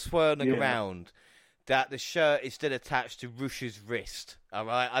rumour swirling around that the shirt is still attached to Rush's wrist. All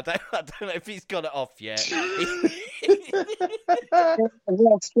right? I don't know if he's got it off yet. There's a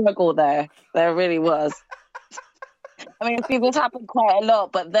real struggle there. There really was. I mean, see, this happened quite a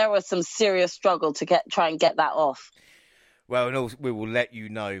lot, but there was some serious struggle to try and get that off. Well, and also, we will let you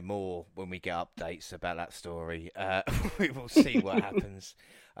know more when we get updates about that story. We will see what happens.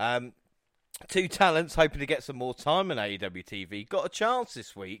 Two talents hoping to get some more time on AEW TV got a chance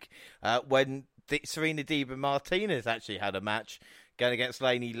this week when Serena Deeb and Martinez actually had a match going against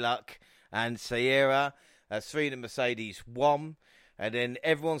Laney Luck and Sierra. Serena Mercedes won. And then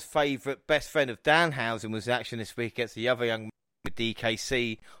everyone's favourite best friend of Danhausen was in action this week against the other young man with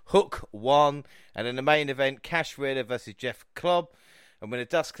DKC. Hook won. And in the main event, Cash Wheeler versus Jeff Cobb. And when the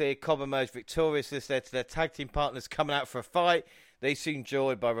dust cleared, Cobb emerged victorious. This led to their tag team partners coming out for a fight. They soon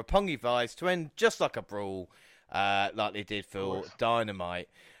joined by Roppongi Vice to end just like a brawl, like they did for Dynamite.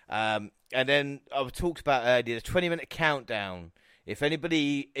 And then I talked about earlier, the 20-minute countdown If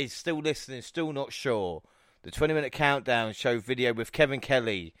anybody is still listening, still not sure, the 20-minute countdown show video with Kevin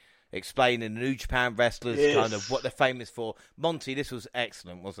Kelly explaining the New Japan wrestlers, kind of what they're famous for. Monty, this was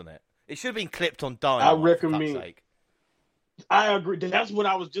excellent, wasn't it? It should have been clipped on Dynamite. I recommend. For fuck's sake. I agree. That's what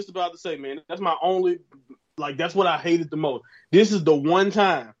I was just about to say, man. That's my only, that's what I hated the most. This is the one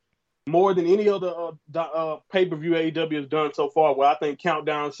time, more than any other pay-per-view AEW has done so far, where I think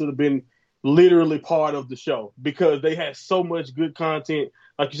Countdown should have been literally part of the show, because they had so much good content,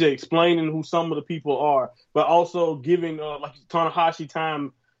 like you said, explaining who some of the people are, but also giving like Tanahashi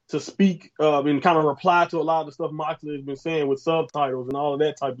time to speak and kind of reply to a lot of the stuff Moxley has been saying with subtitles and all of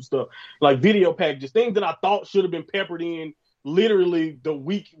that type of stuff, like video packages, things that I thought should have been peppered in literally the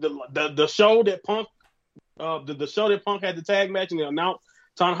week, the show that Punk, the show that Punk had the tag match and they announced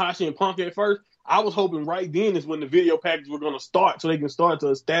Tanahashi and Punk at first. I was hoping right then is when the video packages were going to start, so they can start to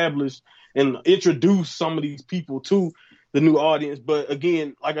establish and introduce some of these people to the new audience. But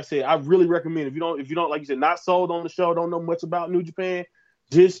again, like I said, I really recommend, if you don't, like you said, not sold on the show, don't know much about New Japan,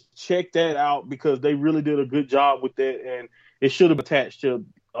 just check that out, because they really did a good job with that, and it should have attached to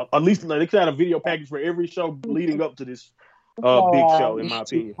at least, like, they could have a video package for every show leading up to this big show, in my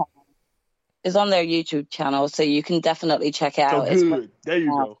opinion. It's on their YouTube channel, so you can definitely check it out. So good. There you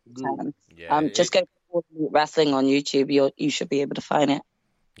go. Good. Yeah, just go to Wrestling on YouTube. You should be able to find it.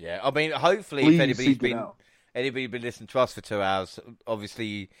 Yeah, I mean, hopefully, Please if anybody's been been listening to us for 2 hours,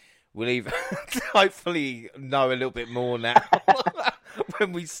 obviously we'll even hopefully know a little bit more now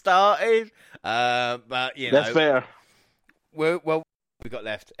when we started. But you know, that's fair. Well, we got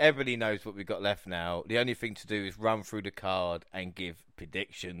left. Everybody knows what we got left now. The only thing to do is run through the card and give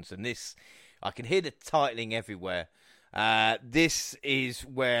predictions. And this, I can hear the titling everywhere. This is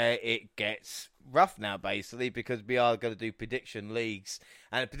where it gets rough now, basically, because we are going to do prediction leagues.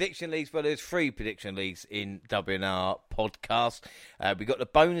 And prediction leagues, well, there's 3 prediction leagues in WNR podcast. We got the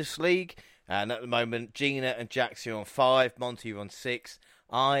bonus league, and at the moment, Gina and Jax are on 5, Monty are on 6.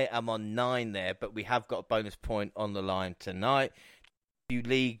 I am on 9 there, but we have got a bonus point on the line tonight.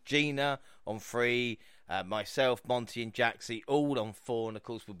 League, Gina on 3, myself, Monty and Jaxie all on 4, and of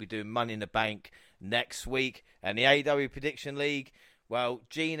course we'll be doing Money in the Bank next week. And the AEW Prediction League, well,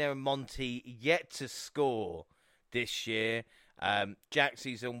 Gina and Monty yet to score this year.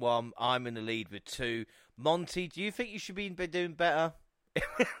 Jaxie's on 1, I'm in the lead with 2. Monty, do you think you should be doing better?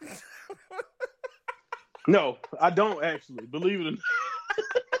 No, I don't actually, believe it or not.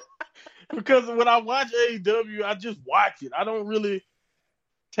 Because when I watch AEW, I just watch it. I don't really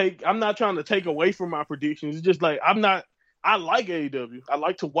I'm not trying to take away from my predictions. It's just like, I like AEW. I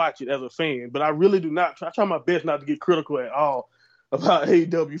like to watch it as a fan, but I really do not. I try my best not to get critical at all about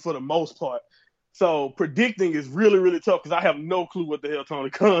AEW for the most part. So predicting is really, really tough, because I have no clue what the hell Tony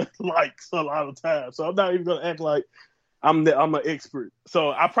Khan likes a lot of times. So I'm not even going to act like I'm an expert.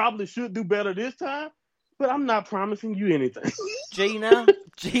 So I probably should do better this time, but I'm not promising you anything.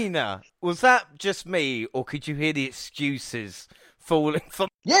 Gina, was that just me, or could you hear the excuses falling from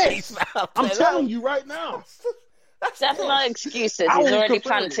Yes, I'm telling you right now. That's not excuses. He's already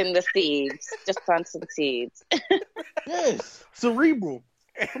planting the seeds. Just planting seeds. Yes, cerebral.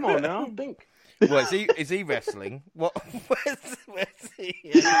 Come on now, think. What, is he wrestling? What? Where's he?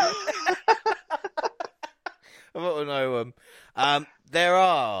 I want to know. There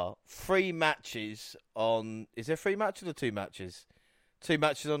are 3 matches on. Is there 3 matches or 2 matches? 2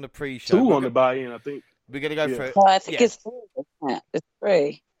 matches on the pre-show. 2 on the buy-in, I think. We're going to go for it. Well, I think it's 3, isn't it? It's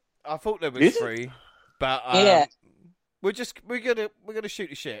 3. I thought there was 3, but we're gonna shoot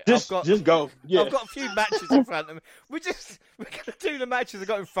the shit. Just go. Yeah. I've got a few matches in front of me. We're gonna do the matches I've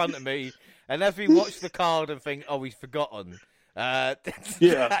got in front of me, and as we watch the card and think, oh, we've forgotten,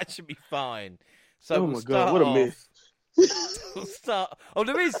 that should be fine. So my God, what a miss. We'll start. Oh,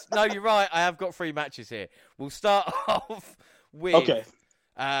 there is. No, you're right. I have got 3 matches here. We'll start off with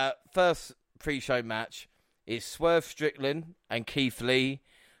first pre-show match is Swerve Strickland and Keith Lee,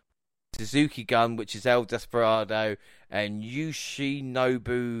 Suzuki Gun, which is El Desperado, and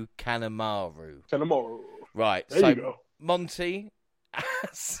Yoshinobu Kanemaru. Right, there you go. Monty,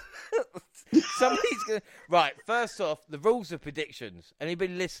 somebody's gonna. Right, first off, the rules of predictions.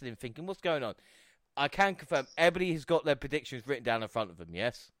 Anybody listening, thinking, what's going on? I can confirm everybody has got their predictions written down in front of them.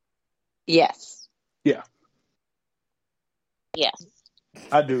 Yes. Yes. Yeah. Yes.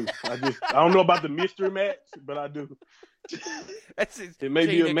 I do. I don't know about the mystery match, but I do. It may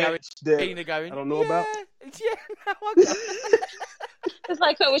be a match that I don't know about. Yeah, no, I got it. It's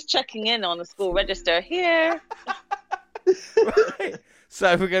like I was checking in on the school register here. Right.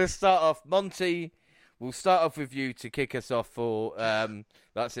 So we're going to start off. Monty, we'll start off with you to kick us off for,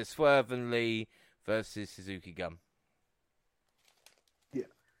 that's it, Swerve and Lee versus Suzuki Gun.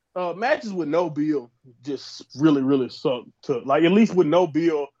 matches with no bill just really, really suck. Like, at least with no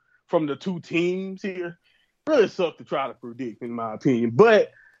bill from the two teams here, really suck to try to predict, in my opinion.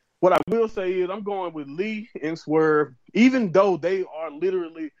 But what I will say is I'm going with Lee and Swerve, even though they are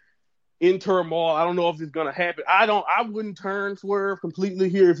literally in turmoil. I don't know if it's going to happen. I wouldn't turn Swerve completely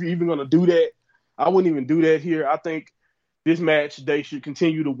here if you're even going to do that. I wouldn't even do that here. I think this match, they should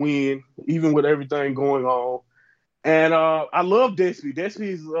continue to win, even with everything going on. And I love Despy.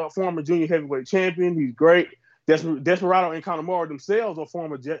 Despy's a former junior heavyweight champion. He's great. Desperado and Connemara themselves are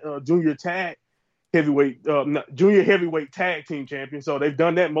former junior heavyweight tag team champions. So they've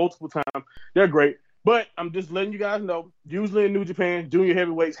done that multiple times. They're great. But I'm just letting you guys know, usually in New Japan, junior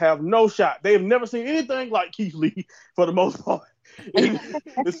heavyweights have no shot. They have never seen anything like Keith Lee for the most part,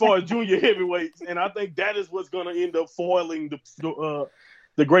 as far as junior heavyweights. And I think that is what's going to end up foiling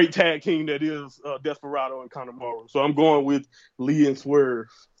the great tag team that is Desperado and Connemara. So I'm going with Lee and Swerve.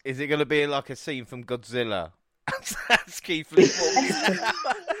 Is it going to be like a scene from Godzilla? That's Keith Lee.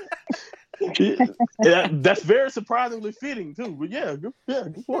 Yeah, that's very surprisingly fitting too. But yeah, good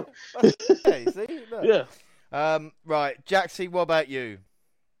point. Hey, see? Look. Yeah. Right, Jaxie, what about you?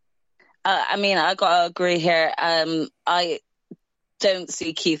 I mean, I gotta agree here. I don't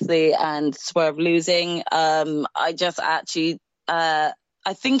see Keith Lee and Swerve losing. I just actually, I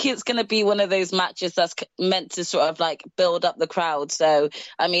think it's going to be one of those matches that's meant to sort of like build up the crowd. So,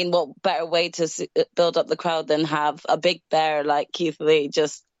 I mean, what better way to build up the crowd than have a big bear like Keith Lee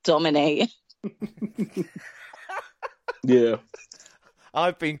just dominate? Yeah.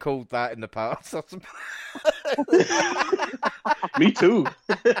 I've been called that in the past. Me too.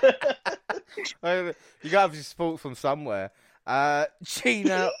 You got to have your support from somewhere.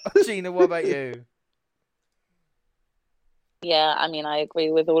 Gina, what about you? Yeah, I mean, I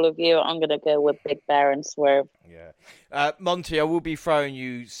agree with all of you. I'm going to go with Big Bear and Swerve. Yeah. Monty, I will be throwing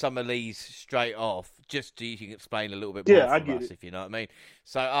you some of these straight off, just so you can explain a little bit more from us, if you know what I mean.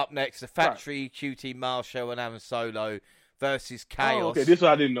 So up next, the Factory, QT Marshall and Aaron Solo versus Chaos. Oh, okay, this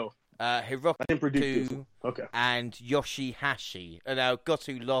one I didn't know. Hiroki and Yoshihashi. And now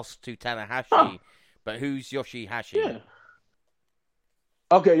Goto lost to Tanahashi, but who's Yoshihashi? Yeah.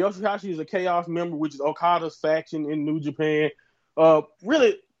 Okay, Yoshihashi is a Chaos member, which is Okada's faction in New Japan.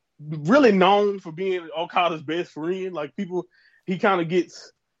 Really, really known for being Okada's best friend. Like, people, he kind of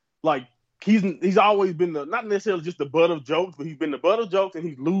gets, like, he's always been not necessarily just the butt of jokes, but he's been the butt of jokes, and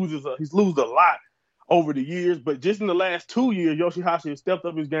he's losed a lot over the years. But just in the last 2 years, Yoshihashi has stepped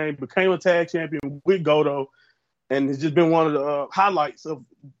up his game, became a tag champion with Goto, and has just been one of the highlights of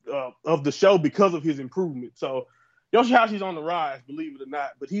the show because of his improvement. So Yoshihashi's on the rise, believe it or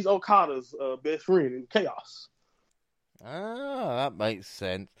not, but he's Okada's best friend in Chaos. Ah, that makes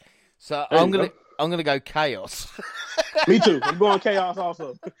sense. So I'm gonna go Chaos. Me too. I'm going Chaos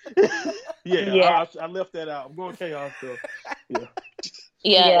also. Yeah. I left that out. I'm going Chaos though.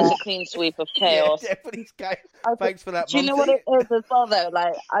 Yeah, it's a clean sweep of Chaos. Yeah, definitely Chaos. Thanks for that. Do you know what it is as well though?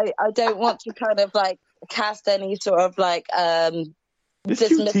 Like, I don't want to kind of like cast any sort of like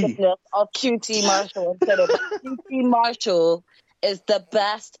dismissiveness of QT Marshall instead of QT Marshall is the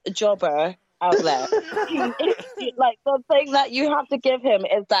best jobber out there. Like, the thing that you have to give him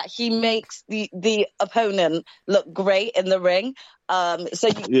is that he makes the opponent look great in the ring. So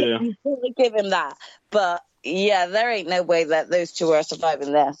you really give him that. But yeah, there ain't no way that those two are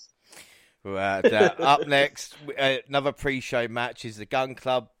surviving this. Right, up next, another pre-show match is the Gun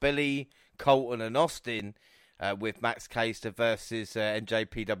Club, Billy, Colton and Austin, with Max Caster versus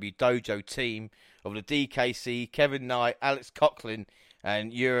NJPW Dojo team of the DKC, Kevin Knight, Alex Coughlin,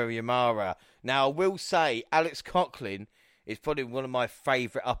 and Yuri Yamara. Now, I will say, Alex Coughlin is probably one of my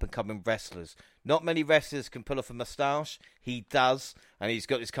favourite up-and-coming wrestlers. Not many wrestlers can pull off a moustache. He does, and he's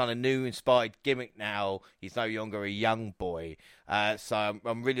got this kind of new inspired gimmick now. He's no longer a young boy. So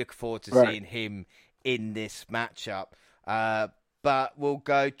I'm really looking forward to seeing him in this matchup. But we'll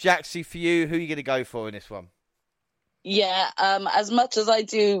go, Jaxie, for you. Who are you going to go for in this one? Yeah, as much as I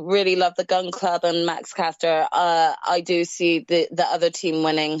do really love the Gun Club and Max Caster, I do see the other team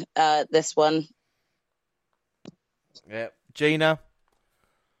winning this one. Yeah, Gina?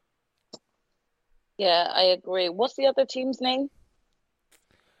 Yeah, I agree. What's the other team's name?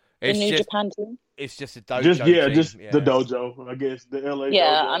 The New Japan team? It's just a dojo team. The dojo, I guess. The LA Yeah,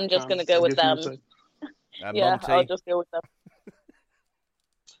 dojo, I'm just going to go with them. Yeah, Monty? I'll just go with them.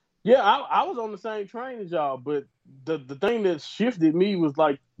 Yeah, I was on the same train as y'all, but the thing that shifted me was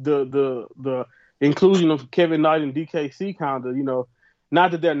like the inclusion of Kevin Knight and DKC, kind of, you know,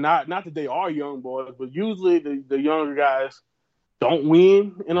 not that they are young boys, but usually the younger guys don't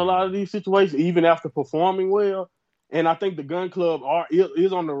win in a lot of these situations, even after performing well. And I think the gun club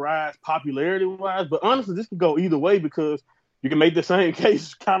is on the rise popularity-wise. But honestly, this could go either way because you can make the same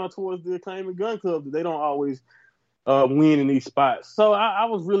case kind of towards the Acclaim Gun Club that they don't always win in these spots. So I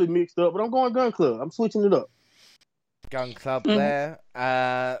was really mixed up, but I'm going Gun Club. I'm switching it up. Gun Club there.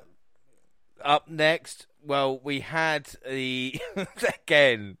 Up next, well, we had the,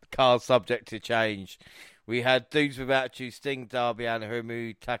 again, card subject to change. We had Dudes Without Attitude, Sting, Darby Allin,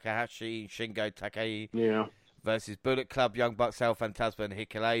 Hiromu Takahashi, Shingo Takei. Yeah. Versus Bullet Club, Young Bucks, El Fantasma, and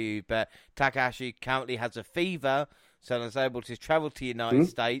Hikuleo. But Takahashi currently has a fever, so is able to travel to the United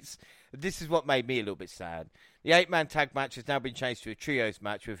States. This is what made me a little bit sad. The 8-man tag match has now been changed to a trios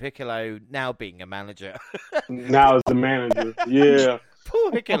match, with Hikuleo now being a manager. Now as the manager. Yeah.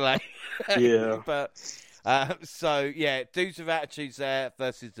 Poor Hikuleo. Yeah. But so, yeah, Dudes with Attitudes there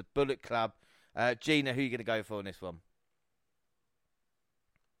versus the Bullet Club. Gina, who are you going to go for in this one?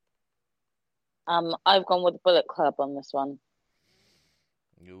 I've gone with the Bullet Club on this one.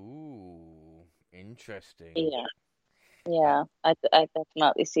 Ooh, interesting. Yeah. I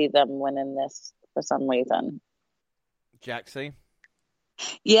definitely see them winning this for some reason. Jaxie?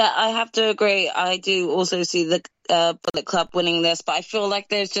 Yeah, I have to agree. I do also see the Bullet Club winning this, but I feel like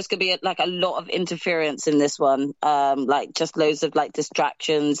there's just going to be a lot of interference in this one. Like just loads of like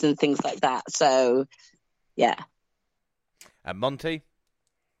distractions and things like that. So, yeah. And Monty?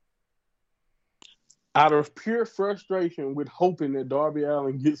 Out of pure frustration with hoping that Darby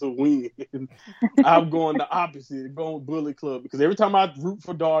Allin gets a win, I'm going the opposite, going with Bullet Club. Because every time I root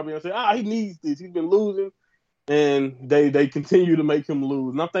for Darby, I say, he needs this. He's been losing. And they continue to make him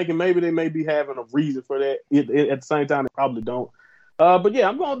lose. And I'm thinking maybe they may be having a reason for that. At the same time, they probably don't. But yeah,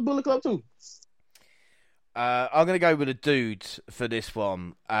 I'm going with Bullet Club too. I'm going to go with the Dudes for this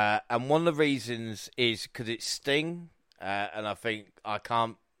one. And one of the reasons is because it's Sting. And I think I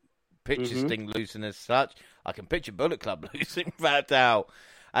can't picture Sting losing as such. I can picture Bullet Club losing, without doubt.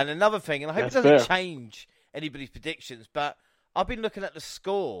 And another thing, and I hope it doesn't change anybody's predictions, but I've been looking at the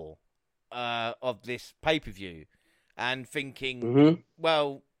score of this pay-per-view and thinking,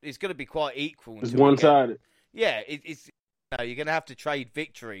 well, it's going to be quite equal. It's one-sided. Yeah, it's you're going to have to trade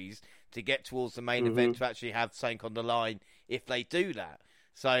victories to get towards the main event to actually have something on the line if they do that.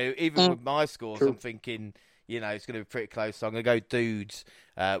 So even with my scores, I'm thinking, it's going to be pretty close. So I'm going to go Dudes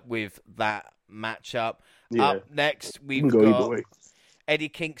with that matchup. Yeah. Up next, we've got Eddie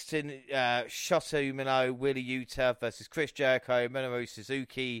Kingston, Shota Umino, Wheeler Yuta versus Chris Jericho, Minoru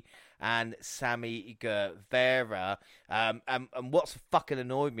Suzuki, and Sammy Guevara. And what's fucking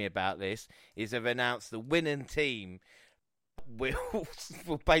annoyed me about this is they've announced the winning team will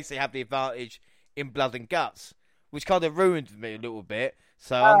basically have the advantage in blood and guts, which kind of ruined me a little bit.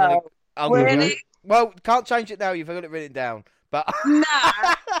 So I'm gonna well, can't change it now. You've got it written down. But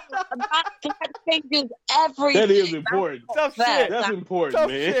that changes everything. That is important. Tough shit. That's important,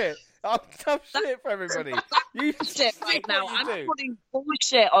 man. Shit. Tough shit for everybody. You shit right now. I'm do. putting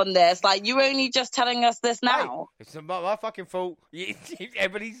bullshit on this. Like, you're only just telling us this now. Hey, it's not my fucking fault.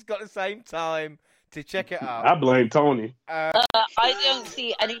 Everybody's got the same time to check it out. I blame Tony. I don't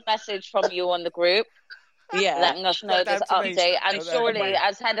see any message from you on the group. Yeah, letting us know this update. And surely,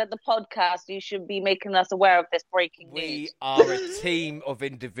 as head of the podcast, you should be making us aware of this breaking news. We are a team of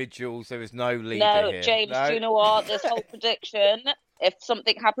individuals. There is no leader here. No, James, do you know what? This whole prediction, if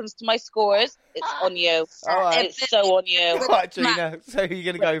something happens to my scores, it's on you. All right. It's so on you. All right, Gina. So who are you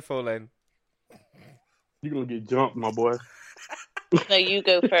going to go for then? You're going to get jumped, my boy. No, you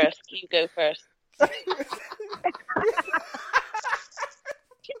go first. You go first.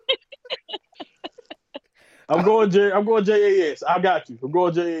 I'm going JAS. I got you. I'm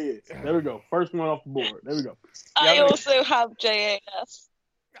going JAS. There we go. First one off the board. There we go. I also have JAS.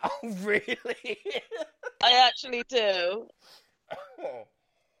 Oh, really? I actually do.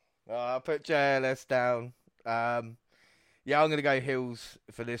 I'll put JLS down. Yeah, I'm going to go Hills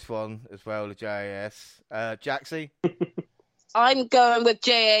for this one as well, the JAS. Jaxie? I'm going with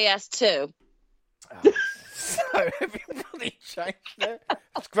JAS too. Oh, so everybody changed it.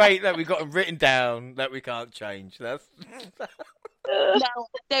 It's great that we got them written down that we can't change. That's No, I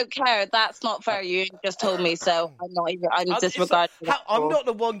don't care. That's not fair. You just told me, so I'm not even. I'm disregarding. I'm not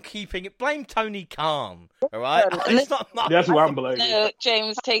the one keeping it. Blame Tony Khan. All right, it's not that's who I'm blaming. No,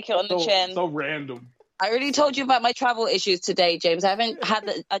 James, take it on the chin. So random. I already told you about my travel issues today, James. I haven't had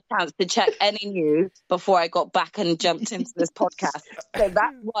a chance to check any news before I got back and jumped into this podcast. So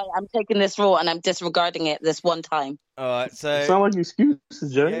that's why I'm taking this rule and I'm disregarding it this one time. All right, so it sound like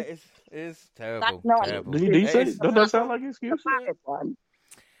excuses, Jay. Yeah, it's terrible. That's not terrible. Did you say? Does that sound like an excuse?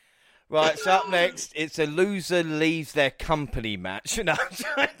 Right, so up next, it's a loser leaves their company match. No,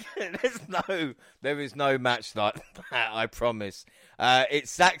 there is no match like that, I promise.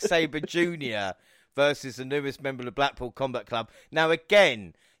 It's Zack Sabre Jr. versus the newest member of the Blackpool Combat Club. Now,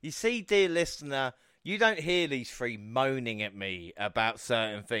 again, you see, dear listener, you don't hear these three moaning at me about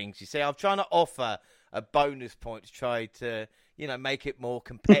certain things. You see, I'm trying to offer a bonus point to try to, make it more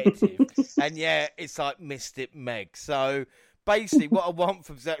competitive. And yeah, it's like missed it Meg. So basically, what I want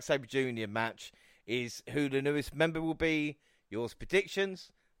from Zack Sabre Jr. match is who the newest member will be, yours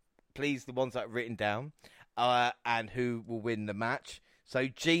predictions, please, the ones that are written down, and who will win the match. So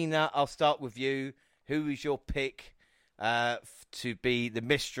Gina, I'll start with you. Who is your pick to be the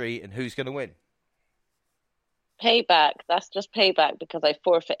mystery, and who's going to win? Payback. That's just payback because I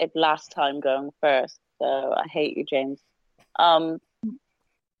forfeited last time going first. So I hate you, James. But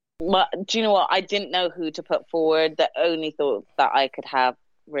do you know what? I didn't know who to put forward. The only thought that I could have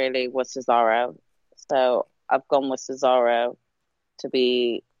really was Cesaro. So I've gone with Cesaro to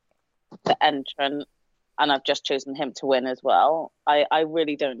be the entrant, and I've just chosen him to win as well. I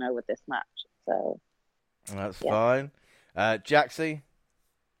really don't know with this match. So that's fine. Jaxie?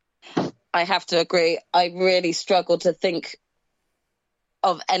 I have to agree. I really struggled to think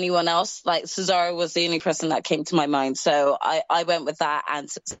of anyone else. Like, Cesaro was the only person that came to my mind. So I went with that and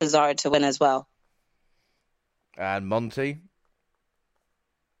Cesaro to win as well. And Monty?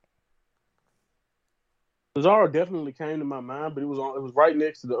 Cesaro definitely came to my mind, but it was right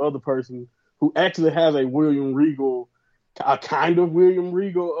next to the other person who actually has a William Regal, a kind of William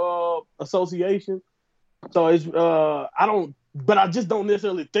Regal association. So it's but I just don't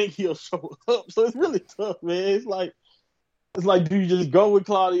necessarily think he'll show up. So it's really tough, man. It's like, do you just go with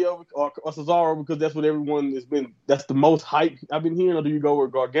Claudio or Cesaro because that's what everyone has been? That's the most hype I've been hearing, or do you go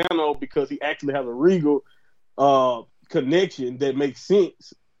with Gargano because he actually has a Regal connection that makes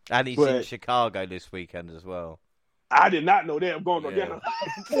sense? And he's in Chicago this weekend as well. I did not know that. I'm going Gargano.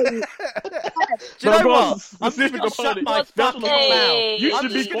 Do you know what? I'm just going to shut my fucking mouth. You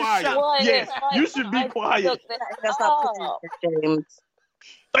should be quiet. Yes, you should be quiet.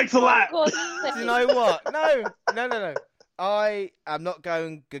 Thanks a lot. Do you know what? No. I am not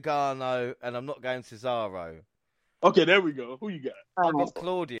going Gargano, and I'm not going Cesaro. Okay, there we go. Who you got? I've got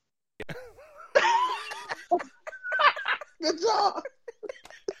Claudia. Good job.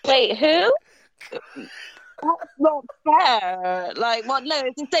 Wait, who? That's not fair. Like, what? No,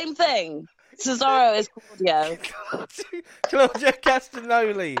 it's the same thing. Cesaro is Claudio. Claudio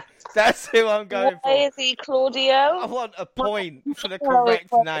Castagnoli. That's who I'm going for. Why is he Claudio? I want a point for the correct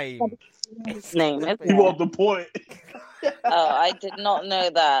name. His name. You want the point. Oh, I did not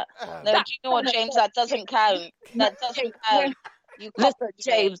know that. No, do you know what, James? That doesn't count. That doesn't count. Listen,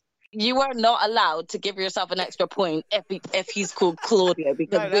 James, you are not allowed to give yourself an extra point if he's called Claudio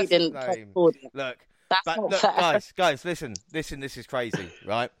because we didn't call Claudio. Look, that's not fair. Guys, listen. This is crazy,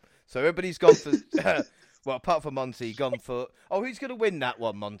 right? So everybody's gone for, well, apart from Monty, gone for. Oh, who's going to win that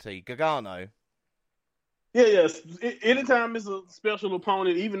one, Monty? Gargano. Yes. Anytime it's a special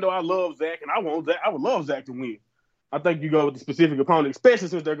opponent, even though I love Zach and I would love Zach to win. I think you go with the specific opponent, especially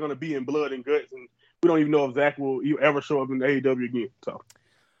since they're going to be in blood and guts, and we don't even know if Zach will ever show up in the AEW again. So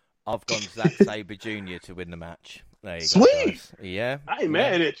I've gone Zack Sabre Jr. to win the match. There you Sweet. Go, guys. Yeah. I ain't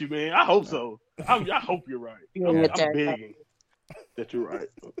mad at you, man. I hope so. I hope you're right. I'm begging that you're right.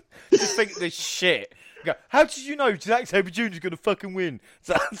 Just think this shit. Go, how did you know Zack Sabre Jr. is going to fucking win?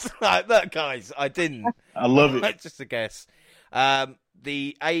 So it's like that, guys. I didn't. I love it. Just a guess.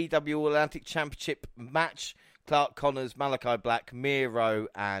 The AEW All Atlantic Championship match. Clark Connors, Malachi Black, Miro,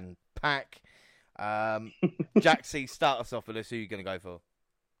 and Pac. Jaxie, start us off with this. Who are you going to go for?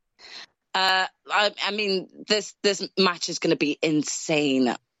 I mean, this match is going to be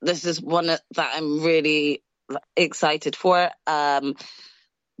insane. This is one that I'm really excited for.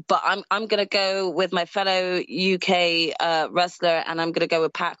 But I'm going to go with my fellow UK wrestler, and I'm going to go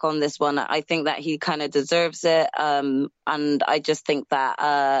with Pac on this one. I think that he kind of deserves it. And I just think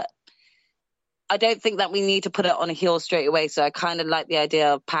that I don't think that we need to put it on a heel straight away. So I kind of like the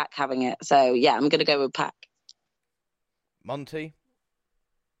idea of Pac having it. So yeah, I'm going to go with Pac. Monty?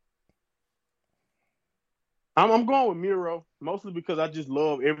 I'm going with Miro, mostly because I just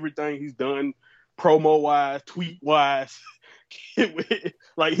love everything he's done, promo-wise, tweet-wise.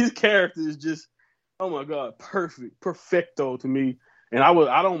 Like, his character is just, oh my God, perfecto to me. And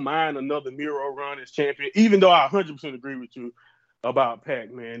I don't mind another Miro run as champion, even though I 100% agree with you about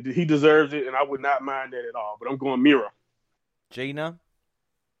Pac, man. He deserves it, and I would not mind that at all. But I'm going Miro. Gina?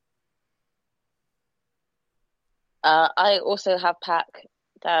 I also have Pac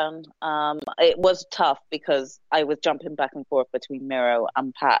down. It was tough because I was jumping back and forth between Miro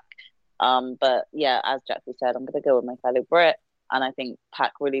and Pac. But yeah, as Jaxie said, I'm going to go with my fellow Brit, and I think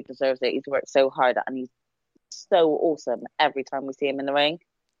Pac really deserves it. He's worked so hard, and he's so awesome every time we see him in the ring.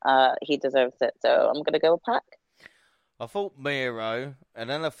 He deserves it, so I'm going to go with Pac. I thought Miro, and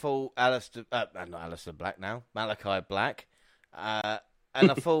then I thought Malachi Black. And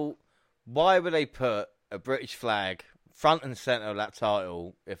I thought, why would they put a British flag front and centre of that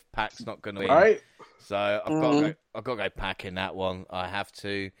title if Pac's not going to win? Right. So I've got to go Pac in that one. I have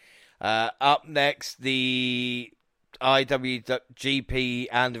to. Up next, the IWGP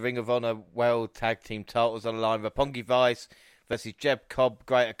and the Ring of Honor World Tag Team titles on the line. Roppongi Vice versus Jeb Cobb,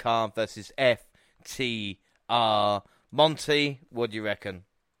 Greater Khan versus FTR. Monty, what do you reckon?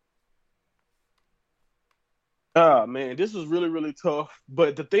 Man, this was really, really tough.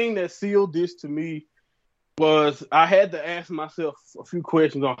 But the thing that sealed this to me was I had to ask myself a few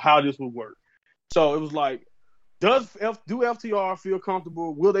questions on how this would work. So it was like, do FTR feel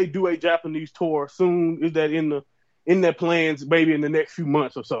comfortable? Will they do a Japanese tour soon? Is that in their plans, maybe in the next few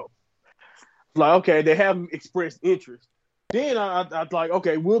months or so? It's like, okay, they haven't expressed interest. Then I was like,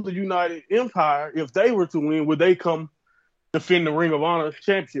 okay, will the United Empire, if they were to win, would they come defend the Ring of Honor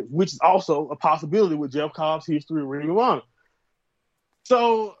championship, which is also a possibility with Jeff Cobb's history of Ring of Honor.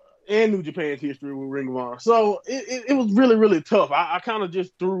 So, and New Japan's history with Ring of Honor. So it was really, really tough. I kind of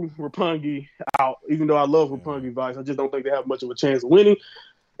just threw Roppongi out, even though I love Roppongi Vice. I just don't think they have much of a chance of winning.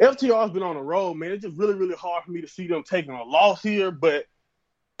 FTR's been on the road, man. It's just really, really hard for me to see them taking a loss here, but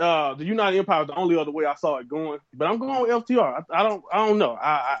the United Empire is the only other way I saw it going. But I'm going with FTR. I don't know.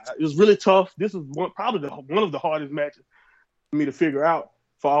 It was really tough. This is probably one of the hardest matches for me to figure out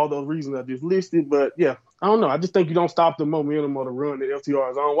for all those reasons I just listed. But yeah, I don't know. I just think you don't stop the momentum or the run that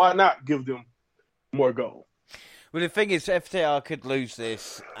FTR is on. Why not give them more gold? Well, the thing is, FTR could lose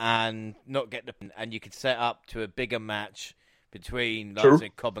this and not get and you could set up to a bigger match between, like I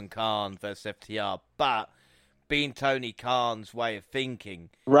said, Cobb and Khan versus FTR. But being Tony Khan's way of thinking,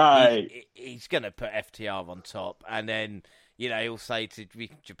 right, he's going to put FTR on top, and then he'll say to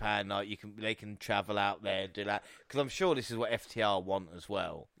Japan, like, they can travel out there and do that, because I'm sure this is what FTR want as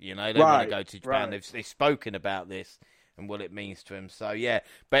well. They want to go to Japan. Right. They've spoken about this and what it means to him. So yeah,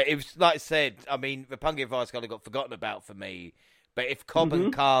 but it was like I said. I mean, Roppongi Vice kind of got forgotten about for me. But if Cobb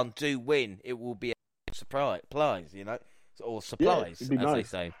and Khan do win, it will be a surprise, or supplies, as they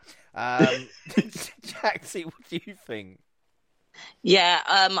say. Jaxie, what do you think? Yeah,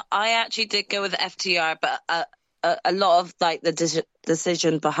 I actually did go with FTR, but a lot of the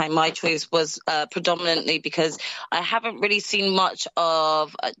decision behind my choice was predominantly because I haven't really seen much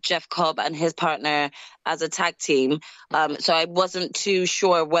of Jeff Cobb and his partner as a tag team, so I wasn't too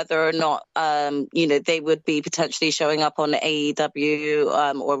sure whether or not they would be potentially showing up on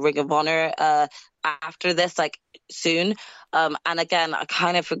AEW or Ring of Honor after this, soon. And again, I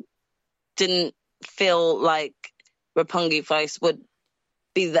kind of didn't feel like Roppongi Vice would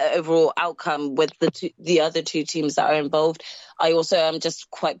be the overall outcome with the other two teams that are involved. I also am just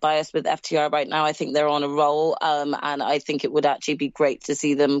quite biased with FTR right now. I think they're on a roll, and I think it would actually be great to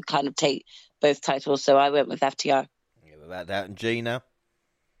see them kind of take both titles. So I went with FTR. Yeah, without doubt. And Gina?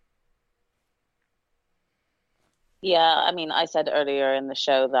 Yeah, I mean, I said earlier in the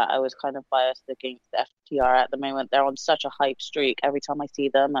show that I was kind of biased against FTR at the moment. They're on such a hype streak. Every time I see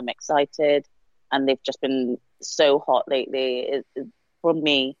them, I'm excited, and they've just been so hot lately. For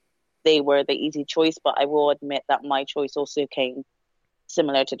me, they were the easy choice, but I will admit that my choice also came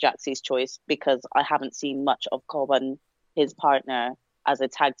similar to Jaxie's choice because I haven't seen much of Cobb and his partner as a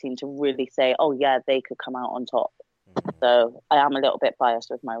tag team to really say, oh yeah, they could come out on top. So I am a little bit biased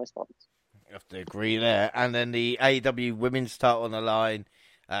with my response. You have to agree there. And then the AEW women's title on the line,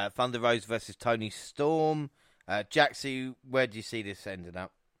 Thunder Rose versus Toni Storm. Jaxie, where do you see this ending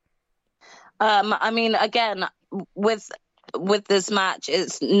up? I mean, again, with this match,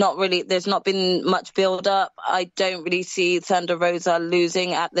 it's not really, there's not been much build up. I don't really see Thunder Rosa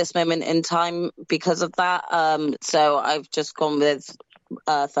losing at this moment in time because of that. So I've just gone with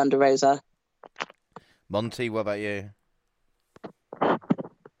Thunder Rosa. Monty, what about you?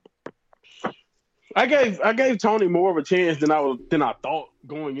 I gave Tony more of a chance than I thought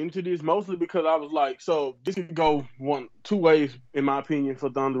going into this, mostly because I was like, so this could go two ways in my opinion for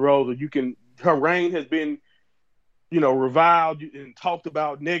Thunder Rosa. Her reign has been reviled and talked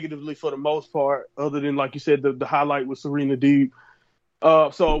about negatively for the most part, other than, like you said, the highlight with Serena Deeb.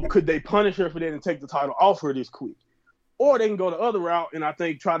 So could they punish her for that and take the title off her this quick? Or they can go the other route and I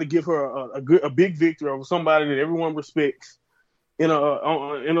think try to give her a big victory over somebody that everyone respects in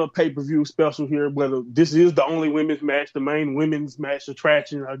a pay-per-view special here, whether this is the only women's match, the main women's match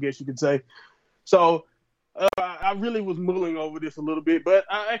attraction, I guess you could say. So I really was mulling over this a little bit, but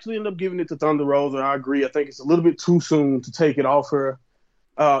I actually ended up giving it to Thunder Rosa. I agree. I think it's a little bit too soon to take it off her,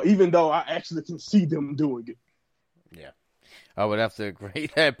 even though I actually can see them doing it. Yeah, I would have to agree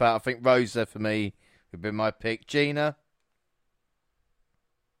there, but I think Rosa for me would be my pick. Gina?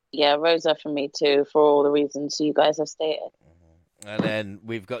 Yeah, Rosa for me too, for all the reasons you guys have stated. And then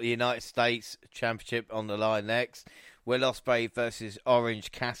we've got the United States Championship on the line next. Will Ospreay versus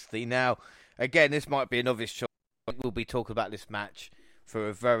Orange Cassidy. Now, again, this might be an obvious choice. We'll be talking about this match for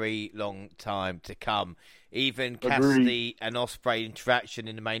a very long time to come. Even Cassidy and Ospreay interaction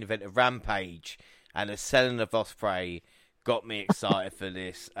in the main event of Rampage and the selling of Ospreay got me excited for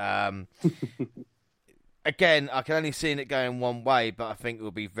this. Again, I can only see it going one way, but I think it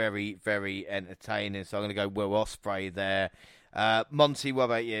will be very, very entertaining. So I'm going to go Will Ospreay there. Monty, what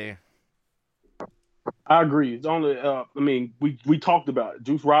about you? I agree. It's only, we talked about it.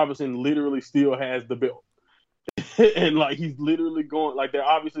 Juice Robinson literally still has the belt. And, like, he's literally going, like, they're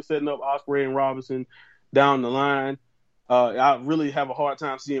obviously setting up Ospreay and Robinson down the line. I really have a hard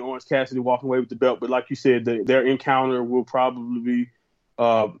time seeing Orange Cassidy walking away with the belt. But like you said, their encounter will probably be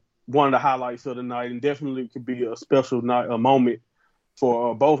one of the highlights of the night, and definitely could be a special night, a moment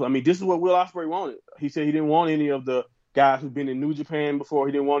for both. I mean, this is what Will Ospreay wanted. He said he didn't want any of the guys who've been in New Japan before.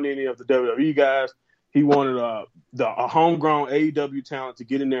 He didn't want any of the WWE guys. He wanted a homegrown AEW talent to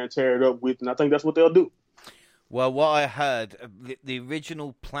get in there and tear it up with, and I think that's what they'll do. Well, what I heard, the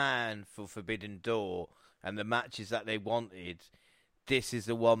original plan for Forbidden Door and the matches that they wanted, this is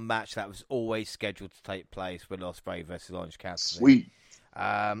the one match that was always scheduled to take place with Ospreay versus Orange Cassidy. Sweet.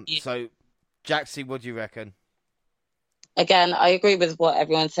 So, Jaxie, what do you reckon? Again, I agree with what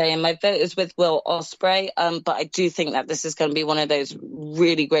everyone's saying. My vote is with Will Ospreay, but I do think that this is going to be one of those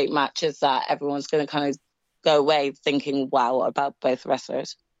really great matches that everyone's going to kind of go away thinking, wow, about both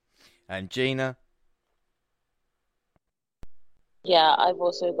wrestlers. And Gina? Yeah, I've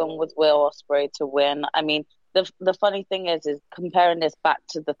also gone with Will Ospreay to win. I mean, the funny thing is comparing this back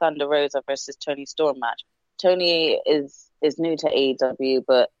to the Thunder Rosa versus Toni Storm match. Toni is new to AEW,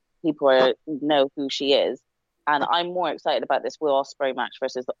 but people know who she is. And I'm more excited about this Will Ospreay match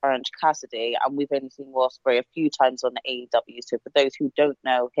versus Orange Cassidy. And we've only seen Will Ospreay a few times on the AEW. So for those who don't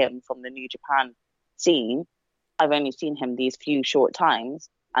know him from the New Japan scene, I've only seen him these few short times.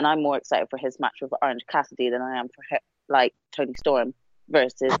 And I'm more excited for his match with Orange Cassidy than I am for Toni Storm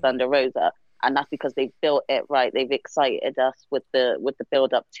versus Thunder Rosa. And that's because they've built it right. They've excited us with the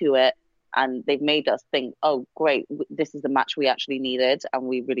build up to it. And they've made us think, oh, great, this is the match we actually needed and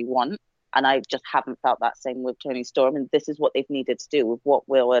we really want. And I just haven't felt that same with Toni Storm. And this is what they've needed to do with what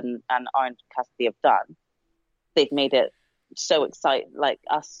Will and Orange Cassidy have done. They've made it so excited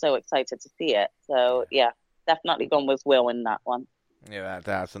to see it. So, yeah, definitely gone with Will in that one. Yeah,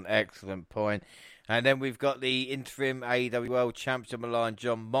 that's an excellent point. And then we've got the interim AEW World Champion Milan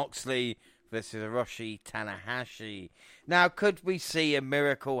Jon Moxley versus Hiroshi Tanahashi. Now, could we see a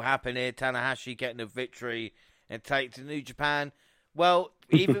miracle happen here? Tanahashi getting a victory and take to New Japan? Well,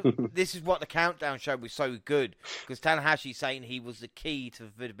 even this is what the countdown show was so good, because Tanahashi saying he was the key to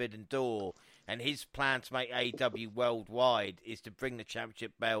the Forbidden Door, and his plan to make AEW worldwide is to bring the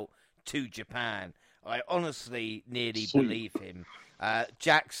championship belt to Japan. I honestly nearly believe him.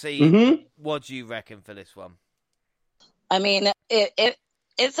 Jaxie, what do you reckon for this one? I mean,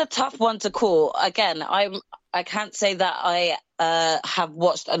 it's a tough one to call. Again, I can't say that I have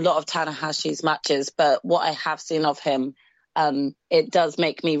watched a lot of Tanahashi's matches, but what I have seen of him, it does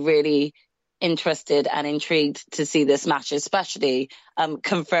make me really interested and intrigued to see this match, especially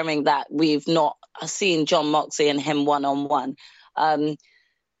confirming that we've not seen Jon Moxley and him one-on-one.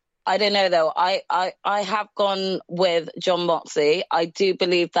 I don't know, though. I have gone with Jon Moxley. I do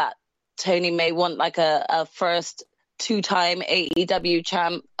believe that Tony may want like a first two-time AEW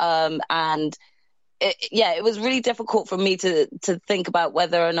champ. And it was really difficult for me to think about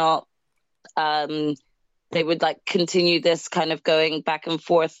whether or not they would like continue this kind of going back and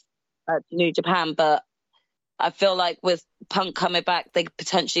forth to New Japan. But I feel like with Punk coming back, they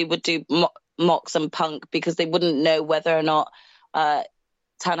potentially would do Mox and Punk, because they wouldn't know whether or not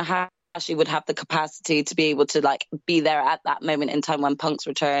Tanahashi would have the capacity to be able to like be there at that moment in time when Punk's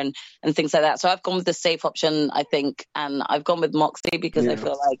return and things like that. So I've gone with the safe option, I think, and I've gone with Moxley because I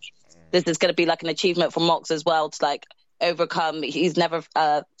feel like this is going to be like an achievement for Mox as well to like overcome. He's never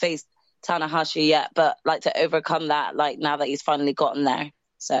faced Tanahashi yet, but like to overcome that, like now that he's finally gotten there.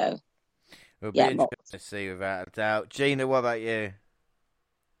 So it'll be interesting to see, without a doubt. Gina, what about you?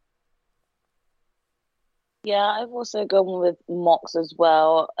 Yeah, I've also gone with Mox as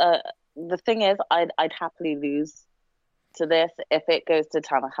well. The thing is, I'd happily lose to this. If it goes to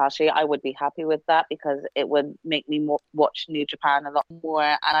Tanahashi, I would be happy with that because it would make me watch New Japan a lot more,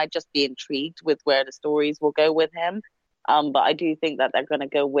 and I'd just be intrigued with where the stories will go with him. But I do think that they're going to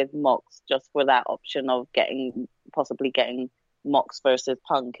go with Mox just for that option of possibly getting Mox versus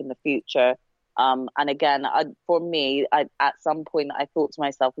Punk in the future. And again, for me, at some point I thought to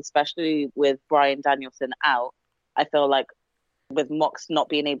myself, especially with Bryan Danielson out, I feel like with Mox not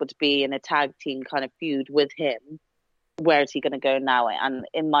being able to be in a tag team kind of feud with him, where is he going to go now? And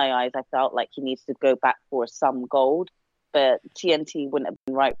in my eyes, I felt like he needs to go back for some gold. But TNT wouldn't have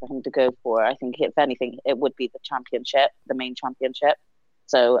been right for him to go for. I think, if anything, it would be the championship, the main championship.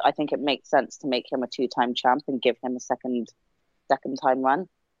 So I think it makes sense to make him a 2-time champ and give him a second time run.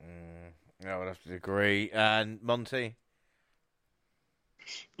 I would have to agree. And Monty?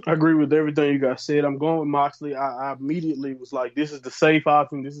 I agree with everything you guys said. I'm going with Moxley. I immediately was like, this is the safe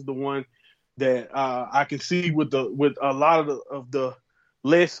option. This is the one that I can see with a lot of the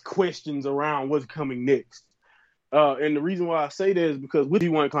less questions around what's coming next. And the reason why I say that is because with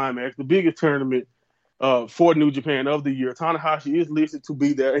G1 Climax, the biggest tournament for New Japan of the year, Tanahashi is listed to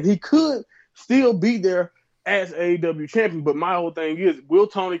be there, and he could still be there as AEW champion. But my whole thing is, will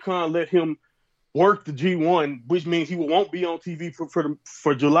Tony Khan let him work the G1, which means he won't be on TV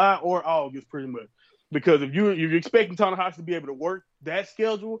for July or August, pretty much. Because if you're expecting Tanahashi to be able to work that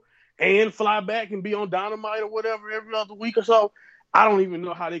schedule and fly back and be on Dynamite or whatever every other week or so, I don't even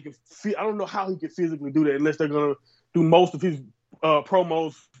know how they can. I don't know how he can physically do that unless they're gonna do most of his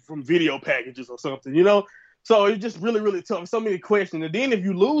promos from video packages or something, you know. So it's just really, really tough. So many questions. And then if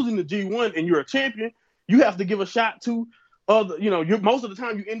you lose in the G1 and you're a champion, you have to give a shot to other. You know, most of the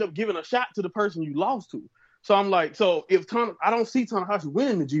time you end up giving a shot to the person you lost to. So I'm like, so if I don't see Tanahashi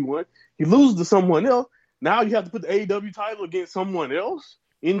winning the G1, he loses to someone else. Now you have to put the AEW title against someone else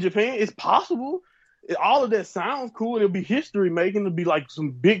in Japan. It's possible. All of that sounds cool. It'll be history making. It'll be like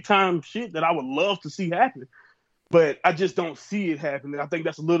some big time shit that I would love to see happen. But I just don't see it happening. I think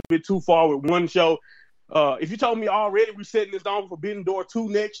that's a little bit too far with one show. If you told me already we're setting this down for Forbidden Door 2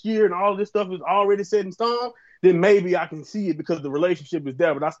 next year and all this stuff is already set in stone, then maybe I can see it because the relationship is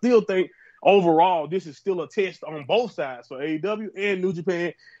there. But I still think overall this is still a test on both sides for AEW and New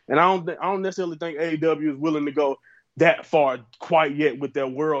Japan. And I don't necessarily think AEW is willing to go that far quite yet with their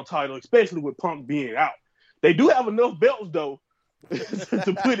world title, especially with Punk being out. They do have enough belts, though,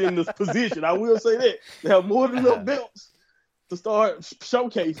 to put in this position. I will say that. They have more than enough belts to start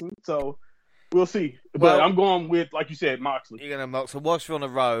showcasing, so we'll see. But I'm going with, like you said, Moxley. You're going to Moxley. Whilst you're on a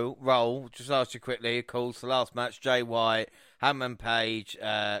roll, just ask you quickly, of course, the last match, Jay White, Hammond Page,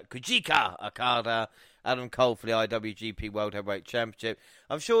 Kujika Okada, Adam Cole for the IWGP World Heavyweight Championship.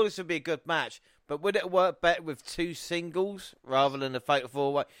 I'm sure this would be a good match. But would it work better with 2 singles rather than a fatal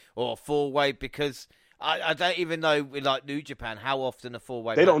 4-way or a 4-way? Because I don't even know, like New Japan, how often a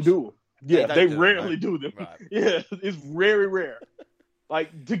 4-way They don't do them. Yeah, they rarely right? do them. Right. Yeah, it's very rare.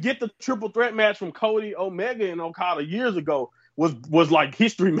 Like, to get the triple threat match from Cody, Omega, and Okada years ago was like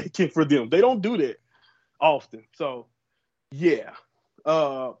history making for them. They don't do that often. So, yeah.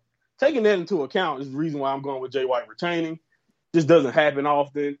 Taking that into account is the reason why I'm going with Jay White retaining. This doesn't happen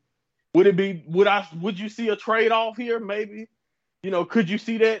often. Would you see a trade off here? Maybe, could you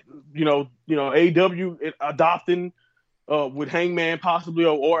see that? AEW adopting with Hangman possibly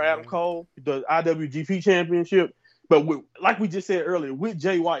or Adam Cole the IWGP Championship. But like we just said earlier, with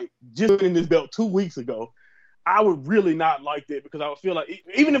Jay White just winning this belt 2 weeks ago, I would really not like that because I would feel like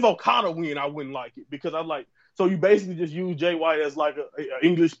even if Okada win, I wouldn't like it because I'm like, so you basically just use Jay White as like a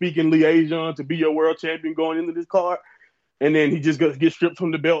English speaking liaison to be your world champion going into this card, and then he just gets stripped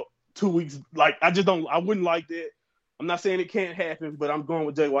from the belt 2 weeks. Like, I wouldn't like that. I'm not saying it can't happen, but I'm going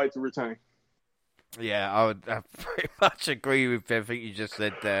with Jay White to retain. Yeah, I would pretty much agree with everything you just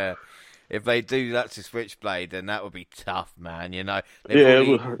said there. If they do that to Switchblade, then that would be tough, man. It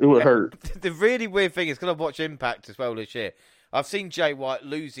would hurt. The really weird thing is, because I've watched Impact as well this year, I've seen Jay White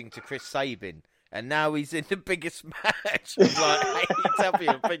losing to Chris Sabin, and now he's in the biggest match. I'm like, AEW,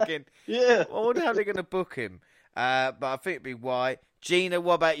 I'm thinking, I wonder how they're going to book him. But I think it'd be White. Gina,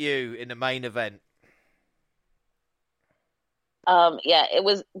 what about you in the main event? It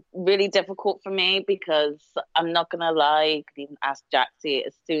was really difficult for me because I'm not going to lie, you could even ask Jaxie,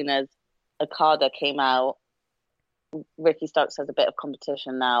 as soon as Okada came out, Ricky Starks has a bit of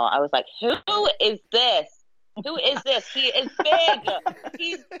competition now. I was like, who is this? Who is this? He is big.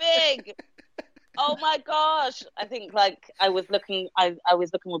 He's big. Oh my gosh. I think I was looking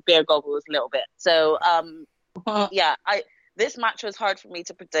with beer goggles a little bit. So, this match was hard for me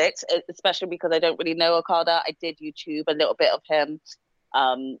to predict, especially because I don't really know Okada. I did YouTube a little bit of him.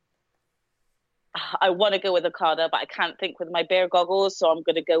 I want to go with Okada, but I can't think with my bear goggles, so I'm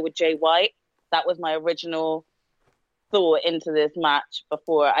going to go with Jay White. That was my original thought into this match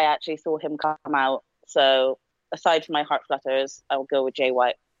before I actually saw him come out. So aside from my heart flutters, I will go with Jay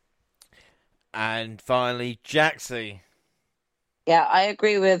White. And finally, Jaxie. Yeah, I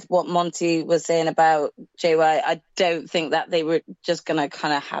agree with what Monty was saying about Jay White. I don't think that they were just going to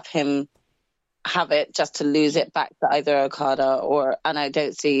kind of have him have it just to lose it back to either Okada and I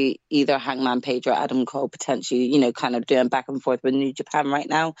don't see either Hangman Page or Adam Cole potentially, kind of doing back and forth with New Japan right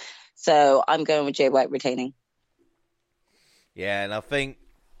now. So I'm going with Jay White retaining. Yeah, and I think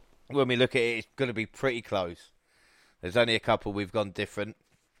when we look at it, it's going to be pretty close. There's only a couple we've gone different.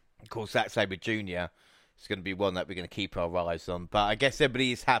 Of course, Zack Sabre Jr. is going to be one that we're going to keep our eyes on. But I guess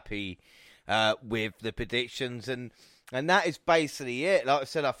everybody is happy with the predictions, and that is basically it. Like I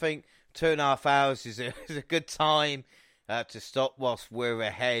said, I think 2.5 hours is a good time to stop whilst we're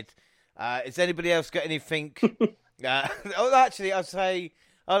ahead. Has anybody else got anything? Actually,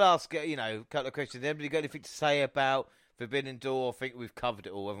 I'll ask a couple of questions. Anybody got anything to say about Forbidden Door? I think we've covered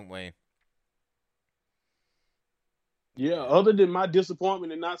it all, haven't we? Yeah, other than my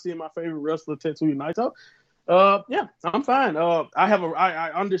disappointment in not seeing my favorite wrestler, Tetsuya Naito, yeah, I'm fine.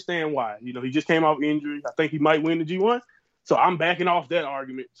 I understand why. He just came off injury. I think he might win the G1. So I'm backing off that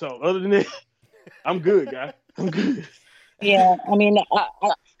argument. So other than that, I'm good, guys. I'm good. Yeah, I mean,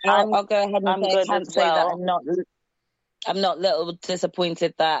 I'll go ahead and say well. that I'm not little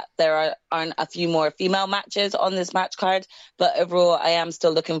disappointed that there aren't a few more female matches on this match card, but overall, I am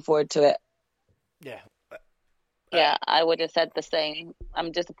still looking forward to it. Yeah. Yeah, I would have said the same.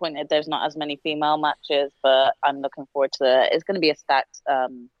 I'm disappointed there's not as many female matches, but I'm looking forward to it. It's going to be a stacked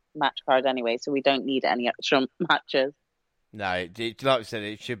match card anyway, so we don't need any extra matches. No, like I said,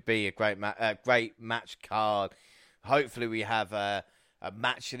 it should be a great match card. Hopefully we have a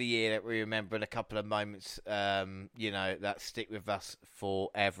match of the year that we remember in a couple of moments, that stick with us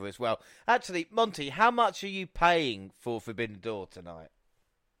forever as well. Actually, Monty, how much are you paying for Forbidden Door tonight?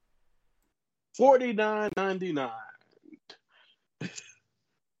 $49.99.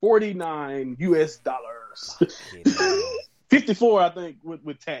 $49 US. 54, I think,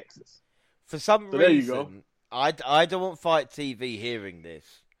 with taxes. For some reason, there you go. I don't want Fight TV hearing this,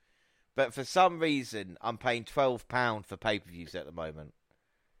 but for some reason, I'm paying £12 for pay-per-views at the moment.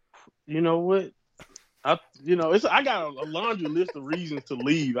 You know what? I got a laundry list of reasons to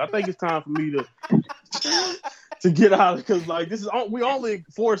leave. I think it's time for me to get out, because we only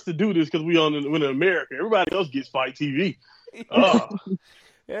forced to do this because we're in America. Everybody else gets Fight TV.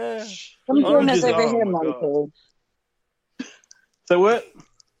 Yeah. Come join us over here, Monty. Say what?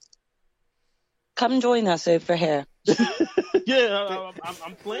 Come join us over here. Yeah,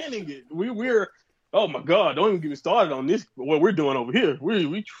 I'm planning it. We're oh my God! Don't even get me started on this. What we're doing over here.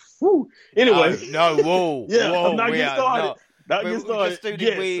 Anyway, no, whoa, yeah, whoa, I'm not getting started. Not get started.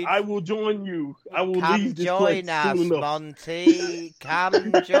 Yes, I will join you. I will leave this place soon enough. Monty.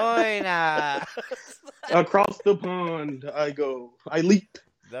 Come join us. Across the pond I go. I leap.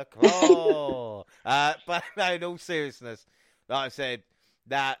 The claw. But no, in all seriousness, like I said,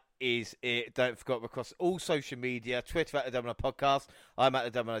 that is it. Don't forget, we're across all social media, Twitter at the WNR Podcast. I'm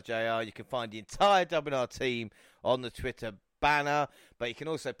at the WNR JR. You can find the entire WNR team on the Twitter banner, but you can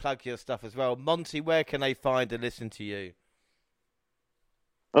also plug your stuff as well. Monty, where can they find and listen to you?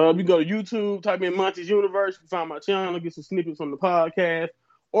 You go to YouTube, type in Monty's Universe, you can find my channel, get some snippets from the podcast,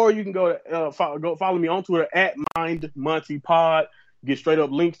 or you can go follow me on Twitter at MindMontyPod. Get straight up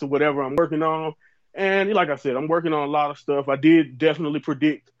links to whatever I'm working on. And like I said, I'm working on a lot of stuff. I did definitely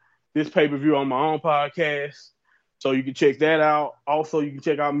predict this pay-per-view on my own podcast, so you can check that out. Also, you can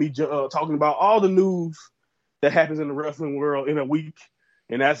check out me talking about all the news that happens in the wrestling world in a week,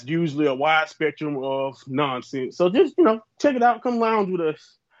 and that's usually a wide spectrum of nonsense. So just, check it out. Come lounge with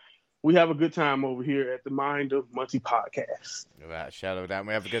us. We have a good time over here at the Mind of Monty podcast. Without a shadow of doubt,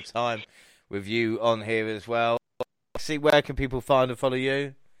 we have a good time with you on here as well. See, where can people find and follow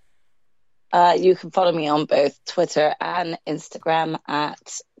you? You can follow me on both Twitter and Instagram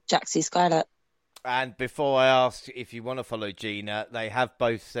at Jaxie Scarlett. And before I ask if you want to follow Gina, they have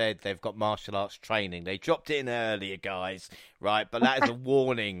both said they've got martial arts training. They dropped it in earlier, guys, right? But that is a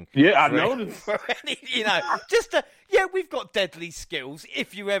warning. Yeah, I noticed. For any, we've got deadly skills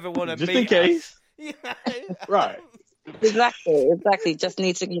if you ever want to meet us. Just in case. Right. Exactly. Just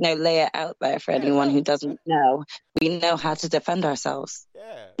need to, lay it out there for anyone who doesn't know. We know how to defend ourselves.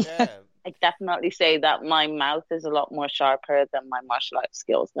 Yeah. I definitely say that my mouth is a lot more sharper than my martial arts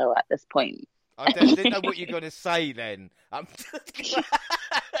skills, though, at this point. I didn't know what you're going to say then.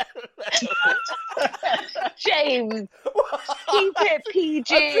 James! Keep it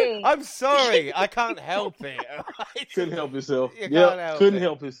PG. I'm sorry. I can't help it. Couldn't help himself. You Yeah, can't help couldn't it.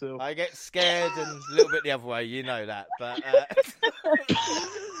 help himself. I get scared and a little bit the other way. You know that. But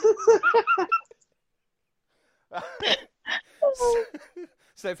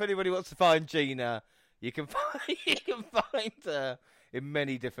so if anybody wants to find Gina, you can find her in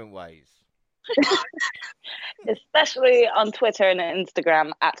many different ways. Especially on Twitter and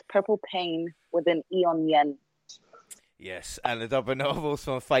Instagram at Purple Pain with an E on the end. Yes, and the WNR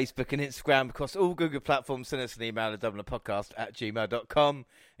also on Facebook and Instagram across all Google platforms. Send us an email at WNRpodcast@gmail.com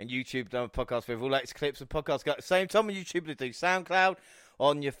and YouTube WNR Podcast with all latest clips and podcasts go at the same time on YouTube to do SoundCloud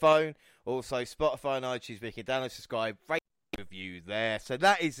on your phone. Also Spotify and iTunes, we can download, subscribe, rate, review there. So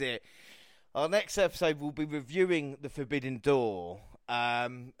that is it. Our next episode will be reviewing The Forbidden Door.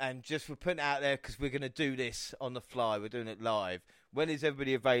 And just we're putting it out there because we're going to do this on the fly. We're doing it live. When is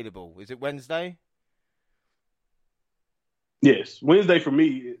everybody available? Is it Wednesday? Yes, Wednesday for me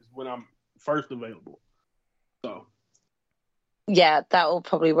is when I'm first available. So, Yeah, that will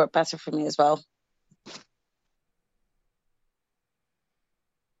probably work better for me as well.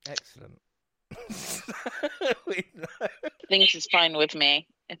 Excellent. I think it's fine with me.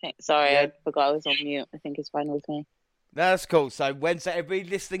 Sorry, I forgot I was on mute. I think it's fine with me. That's cool. So Wednesday, everybody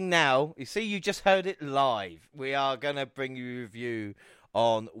listening now, you see, you just heard it live. We are going to bring you a review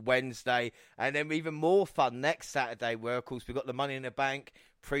on Wednesday, and then even more fun next Saturday, where of course we've got the Money in the Bank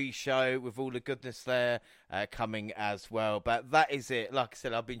pre-show with all the goodness there coming as well. But that is it. Like I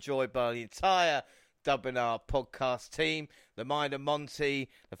said, I've been joined by the entire WNR podcast team, the Mind of Monty,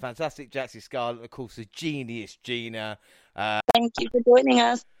 the fantastic Jaxie Scarlett, and of course the genius Gina. Thank you for joining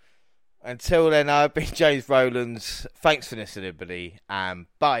us. Until then, I've been James Rowlands. Thanks for listening, everybody, and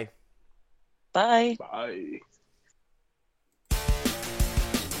bye. Bye. bye.